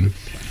 really good.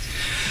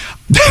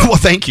 Well,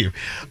 thank you.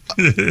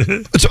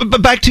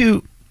 But back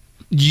to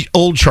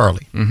old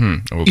Charlie.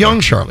 Mm-hmm.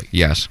 Young Charlie.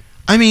 Yes.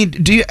 I mean,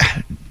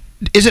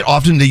 is it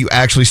often that you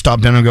actually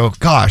stop down and go,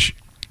 gosh,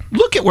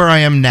 look at where I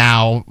am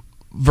now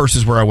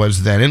versus where I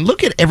was then, and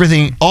look at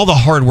everything, all the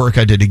hard work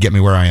I did to get me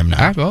where I am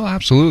now? Well,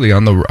 absolutely.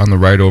 On the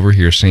ride over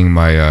here, seeing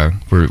my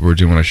we're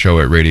doing a show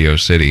at Radio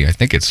City. I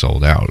think it's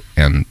sold out,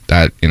 and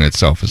that in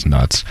itself is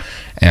nuts.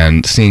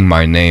 And seeing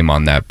my name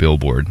on that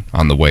billboard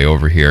on the way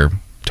over here,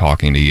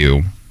 talking to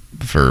you,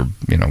 for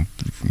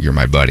you're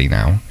my buddy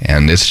now,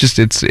 and it's just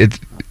it's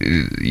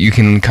you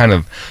can kind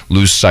of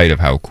lose sight of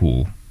how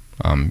cool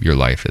your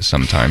life is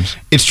sometimes.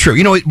 It's true.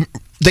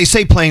 They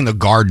say playing the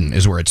Garden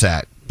is where it's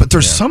at, but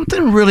there's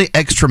something really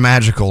extra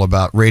magical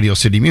about Radio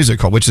City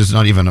Music Hall, which is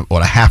not even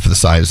a half of the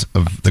size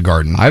of the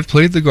Garden. I've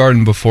played the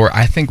Garden before.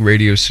 I think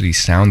Radio City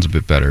sounds a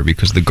bit better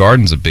because the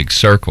Garden's a big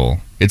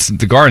circle.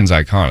 The Garden's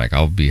iconic.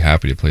 I'll be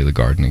happy to play the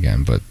Garden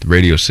again, but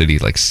Radio City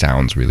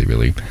sounds really,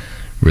 really,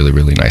 really,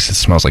 really nice. It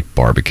smells like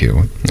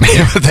barbecue.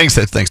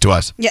 Thanks to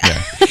us. Yeah.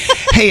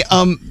 Hey,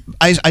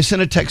 I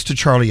sent a text to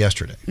Charlie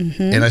yesterday,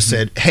 and I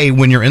said, hey,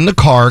 when you're in the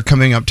car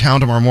coming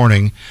uptown tomorrow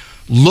morning,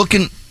 look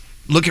at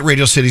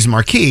Radio City's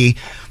marquee,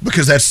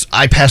 because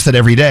I pass that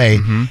every day,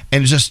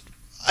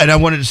 and I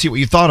wanted to see what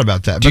you thought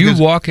about that. Do you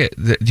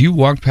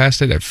walk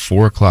past it at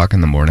 4:00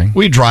 in the morning?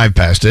 We drive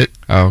past it.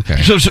 Oh,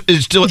 okay. So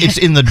it's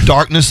in the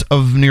darkness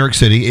of New York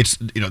City. It's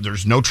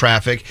there's no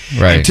traffic.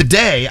 Right. And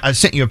today I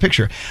sent you a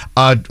picture.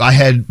 I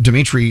had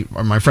Dimitri,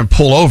 my friend,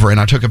 pull over, and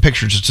I took a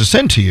picture just to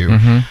send to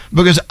you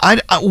because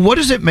what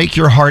does it make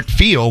your heart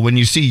feel when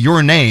you see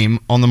your name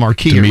on the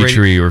marquee?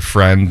 Dimitri, your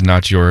friend,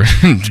 not your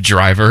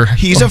driver.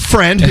 He's a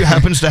friend who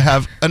happens to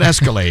have an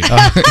Escalade.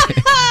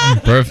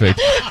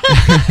 Perfect.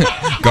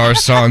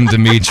 Garcon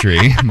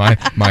Dimitri,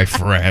 my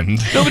friend.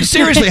 No, but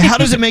seriously, how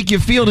does it make you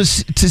feel to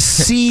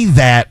see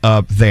that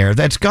up there?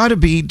 That's got to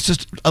be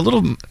just a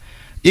little.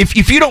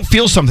 If you don't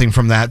feel something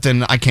from that,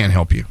 then I can't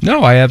help you.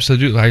 No, I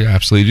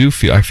absolutely do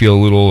feel. I feel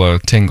a little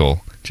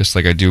tingle, just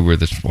like I do.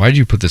 Why did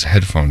you put this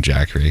headphone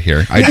jack right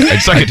here? I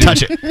can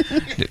touch it.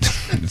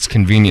 It's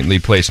conveniently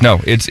placed.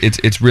 No,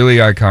 it's really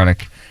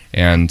iconic,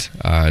 and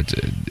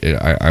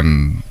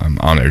I'm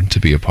honored to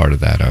be a part of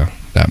that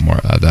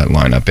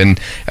lineup, and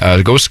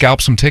go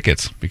scalp some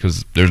tickets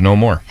because there's no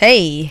more.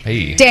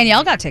 Hey.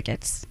 Danielle got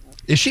tickets.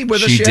 Is she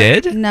with us She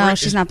yet? did? No,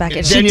 she's not back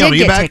yet. Danielle, she are did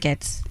you get back?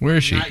 tickets. Where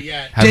is she? Not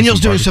yet. Danielle's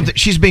doing something.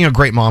 She's being a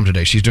great mom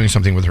today. She's doing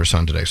something with her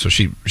son today. So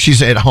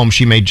she's at home.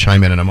 She may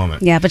chime in a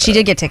moment. Yeah, but she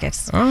did get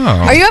tickets. Oh.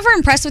 Are you ever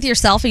impressed with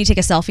yourself when you take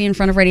a selfie in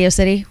front of Radio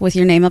City with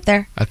your name up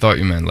there? I thought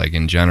you meant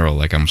in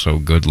general, I'm so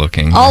good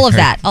looking. All of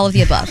that, all of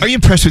the above. Are you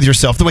impressed with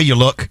yourself, the way you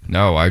look?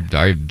 No, I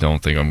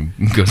don't think I'm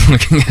good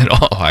looking at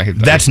all.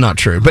 That's not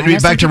true. But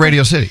back to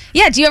Radio City.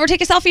 Yeah, do you ever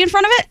take a selfie in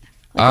front of it?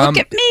 Look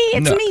at me,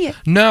 it's me.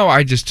 No,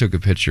 I just took a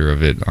picture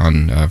of it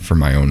for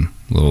my own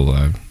little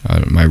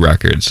my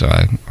records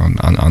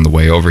on the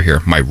way over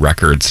here. My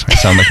records. I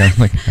sound like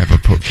I have a.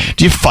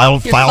 Do you file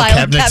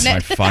cabinets?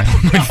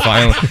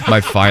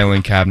 My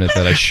filing cabinet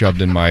that I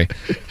shoved in my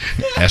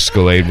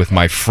Escalade with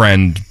my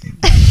friend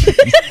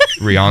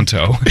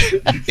Rianto.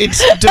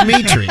 It's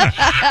Dimitri.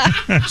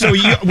 So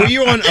were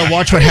you on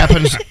Watch What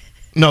Happens?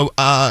 No,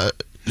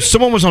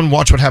 someone was on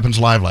Watch What Happens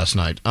Live last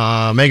night.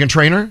 Megan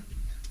Trainor.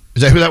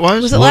 Is that who that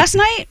was? Was it last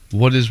night?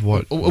 What is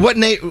what? What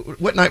night?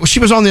 Well, she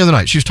was on the other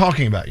night. She was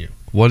talking about you.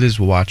 What is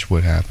Watch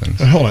What Happens?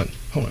 Hold on.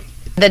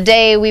 The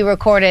day we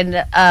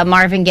recorded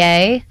Marvin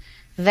Gaye,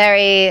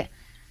 very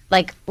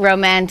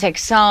romantic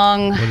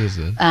song. What is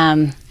it?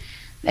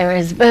 There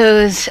was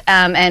booze,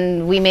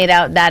 and we made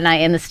out that night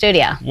in the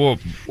studio. Whoa!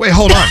 Wait,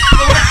 hold on.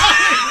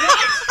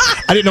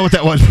 I didn't know what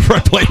that was before I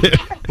played it.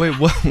 Wait,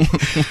 what?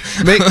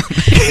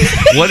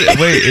 What?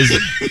 Wait, is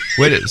it?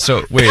 Wait,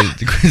 so wait,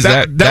 is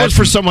that was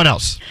for someone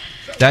else?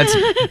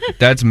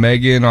 That's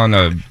Megan on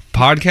a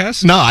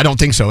podcast? No, I don't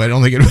think so. I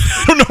don't know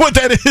what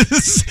that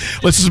is.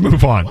 Let's just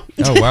move on.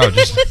 Oh wow!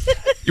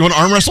 You want to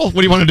arm wrestle?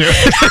 What do you want to do?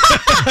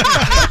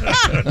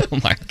 Oh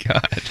my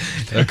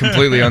god!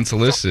 Completely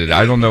unsolicited.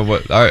 I don't know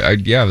what.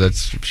 Yeah,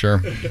 that's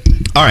sure.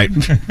 All right,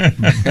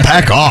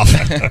 back off.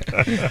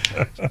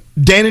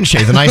 Dan and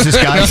Shay, the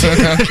nicest guys.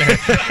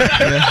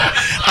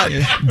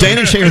 Dan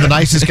and Shay are the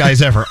nicest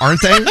guys ever,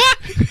 aren't they?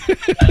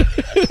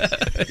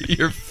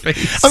 Your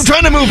face. I'm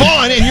trying to move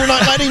on, and you're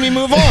not letting me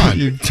move on.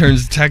 You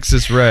turns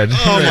Texas red.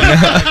 Oh my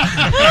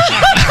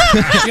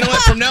God. You know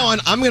what? From now on,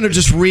 I'm going to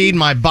just read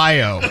my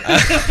bio.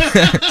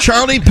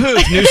 Charlie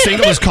Puth, new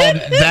single is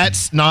called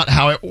 "That's Not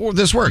How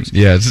This Works."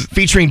 Yes,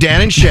 featuring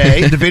Dan and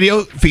Shay. The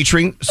video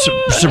featuring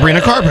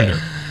Sabrina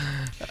Carpenter.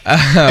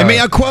 And may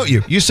I quote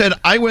you? You said,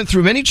 I went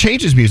through many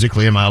changes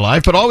musically in my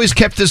life, but always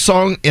kept this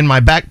song in my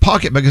back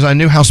pocket because I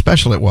knew how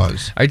special it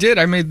was. I did.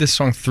 I made this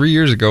song 3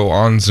 years ago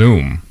on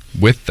Zoom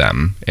with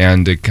them,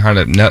 and it kind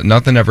of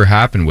nothing ever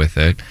happened with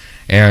it.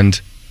 And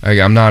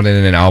I'm not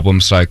in an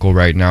album cycle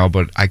right now,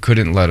 but I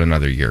couldn't let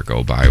another year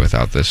go by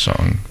without this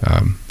song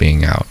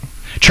being out.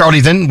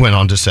 Charlie then went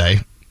on to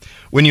say,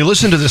 when you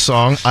listen to this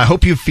song, I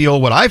hope you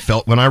feel what I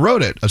felt when I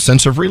wrote it, a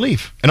sense of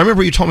relief. And I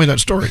remember you told me that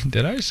story.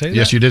 Did I say that?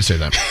 Yes, you did say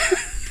that.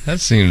 That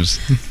seems...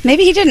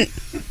 Maybe he didn't.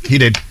 He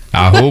did.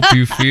 I hope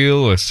you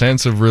feel a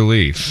sense of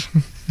relief.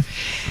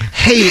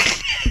 Hey,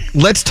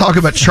 let's talk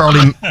about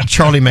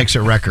Charlie Makes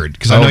a Record,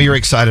 because I know you're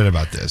excited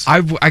about this.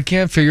 I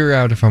can't figure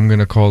out if I'm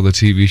going to call the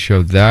TV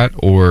show that,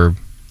 or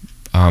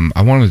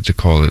I wanted to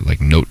call it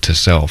like Note to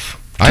Self.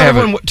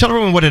 Tell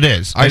everyone what it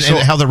is and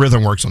how the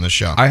rhythm works on this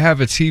show. I have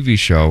a TV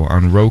show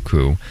on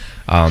Roku.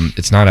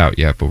 It's not out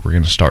yet, but we're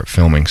going to start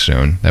filming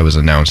soon. That was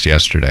announced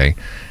yesterday.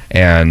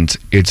 And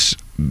it's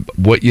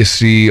what you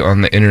see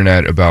on the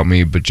internet about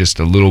me, but just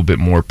a little bit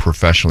more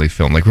professionally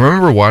filmed. Like,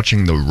 remember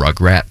watching the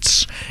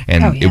Rugrats?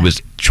 And it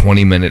was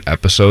 20-minute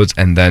episodes,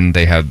 and then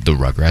they had the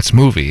Rugrats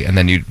movie. And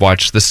then you'd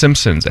watch The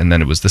Simpsons, and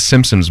then it was The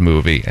Simpsons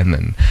movie. And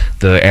then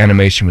the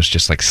animation was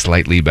just, like,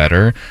 slightly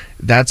better.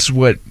 That's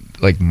what...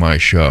 like my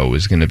show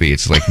is going to be.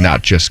 It's like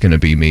not just going to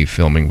be me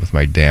filming with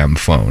my damn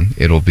phone.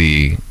 It'll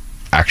be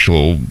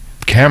actual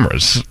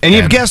cameras. And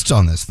you have guests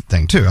on this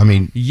thing too. I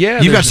mean,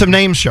 you've got some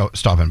names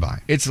stopping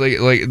by. It's like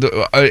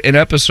an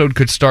episode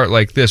could start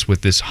like this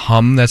with this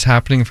hum that's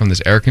happening from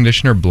this air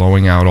conditioner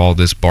blowing out all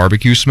this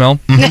barbecue smell.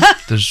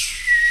 There's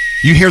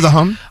you hear the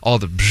hum? All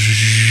the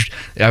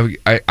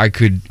I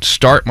could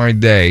start my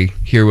day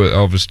here with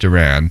Elvis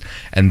Duran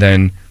and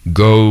then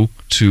go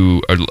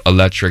to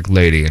Electric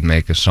Lady and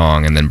make a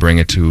song and then bring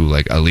it to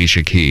like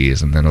Alicia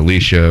Keys and then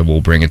Alicia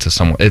will bring it to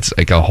someone. It's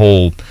like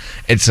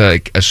it's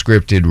like a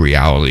scripted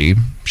reality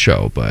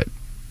show, but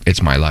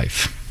it's my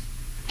life.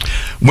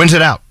 When's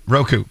it out?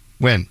 Roku.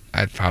 When?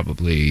 I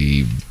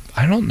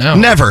don't know.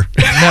 Never.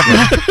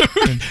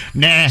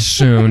 Nah.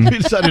 Soon. We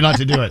decided not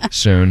to do it.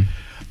 Soon.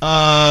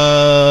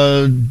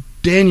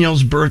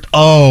 Danielle's birth.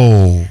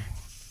 Oh.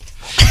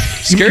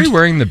 Scary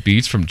wearing the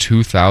Beats from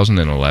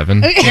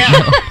 2011.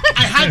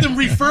 I had them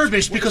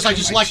refurbished because I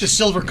just like the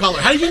silver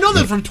color. How did you know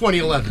them from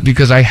 2011?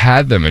 Because I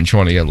had them in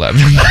 2011.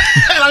 And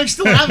I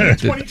still have them in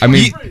 2023. I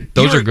mean,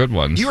 those are good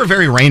ones. You are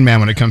very Rain Man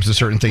when it comes to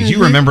certain things.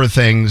 You remember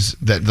things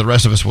that the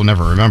rest of us will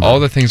never remember. All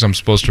the things I'm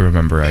supposed to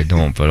remember, I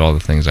don't. But all the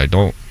things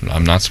I'm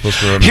not supposed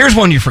to remember. Here's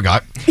one you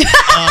forgot.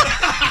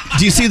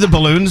 Do you see the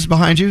balloons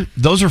behind you?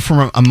 Those are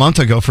from a month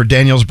ago for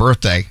Danielle's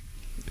birthday.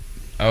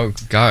 Oh,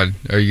 God.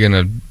 Are you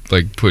going to,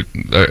 like, put...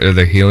 Are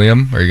they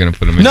helium? Or are you going to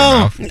put them in your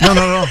mouth? No. I'm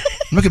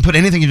not going to put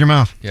anything in your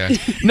mouth. Yeah.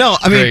 No,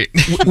 I mean...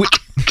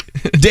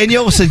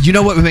 Danielle said, you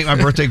know what would make my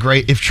birthday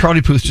great? If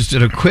Charlie Puth just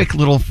did a quick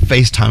little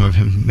FaceTime of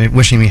him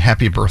wishing me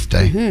happy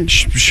birthday.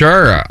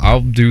 Sure,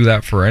 I'll do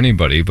that for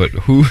anybody, but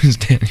who is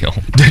Danielle?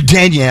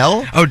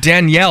 Danielle? Oh,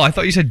 Danielle. I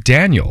thought you said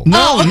Daniel.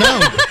 No.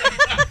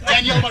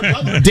 Danielle, my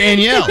brother.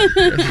 Danielle.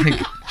 Like,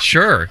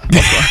 sure.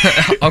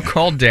 I'll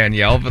call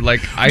Danielle, but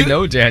like I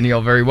know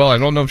Danielle very well. I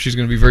don't know if she's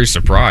going to be very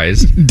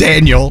surprised.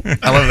 Daniel.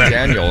 I love that.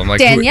 Daniel. I'm like,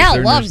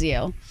 Danielle loves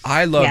you.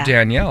 I love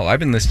Danielle. I've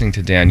been listening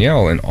to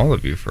Danielle and all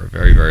of you for a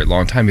very, very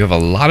long time. You have a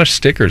lot of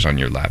stickers on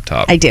your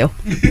laptop. I do.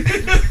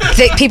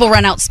 People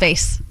run out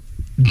space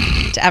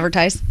to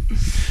advertise.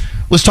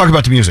 Let's talk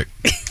about the music.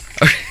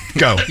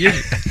 Go.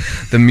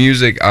 The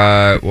music,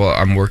 well,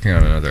 I'm working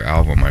on another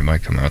album. I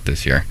might come out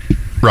this year.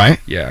 Right?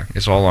 Yeah,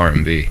 it's all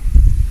R&B.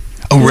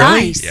 Oh, really?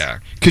 Nice. Yeah.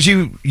 Because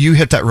you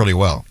hit that really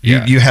well.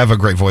 Yeah. You have a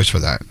great voice for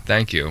that.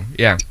 Thank you.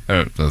 Yeah.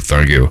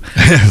 Thank you.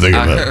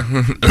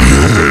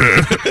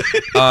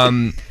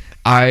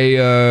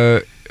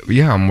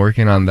 I'm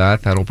working on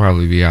that. That'll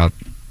probably be out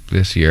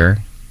this year.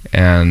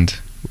 And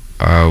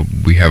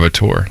we have a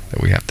tour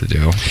that we have to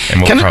do.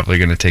 And we're probably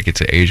going to take it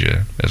to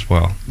Asia as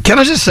well. Can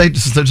I just say,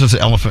 there's just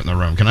an elephant in the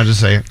room. Can I just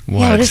say it?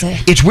 Yeah, what is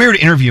it? It's weird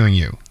interviewing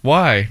you.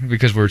 Why?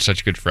 Because we're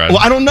such good friends.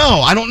 Well, I don't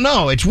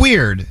know. It's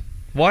weird.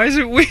 Why is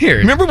it weird?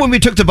 Remember when we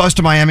took the bus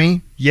to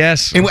Miami?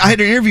 Yes. And I had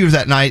an interview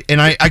that night,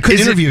 and I couldn't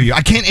interview you.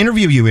 I can't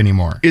interview you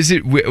anymore. Is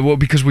it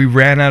because we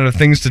ran out of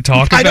things to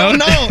talk about? I don't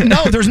know.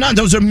 No, there's not.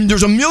 There's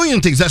a million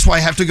things. That's why I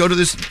have to go to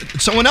this.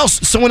 Someone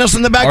else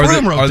in the back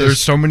room wrote this. Are there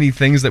so many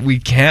things that we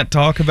can't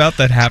talk about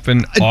that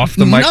happen off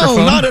the microphone?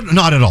 No,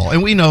 not at all.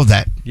 And we know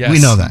that. Yes, we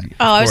know that.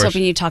 Oh, I was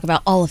hoping you'd talk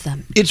about all of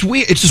them. It's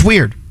weird. It's just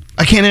weird.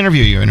 I can't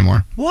interview you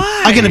anymore.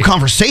 Why? I can have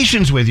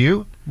conversations with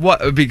you.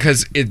 What?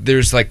 Because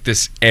there's like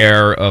this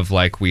air of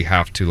like we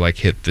have to like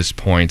hit this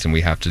point and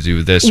we have to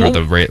do this, or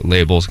the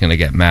label's gonna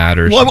get mad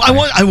or something.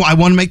 I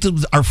want to make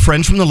our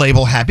friends from the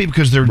label happy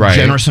because they're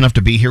generous enough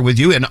to be here with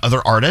you and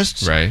other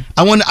artists. Right.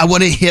 I want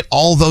to hit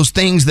all those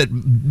things that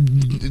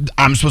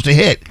I'm supposed to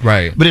hit.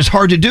 Right. But it's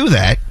hard to do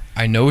that.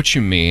 I know what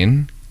you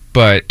mean.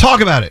 But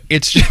talk about it.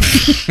 It's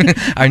just,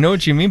 I know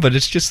what you mean, but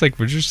it's just like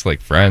we're just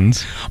like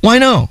friends. Well, I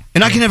know,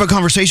 and I can have a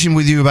conversation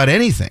with you about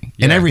anything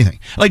and everything.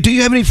 Like, do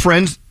you have any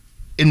friends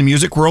in the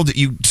music world that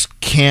you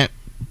can't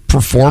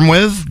perform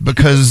with?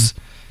 Because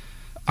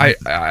I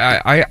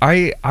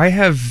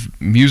have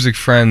music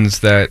friends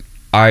that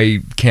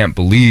I can't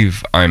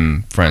believe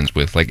I'm friends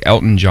with. Like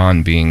Elton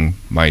John being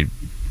my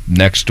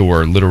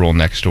literal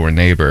next door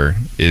neighbor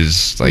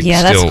is like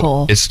that's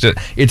cool.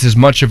 It's as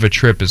much of a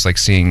trip as like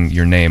seeing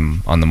your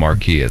name on the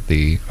marquee at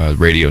the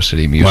Radio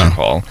City Music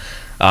Hall.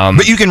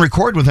 But you can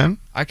record with him.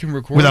 I can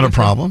record without with a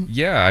problem. Him.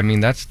 Yeah, I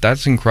mean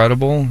that's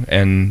incredible,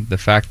 and the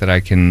fact that I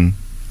can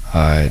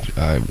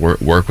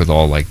work with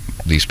all like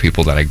these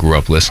people that I grew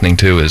up listening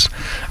to is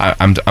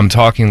I'm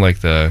talking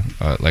like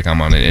like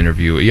I'm on an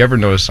interview. You ever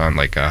notice on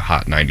like a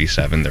Hot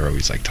 97 they're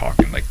always like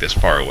talking like this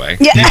far away?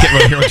 Yeah. You can't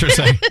really hear what you're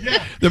saying.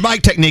 The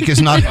mic technique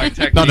is not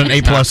an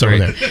A+ over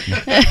there.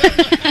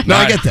 No,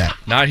 I get that.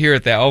 Not here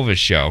at the Elvis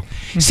show.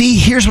 See,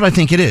 here's what I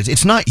think it is.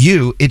 It's not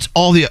you. It's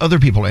all the other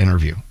people I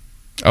interview.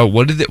 Oh,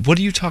 what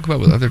do you talk about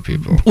with other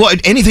people? Well,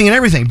 anything and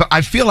everything. But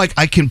I feel like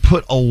I can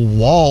put a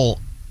wall.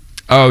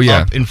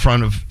 Up in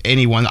front of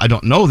anyone I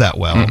don't know that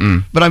well.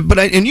 But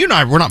and you and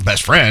I, we're not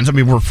best friends. I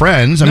mean, we're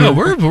friends. I mean,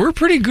 we're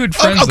pretty good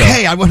friends.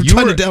 Okay, I was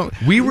trying to.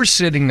 We were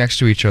sitting next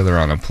to each other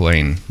on a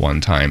plane one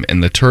time,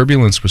 and the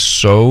turbulence was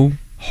so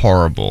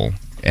horrible.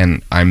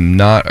 And I'm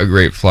not a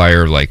great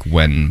flyer like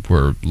when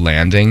we're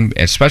landing,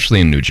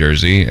 especially in New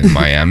Jersey and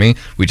Miami.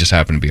 We just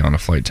happened to be on a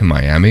flight to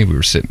Miami. We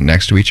were sitting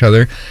next to each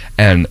other,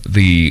 and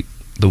the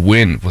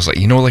wind was like,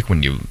 like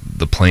when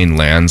the plane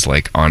lands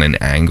like on an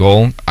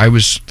angle, I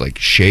was like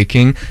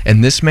shaking,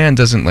 and this man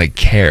doesn't like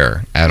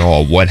care at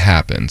all what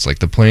happens. Like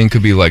the plane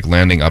could be like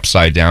landing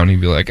upside down,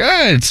 he'd be like,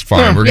 it's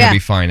fine, we're gonna be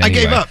fine anyway.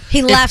 I gave up.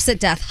 He laughs at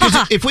death.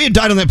 If we had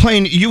died on that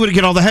plane, you would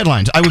get all the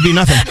headlines. I would be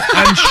nothing.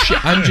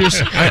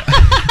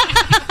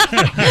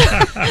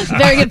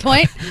 Very good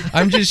point.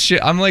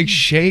 I'm like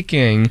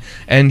shaking,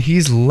 and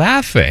he's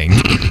laughing.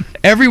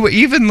 Everywhere,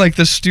 even like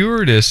the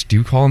stewardess. Do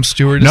you call them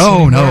stewardess?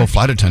 No,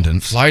 flight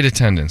attendants. Flight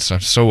attendants.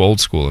 That's so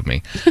old school of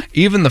me.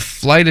 Even the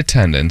flight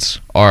attendants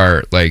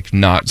are like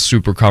not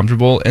super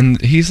comfortable, and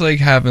he's like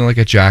having like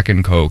a Jack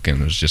and Coke, and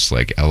was just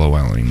like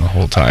LOLing the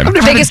whole time.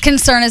 The biggest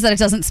concern is that it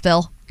doesn't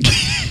spill.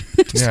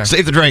 Yeah.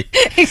 Save the drink.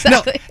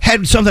 Exactly. No,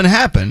 had something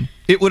happen,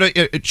 it would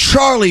have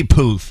Charlie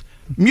Puth.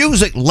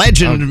 Music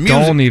legend,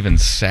 don't even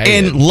say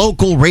and it.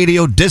 Local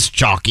radio disc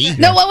jockey.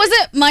 No, what was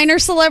it? Minor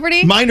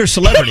celebrity. Minor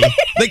celebrity.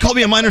 They called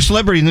me a minor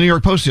celebrity in the New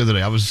York Post the other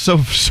day. I was so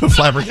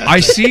flabbergasted. I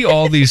see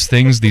all these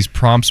things, these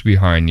prompts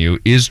behind you.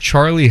 Is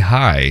Charlie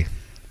high?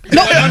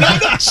 No.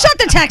 Shut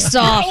the text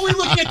off. Only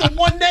looking at the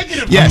one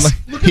negative. Yes,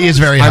 he is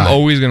very high. I'm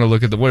always going to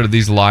look at what are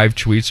these live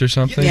tweets or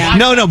something? Yeah.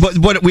 No, but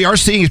what we are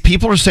seeing is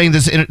people are saying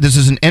this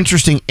is an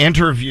interesting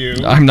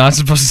interview. I'm not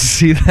supposed to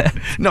see that.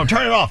 No,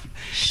 turn it off.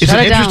 It's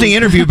an interesting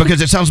interview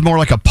because it sounds more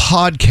like a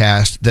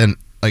podcast than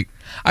like.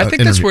 I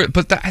think that's where,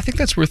 I think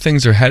that's where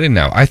things are headed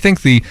now. I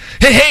think the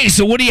hey,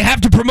 so what do you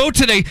have to promote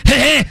today?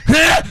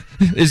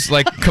 Is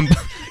like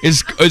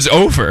is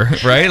over,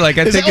 right? Like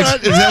I think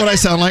is that what I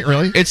sound like?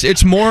 Really?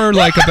 It's more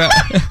like about.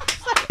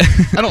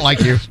 I don't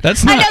like you.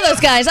 That's not. I know those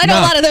guys. I know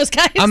a lot of those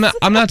guys.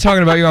 I'm not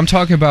talking about you. I'm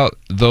talking about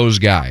those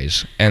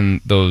guys and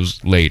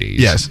those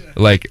ladies. Yes.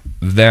 Like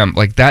them.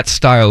 Like that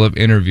style of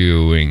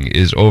interviewing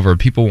is over.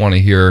 People want to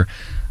hear.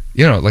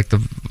 Like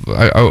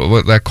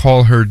that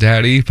Call Her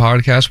Daddy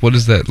podcast. What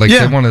is that? Like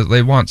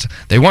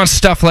they want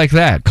stuff like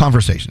that.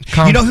 Conversations.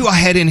 You know who I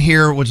had in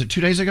here? Was it 2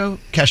 days ago?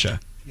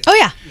 Kesha. Oh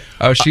yeah.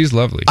 Oh, she's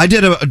lovely. I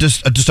did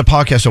just a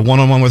podcast, a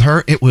one-on-one with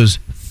her. It was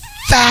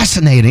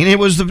fascinating. It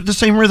was the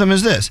same rhythm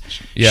as this.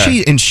 Yeah.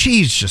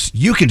 She's just,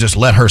 you can just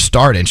let her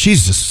start, and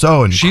she's just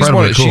so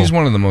incredibly cool. She's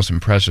one of the most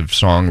impressive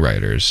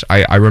songwriters.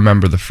 I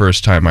remember the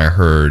first time I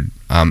heard.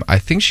 I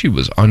think she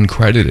was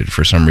uncredited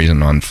for some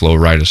reason on Flo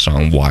Rida's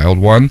song "Wild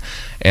One,"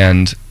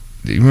 and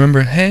you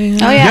remember? Hey,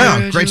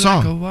 yeah, great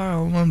song. Like a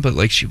wild one, but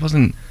like she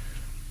wasn't.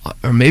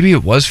 Or maybe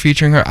it was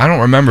featuring her. I don't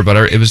remember, but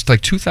it was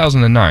like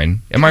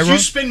 2009. Am I wrong? You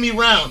Spin Me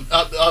Round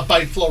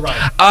by Flo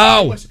Rida.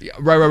 Oh,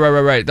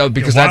 right. No,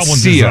 because that's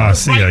Sia.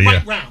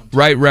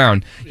 Right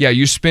round. Yeah,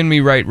 You Spin Me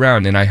Right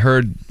Round, and I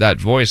heard that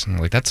voice, and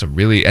I'm like, that's a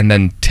really. And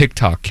then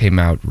TikTok came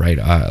out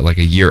like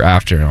a year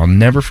after, and I'll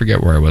never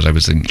forget where I was. I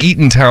was in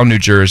Eatontown, New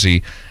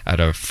Jersey,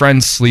 at a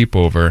friend's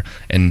sleepover,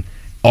 and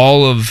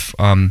all of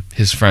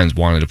his friends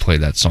wanted to play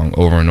that song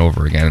over and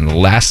over again. And the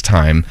last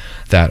time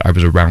that I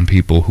was around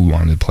people who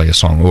wanted to play a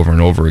song over and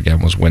over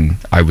again was when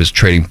I was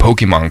trading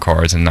Pokemon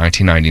cards in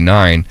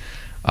 1999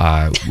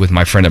 with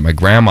my friend at my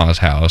grandma's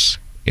house.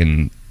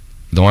 Don't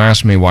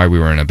ask me why we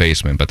were in a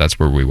basement, but that's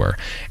where we were.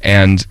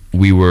 And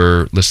we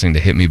were listening to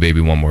Hit Me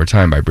Baby One More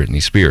Time by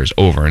Britney Spears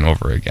over and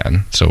over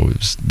again. So it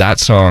was that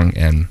song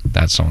and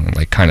that song,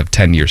 like kind of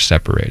 10 years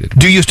separated.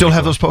 Do you still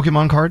have those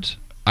Pokemon cards?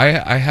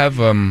 I have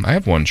one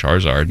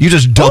Charizard. You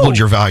just doubled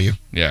your value.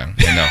 Yeah,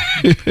 I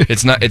know.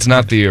 It's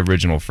not the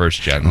original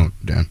first gen. Oh,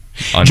 damn.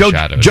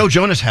 Unshadowed. Joe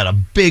Jonas had a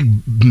big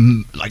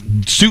like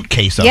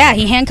suitcase of them.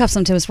 He handcuffs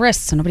them to his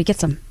wrist so nobody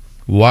gets them.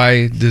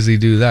 Why does he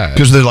do that?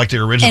 Because they're like the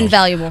original.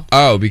 Invaluable.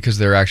 Oh, because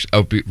they're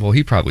actually. Well,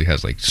 he probably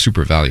has like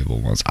super valuable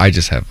ones. I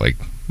just have like.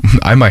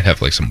 I might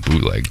have like some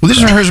bootleg. Well,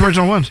 these are his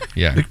original ones.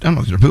 Yeah. I don't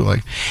know if they're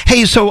bootleg.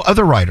 Hey, so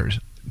other writers.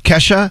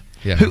 Kesha.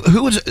 Yeah.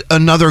 Who is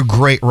another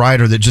great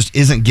writer that just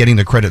isn't getting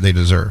the credit they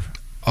deserve?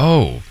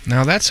 Oh,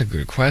 now that's a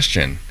good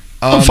question.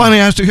 Finally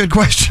asked a good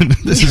question.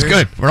 This is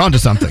good. We're on to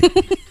something.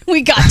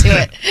 We got to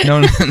it.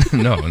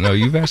 No.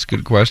 You've asked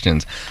good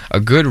questions. A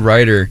good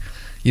writer,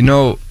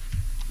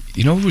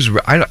 who's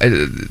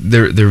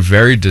they're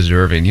very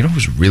deserving. You know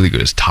who's really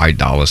good is Ty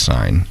Dolla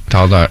 $ign.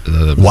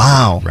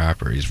 The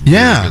rapper. He's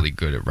really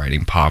good at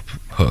writing pop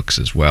hooks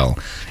as well.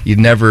 You'd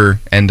never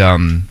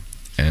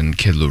and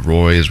Kid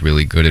Leroy is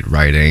really good at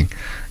writing.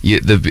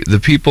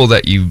 The people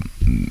that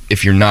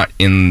if you're not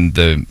in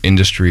the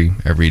industry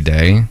every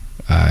day,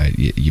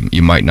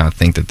 you might not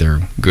think that they're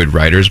good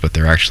writers, but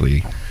they're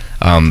actually.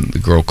 The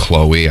girl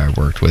Chloe I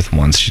worked with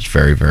once, she's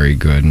very, very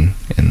good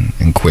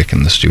and quick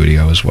in the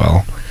studio as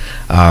well.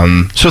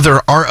 So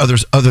there are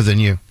others other than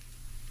you?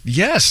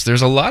 Yes,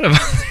 there's a lot of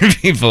other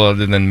people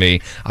other than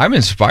me. I'm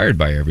inspired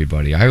by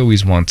everybody. I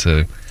always want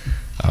to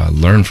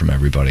learn from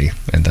everybody,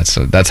 and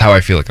that's how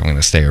I feel like I'm going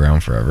to stay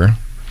around forever.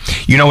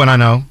 You know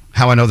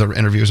how I know the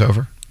interview is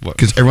over?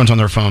 Because everyone's on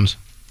their phones.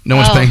 No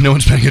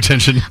one's paying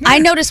attention. I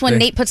noticed when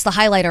Nate puts the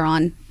highlighter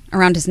on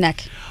around his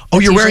neck. Oh,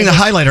 you're wearing the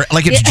highlighter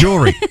like it's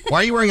jewelry. Why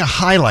are you wearing a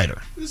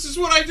highlighter? This is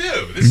what I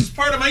do. This is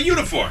part of my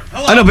uniform.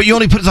 Hello. I know, but you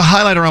only put the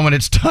highlighter on when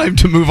it's time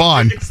to move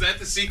on. Is that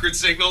the secret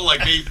signal,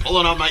 like me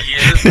pulling on my ear?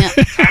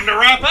 Time to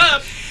wrap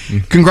up.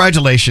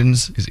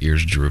 Congratulations. His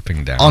ears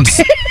drooping down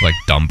like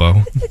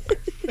Dumbo.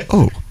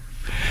 Oh.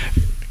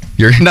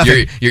 Your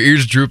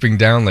ears drooping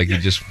down like you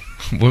just...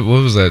 What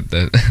was that?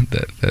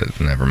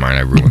 Never mind.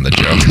 I ruined the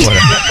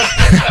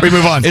joke. We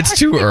move on. It's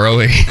too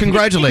early.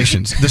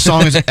 Congratulations. The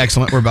song is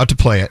excellent. We're about to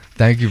play it.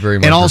 Thank you very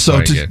much. And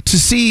also to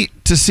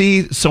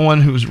see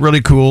someone who's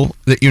really cool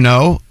that you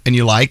know and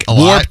you like a lot.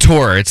 Warped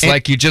Tour. It's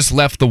like you just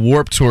left the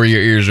Warped Tour.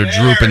 Your ears are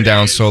drooping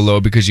down so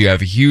low because you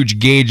have huge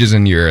gauges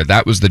in your ear.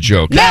 That was the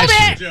joke. Nailed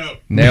it.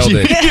 Nailed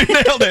it. You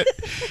nailed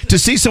it. To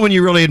see someone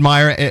you really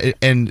admire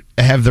and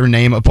have their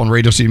name up on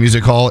Radio City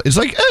Music Hall is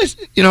like,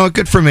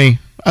 good for me.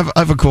 I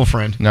have a cool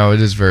friend. No, it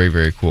is very,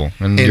 very cool.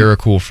 And you're a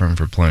cool friend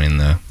for playing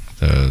the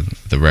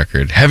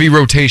record. Heavy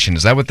rotation.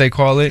 Is that what they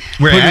call it?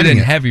 We're Put adding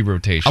it in heavy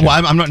rotation.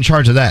 Well, I'm not in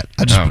charge of that.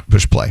 I just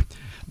push play.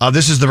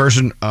 This is the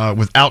version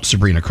without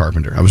Sabrina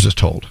Carpenter. I was just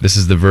told. This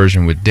is the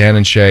version with Dan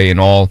and Shay and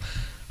all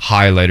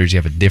highlighters. You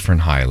have a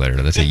different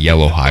highlighter. That's a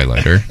yellow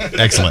highlighter.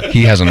 Excellent.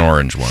 He has an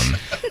orange one.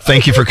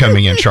 Thank you for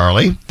coming in,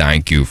 Charlie.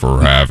 Thank you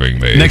for having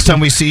me. Next time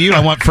we see you, I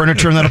want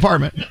furniture in that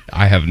apartment.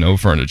 I have no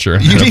furniture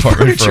in that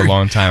apartment for a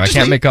long time. I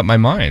can't make up my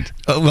mind.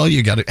 Well,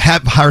 you got to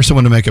hire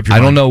someone to make up your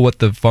mind. I don't know what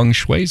the feng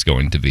shui is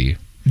going to be.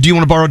 Do you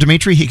want to borrow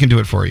Dimitri? He can do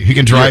it for you. He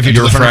can drive you to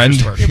your the friend.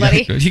 Your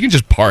buddy. He can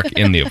just park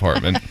in the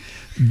apartment.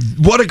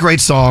 What a great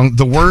song.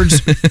 The words,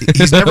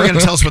 he's never going to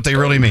tell us what they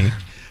really mean.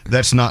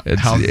 That's not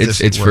how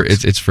this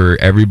works. It's for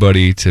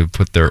everybody to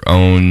put their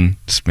own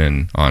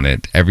spin on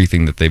it.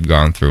 Everything that they've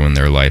gone through in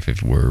their life.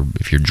 If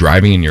you're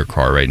driving in your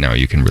car right now,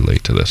 you can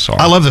relate to this song.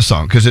 I love this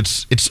song because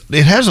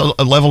it has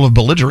a level of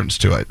belligerence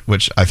to it,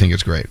 which I think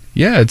is great.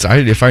 Yeah,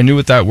 if I knew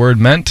what that word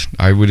meant,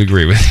 I would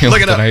agree with you.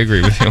 Look it up. I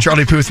agree with you.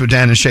 Charlie Puth with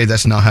Dan and Shay.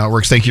 That's not how it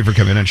works. Thank you for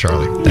coming in,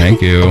 Charlie.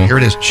 Thank you. Here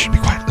it is. Shh, be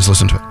quiet. Let's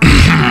listen to it.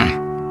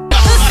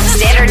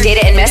 Standard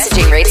data and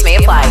messaging rates may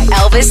apply.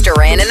 Elvis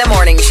Duran in the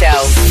Morning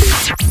Show.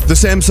 The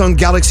Samsung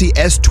Galaxy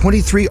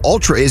S23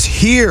 Ultra is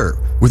here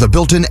with a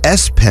built-in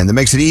S Pen that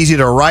makes it easy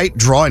to write,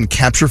 draw, and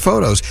capture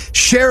photos.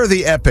 Share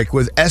the epic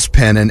with S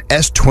Pen and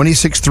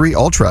S26 III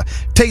Ultra.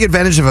 Take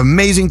advantage of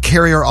amazing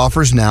carrier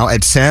offers now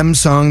at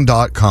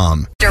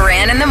Samsung.com.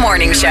 Duran in the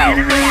Morning Show.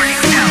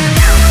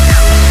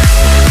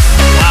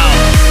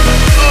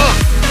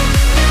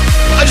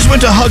 I just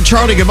went to hug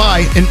Charlie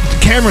goodbye, and the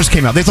cameras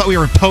came out. They thought we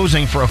were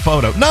posing for a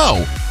photo.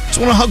 No, just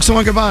want to hug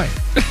someone goodbye.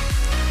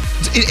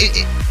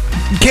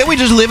 Can't we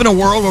just live in a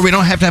world where we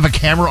don't have to have a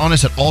camera on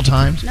us at all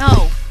times?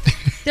 No.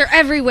 They're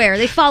everywhere.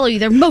 They follow you.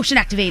 They're motion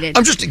activated.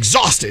 I'm just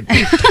exhausted.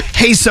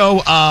 Hey,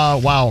 so,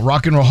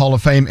 Rock and Roll Hall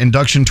of Fame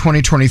induction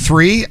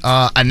 2023.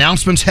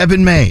 Announcements have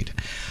been made.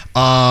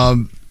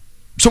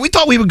 So we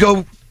thought we would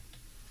go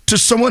to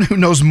someone who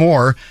knows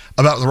more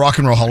about the Rock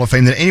and Roll Hall of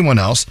Fame than anyone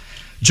else.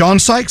 John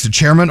Sykes, the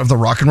chairman of the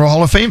Rock and Roll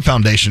Hall of Fame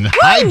Foundation.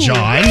 Hi,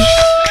 John.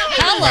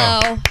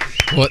 Hello.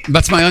 Well,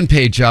 that's my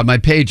unpaid job. My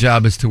paid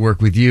job is to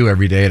work with you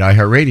every day at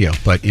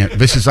iHeartRadio. But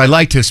I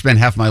like to spend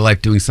half my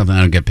life doing something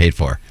I don't get paid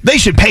for. They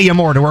should pay you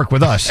more to work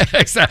with us.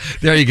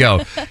 There you go.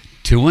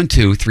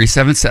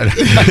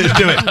 212-377.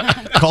 Do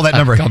it. Call that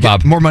number. Call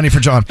Bob. More money for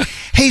John.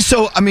 Hey,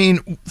 so,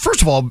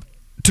 first of all,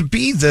 to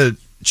be the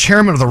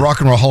chairman of the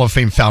Rock and Roll Hall of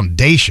Fame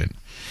Foundation,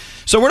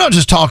 so we're not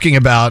just talking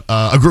about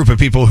a group of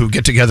people who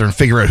get together and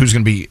figure out who's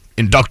going to be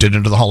inducted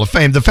into the Hall of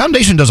Fame. The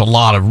foundation does a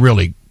lot of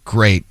really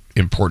great,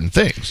 important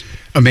things.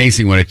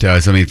 Amazing what it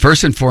does. I mean,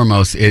 first and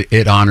foremost,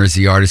 it honors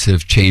the artists that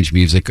have changed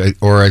music,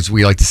 or as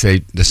we like to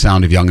say, the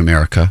sound of young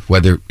America.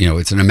 Whether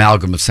it's an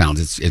amalgam of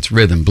sounds. It's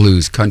rhythm,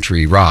 blues,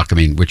 country, rock. I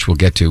mean, which we'll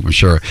get to, I'm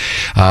sure.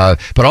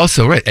 But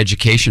also,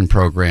 education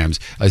programs.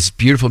 This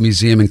beautiful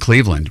museum in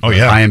Cleveland. Oh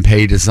yeah, I Am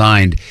Pay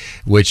designed,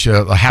 which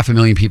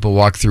 500,000 people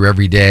walk through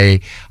every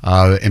day.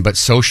 But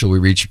social, we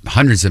reach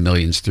hundreds of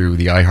millions through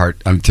the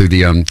through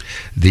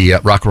the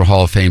Rock and Roll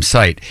Hall of Fame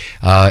site,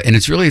 and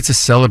it's a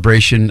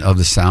celebration of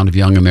the sound of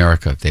young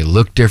America. They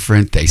look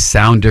different, they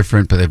sound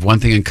different, but they have one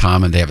thing in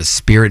common: they have a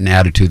spirit and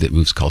attitude that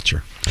moves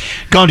culture.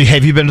 Gandhi,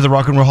 have you been to the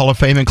Rock and Roll Hall of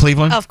Fame in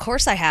Cleveland? Of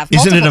course I have.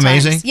 Isn't it multiple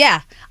amazing? times.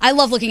 Yeah. I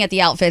love looking at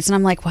the outfits, and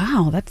I'm like,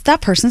 wow,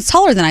 that person's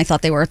taller than I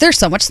thought they were. They're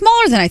so much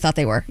smaller than I thought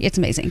they were. It's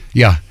amazing.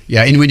 Yeah.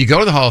 And when you go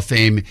to the Hall of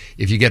Fame,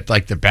 if you get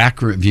like the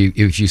back room,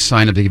 if you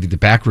sign up, they give you the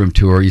back room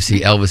tour. You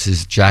see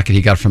Elvis's jacket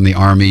he got from the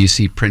Army. You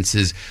see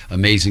Prince's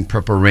amazing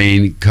Purple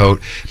Rain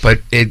coat. But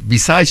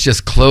besides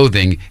just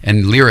clothing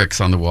and lyrics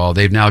on the wall,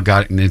 they've now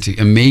gotten into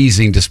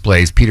amazing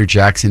displays. Peter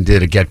Jackson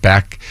did a Get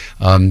Back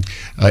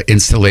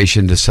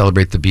installation to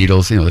celebrate the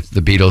Beatles.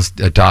 The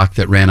Beatles doc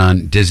that ran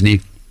on Disney.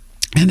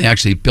 And they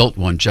actually built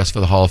one just for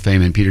the Hall of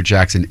Fame, and Peter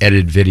Jackson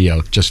edited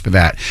video just for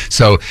that.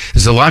 So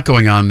there's a lot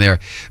going on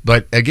there.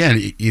 But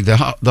again,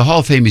 the Hall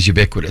of Fame is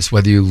ubiquitous.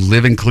 Whether you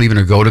live in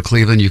Cleveland or go to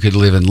Cleveland, you could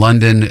live in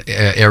London,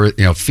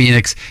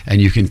 Phoenix, and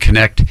you can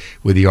connect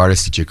with the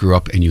artists that you grew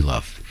up and you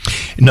love.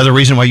 Another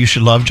reason why you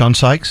should love John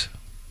Sykes?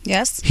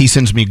 Yes. He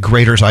sends me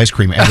Grater's ice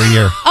cream every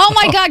year. Oh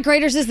my God,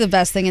 Grater's is the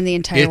best thing in the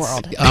entire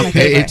world.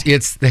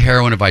 It's the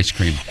heroin of ice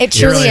cream. It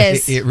truly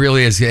is. It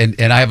really is. And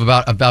I have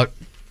about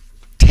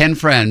 10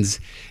 friends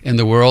in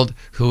the world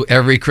who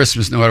every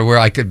Christmas, no matter where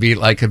I could be in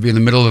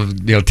the middle of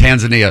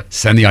Tanzania,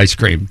 send the ice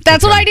cream.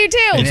 That's what I do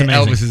too. And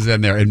Elvis is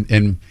in there,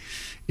 and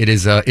it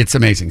is it's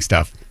amazing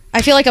stuff.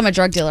 I feel like I'm a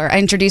drug dealer. I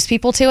introduce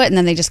people to it, and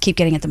then they just keep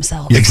getting it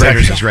themselves.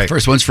 Exactly. Is right.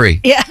 First one's free.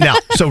 Yeah. Now,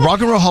 so Rock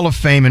and Roll Hall of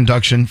Fame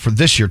induction for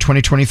this year,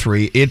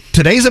 2023.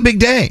 Today's a big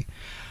day.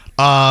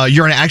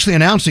 You're actually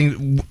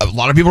announcing. A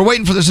lot of people are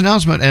waiting for this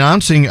announcement.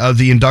 Announcing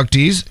the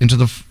inductees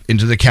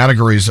into the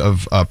categories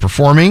of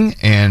performing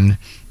and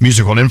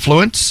musical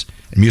influence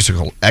and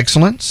musical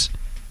excellence,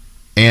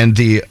 and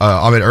the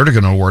Ahmet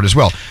Ertegun Award as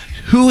well.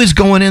 Who is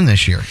going in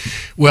this year?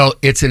 Well,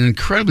 it's an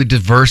incredibly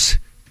diverse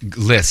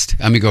list.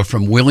 I mean, go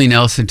from Willie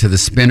Nelson to the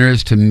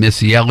Spinners to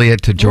Missy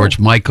Elliott to George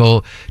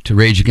Michael to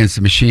Rage Against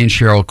the Machine,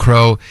 Sheryl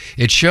Crow.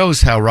 It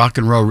shows how rock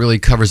and roll really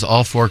covers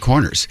all four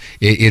corners.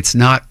 It's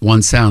not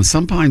one sound.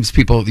 Sometimes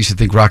people used to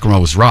think rock and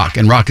roll was rock,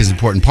 and rock is an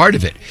important part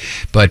of it.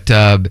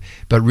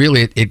 But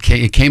really, it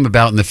came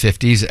about in the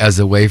 50s as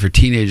a way for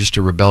teenagers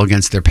to rebel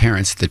against their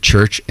parents, the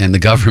church, and the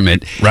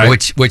government, right.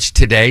 which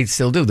today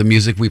still do. The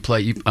music we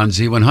play on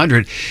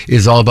Z100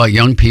 is all about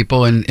young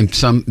people, and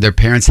their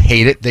parents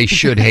hate it. They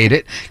should hate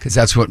it, because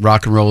that's what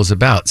rock and roll is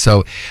about.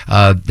 So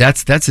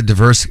that's a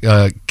diverse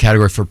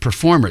category for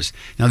performers.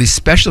 Now, these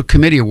special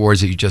committee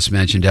awards that you just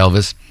mentioned,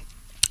 Elvis,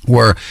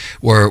 were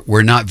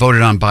not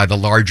voted on by the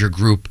larger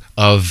group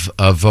of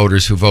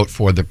voters who vote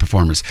for the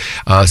performers.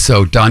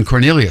 So Don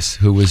Cornelius,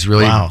 who was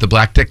really the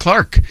Black Dick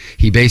Clark,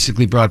 he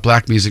basically brought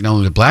black music not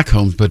only to black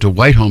homes but to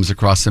white homes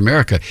across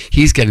America.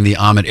 He's getting the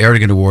Ahmet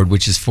Ertegun Award,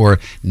 which is for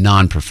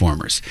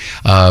non-performers.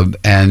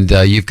 And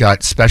you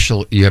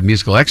have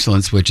musical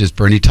excellence, which is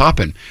Bernie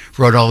Taupin,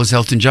 wrote all his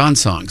Elton John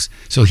songs.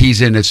 So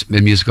he's in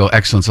musical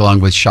excellence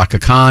along with Shaka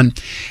Khan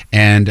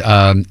and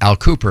Al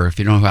Kooper. If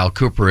you don't know who Al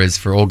Kooper is,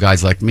 for old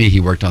guys like me, he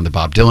worked on the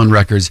Bob Dylan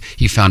records.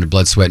 He founded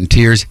Blood, Sweat and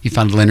Tears. He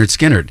founded Leonard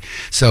Skinner.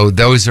 So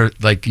those are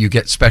you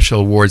get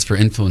special awards for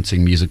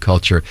influencing music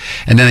culture.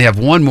 And then they have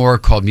one more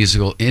called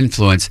Musical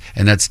Influence,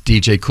 and that's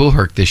DJ Kool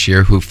Herc this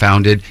year,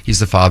 he's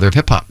the father of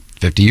hip hop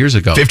 50 years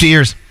ago. 50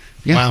 years.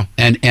 Yeah. Wow.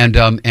 And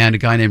a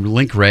guy named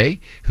Link Ray,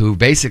 who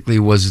basically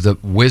was the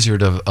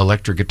wizard of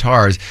electric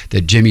guitars,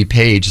 that Jimmy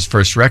Page's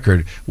first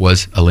record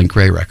was a Link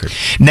Ray record.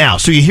 Now,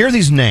 so you hear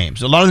these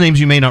names. A lot of the names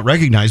you may not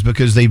recognize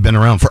because they've been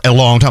around for a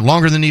long time,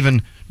 longer than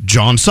even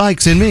John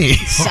Sykes and me.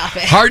 Stop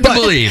it. Hard to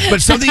believe.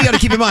 But something you got to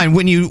keep in mind,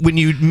 when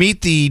you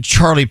meet the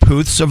Charlie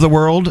Puths of the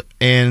world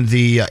and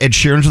the Ed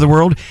Sheerans of the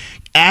world,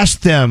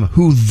 ask them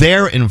who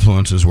their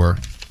influences were.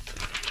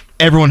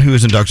 Everyone who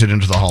is inducted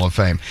into the Hall of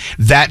Fame.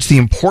 That's the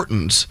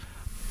importance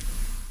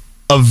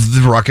of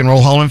the Rock and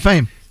Roll Hall of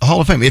Fame.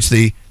 It's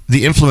the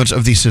influence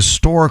of these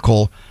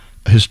historical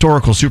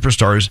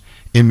superstars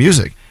in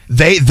music.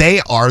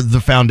 They are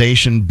the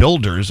foundation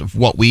builders of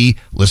what we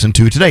listen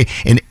to today.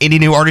 And any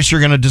new artists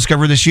you're going to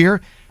discover this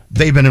year,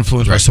 they've been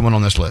influenced by someone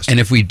on this list. And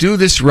if we do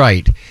this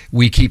right,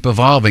 we keep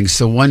evolving.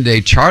 So one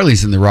day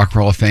Charlie's in the Rock and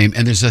Roll Hall of Fame,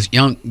 and there's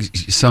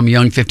some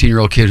young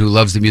 15-year-old kid who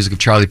loves the music of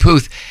Charlie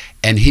Puth,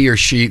 and he or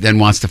she then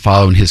wants to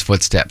follow in his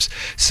footsteps.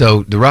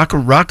 So the rock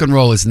and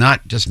roll is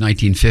not just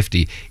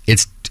 1950.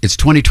 It's it's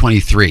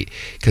 2023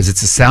 because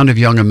it's the sound of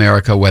young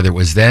America, whether it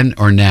was then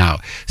or now.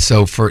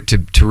 So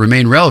to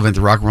remain relevant,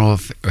 the Rock and Roll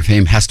Hall of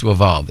Fame has to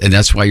evolve, and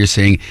that's why you're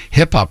seeing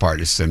hip hop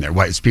artists in there.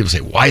 People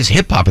say, why is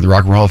hip hop in the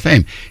Rock and Roll Hall of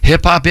Fame?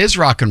 Hip hop is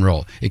rock and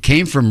roll. It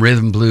came from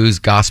rhythm, blues,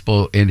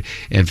 gospel, and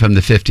from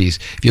the 50s.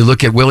 If you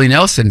look at Willie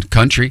Nelson,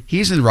 country,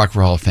 he's in the Rock and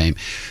Roll Hall of Fame.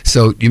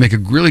 So you make a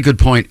really good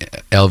point,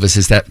 Elvis,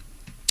 is that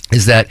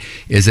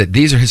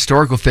these are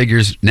historical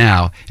figures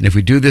now, and if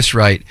we do this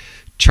right,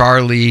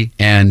 Charlie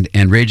and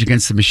Rage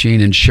Against the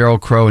Machine and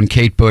Sheryl Crow and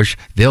Kate Bush,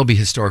 they'll be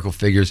historical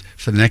figures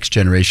for the next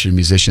generation of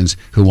musicians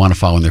who want to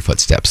follow in their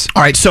footsteps.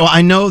 All right, so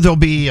I know there'll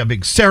be a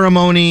big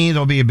ceremony,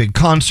 there'll be a big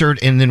concert,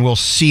 and then we'll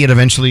see it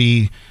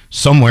eventually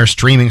somewhere,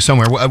 streaming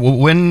somewhere.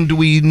 When do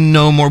we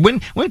know more?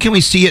 When can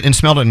we see it and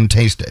smell it and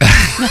taste it?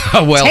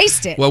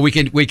 Taste it. Well, we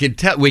can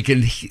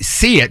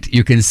see it.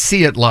 You can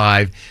see it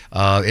live.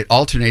 It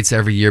alternates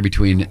every year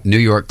between New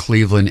York,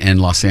 Cleveland,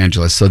 and Los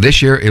Angeles. So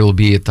this year it will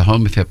be at the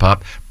home of hip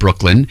hop,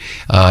 Brooklyn,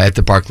 at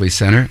the Barclays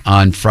Center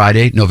on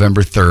Friday,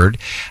 November 3rd.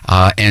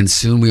 And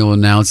soon we will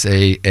announce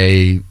a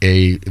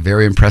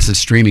very impressive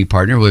streaming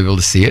partner. We'll be able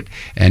to see it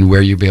and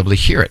where you'll be able to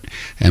hear it.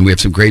 And we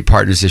have some great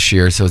partners this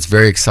year, so it's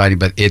very exciting.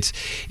 But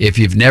if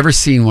you've never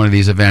seen one of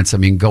these events, I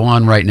mean, go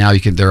on right now.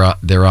 You can. They're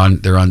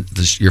on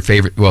your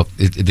favorite. Well,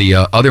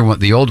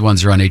 the old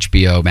ones are on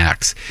HBO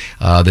Max.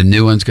 The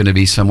new one's going to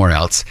be somewhere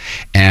else,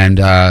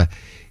 and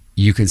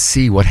you can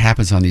see what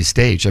happens on these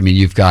stage. I mean,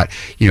 you've got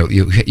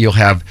you'll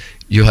have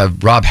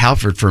Rob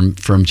Halford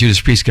from Judas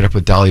Priest get up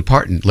with Dolly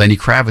Parton. Lenny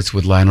Kravitz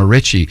with Lionel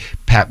Richie.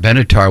 Pat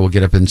Benatar will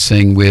get up and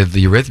sing with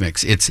the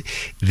Eurythmics. It's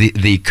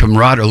the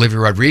camaraderie. Olivia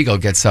Rodrigo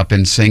gets up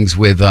and sings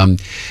with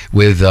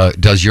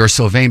Does You're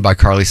So Vain by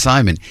Carly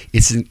Simon.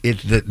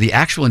 The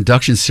actual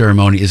induction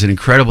ceremony is an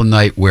incredible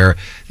night where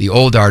the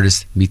old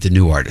artists meet the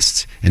new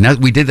artists, and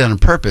we did that on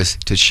purpose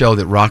to show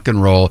that rock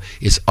and roll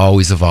is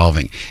always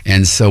evolving.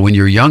 And so when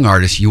you're a young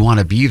artist, you want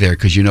to be there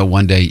because you know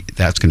one day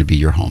that's going to be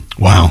your home.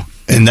 Wow.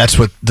 And that's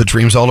what the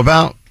dream's all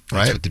about,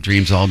 right? That's what the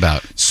dream's all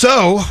about.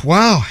 So,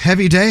 wow,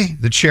 heavy day.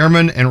 The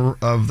chairman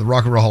of the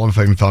Rock and Roll Hall of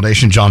Fame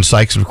Foundation, John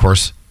Sykes, of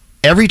course,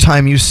 every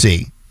time you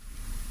see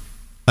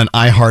an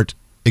iHeart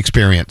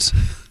experience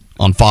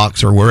on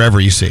Fox or wherever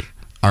you see,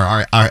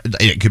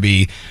 it could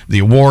be the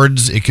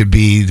awards, it could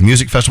be the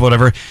music festival,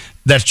 whatever,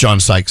 that's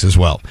John Sykes as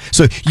well.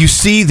 So you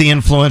see the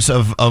influence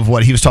of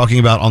what he was talking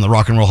about on the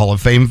Rock and Roll Hall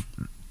of Fame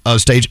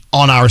stage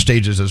on our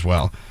stages as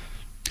well.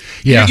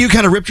 Yeah, you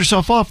kind of ripped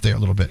yourself off there a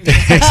little bit.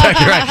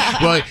 Exactly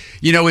right. Well,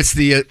 it's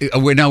the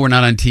we're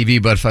not on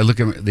TV, but if I look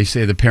at, they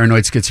say the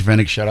paranoid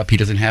schizophrenic, shut up, he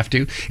doesn't have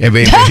to. Well,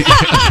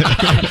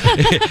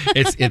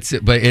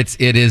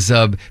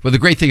 the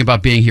great thing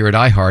about being here at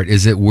iHeart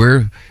is that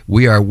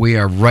we are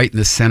right in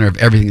the center of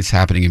everything that's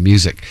happening in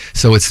music.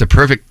 So it's the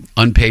perfect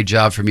unpaid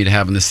job for me to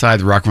have on the side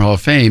of the Rock and Roll Hall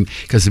of Fame,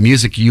 because the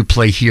music you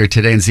play here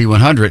today in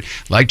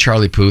Z100, like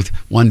Charlie Puth,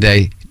 one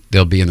day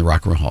they'll be in the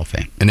Rock and Roll Hall of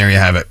Fame. And there you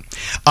have it.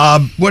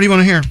 What do you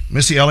want to hear?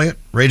 Missy Elliott,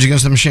 Rage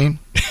Against the Machine?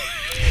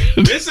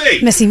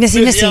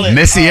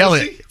 Missy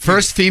Elliott.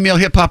 First female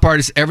hip-hop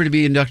artist ever to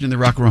be inducted in the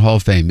Rock and Roll Hall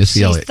of Fame.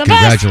 Missy Elliott.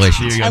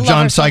 Congratulations.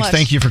 John Sykes,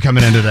 thank you for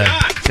coming in today.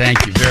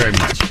 Thank you very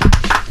much.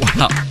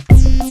 Wow.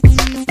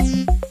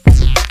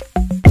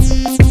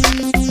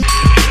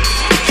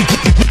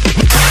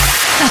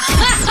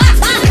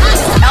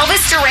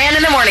 Elvis Duran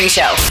in the Morning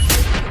Show.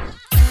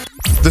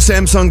 The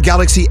Samsung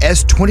Galaxy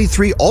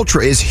S23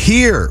 Ultra is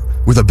here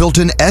with a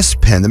built-in S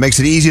Pen that makes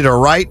it easy to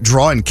write,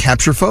 draw, and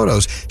capture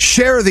photos.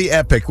 Share the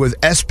epic with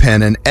S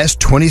Pen and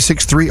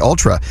S26 III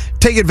Ultra.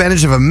 Take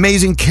advantage of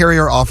amazing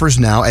carrier offers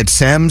now at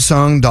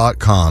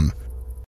Samsung.com.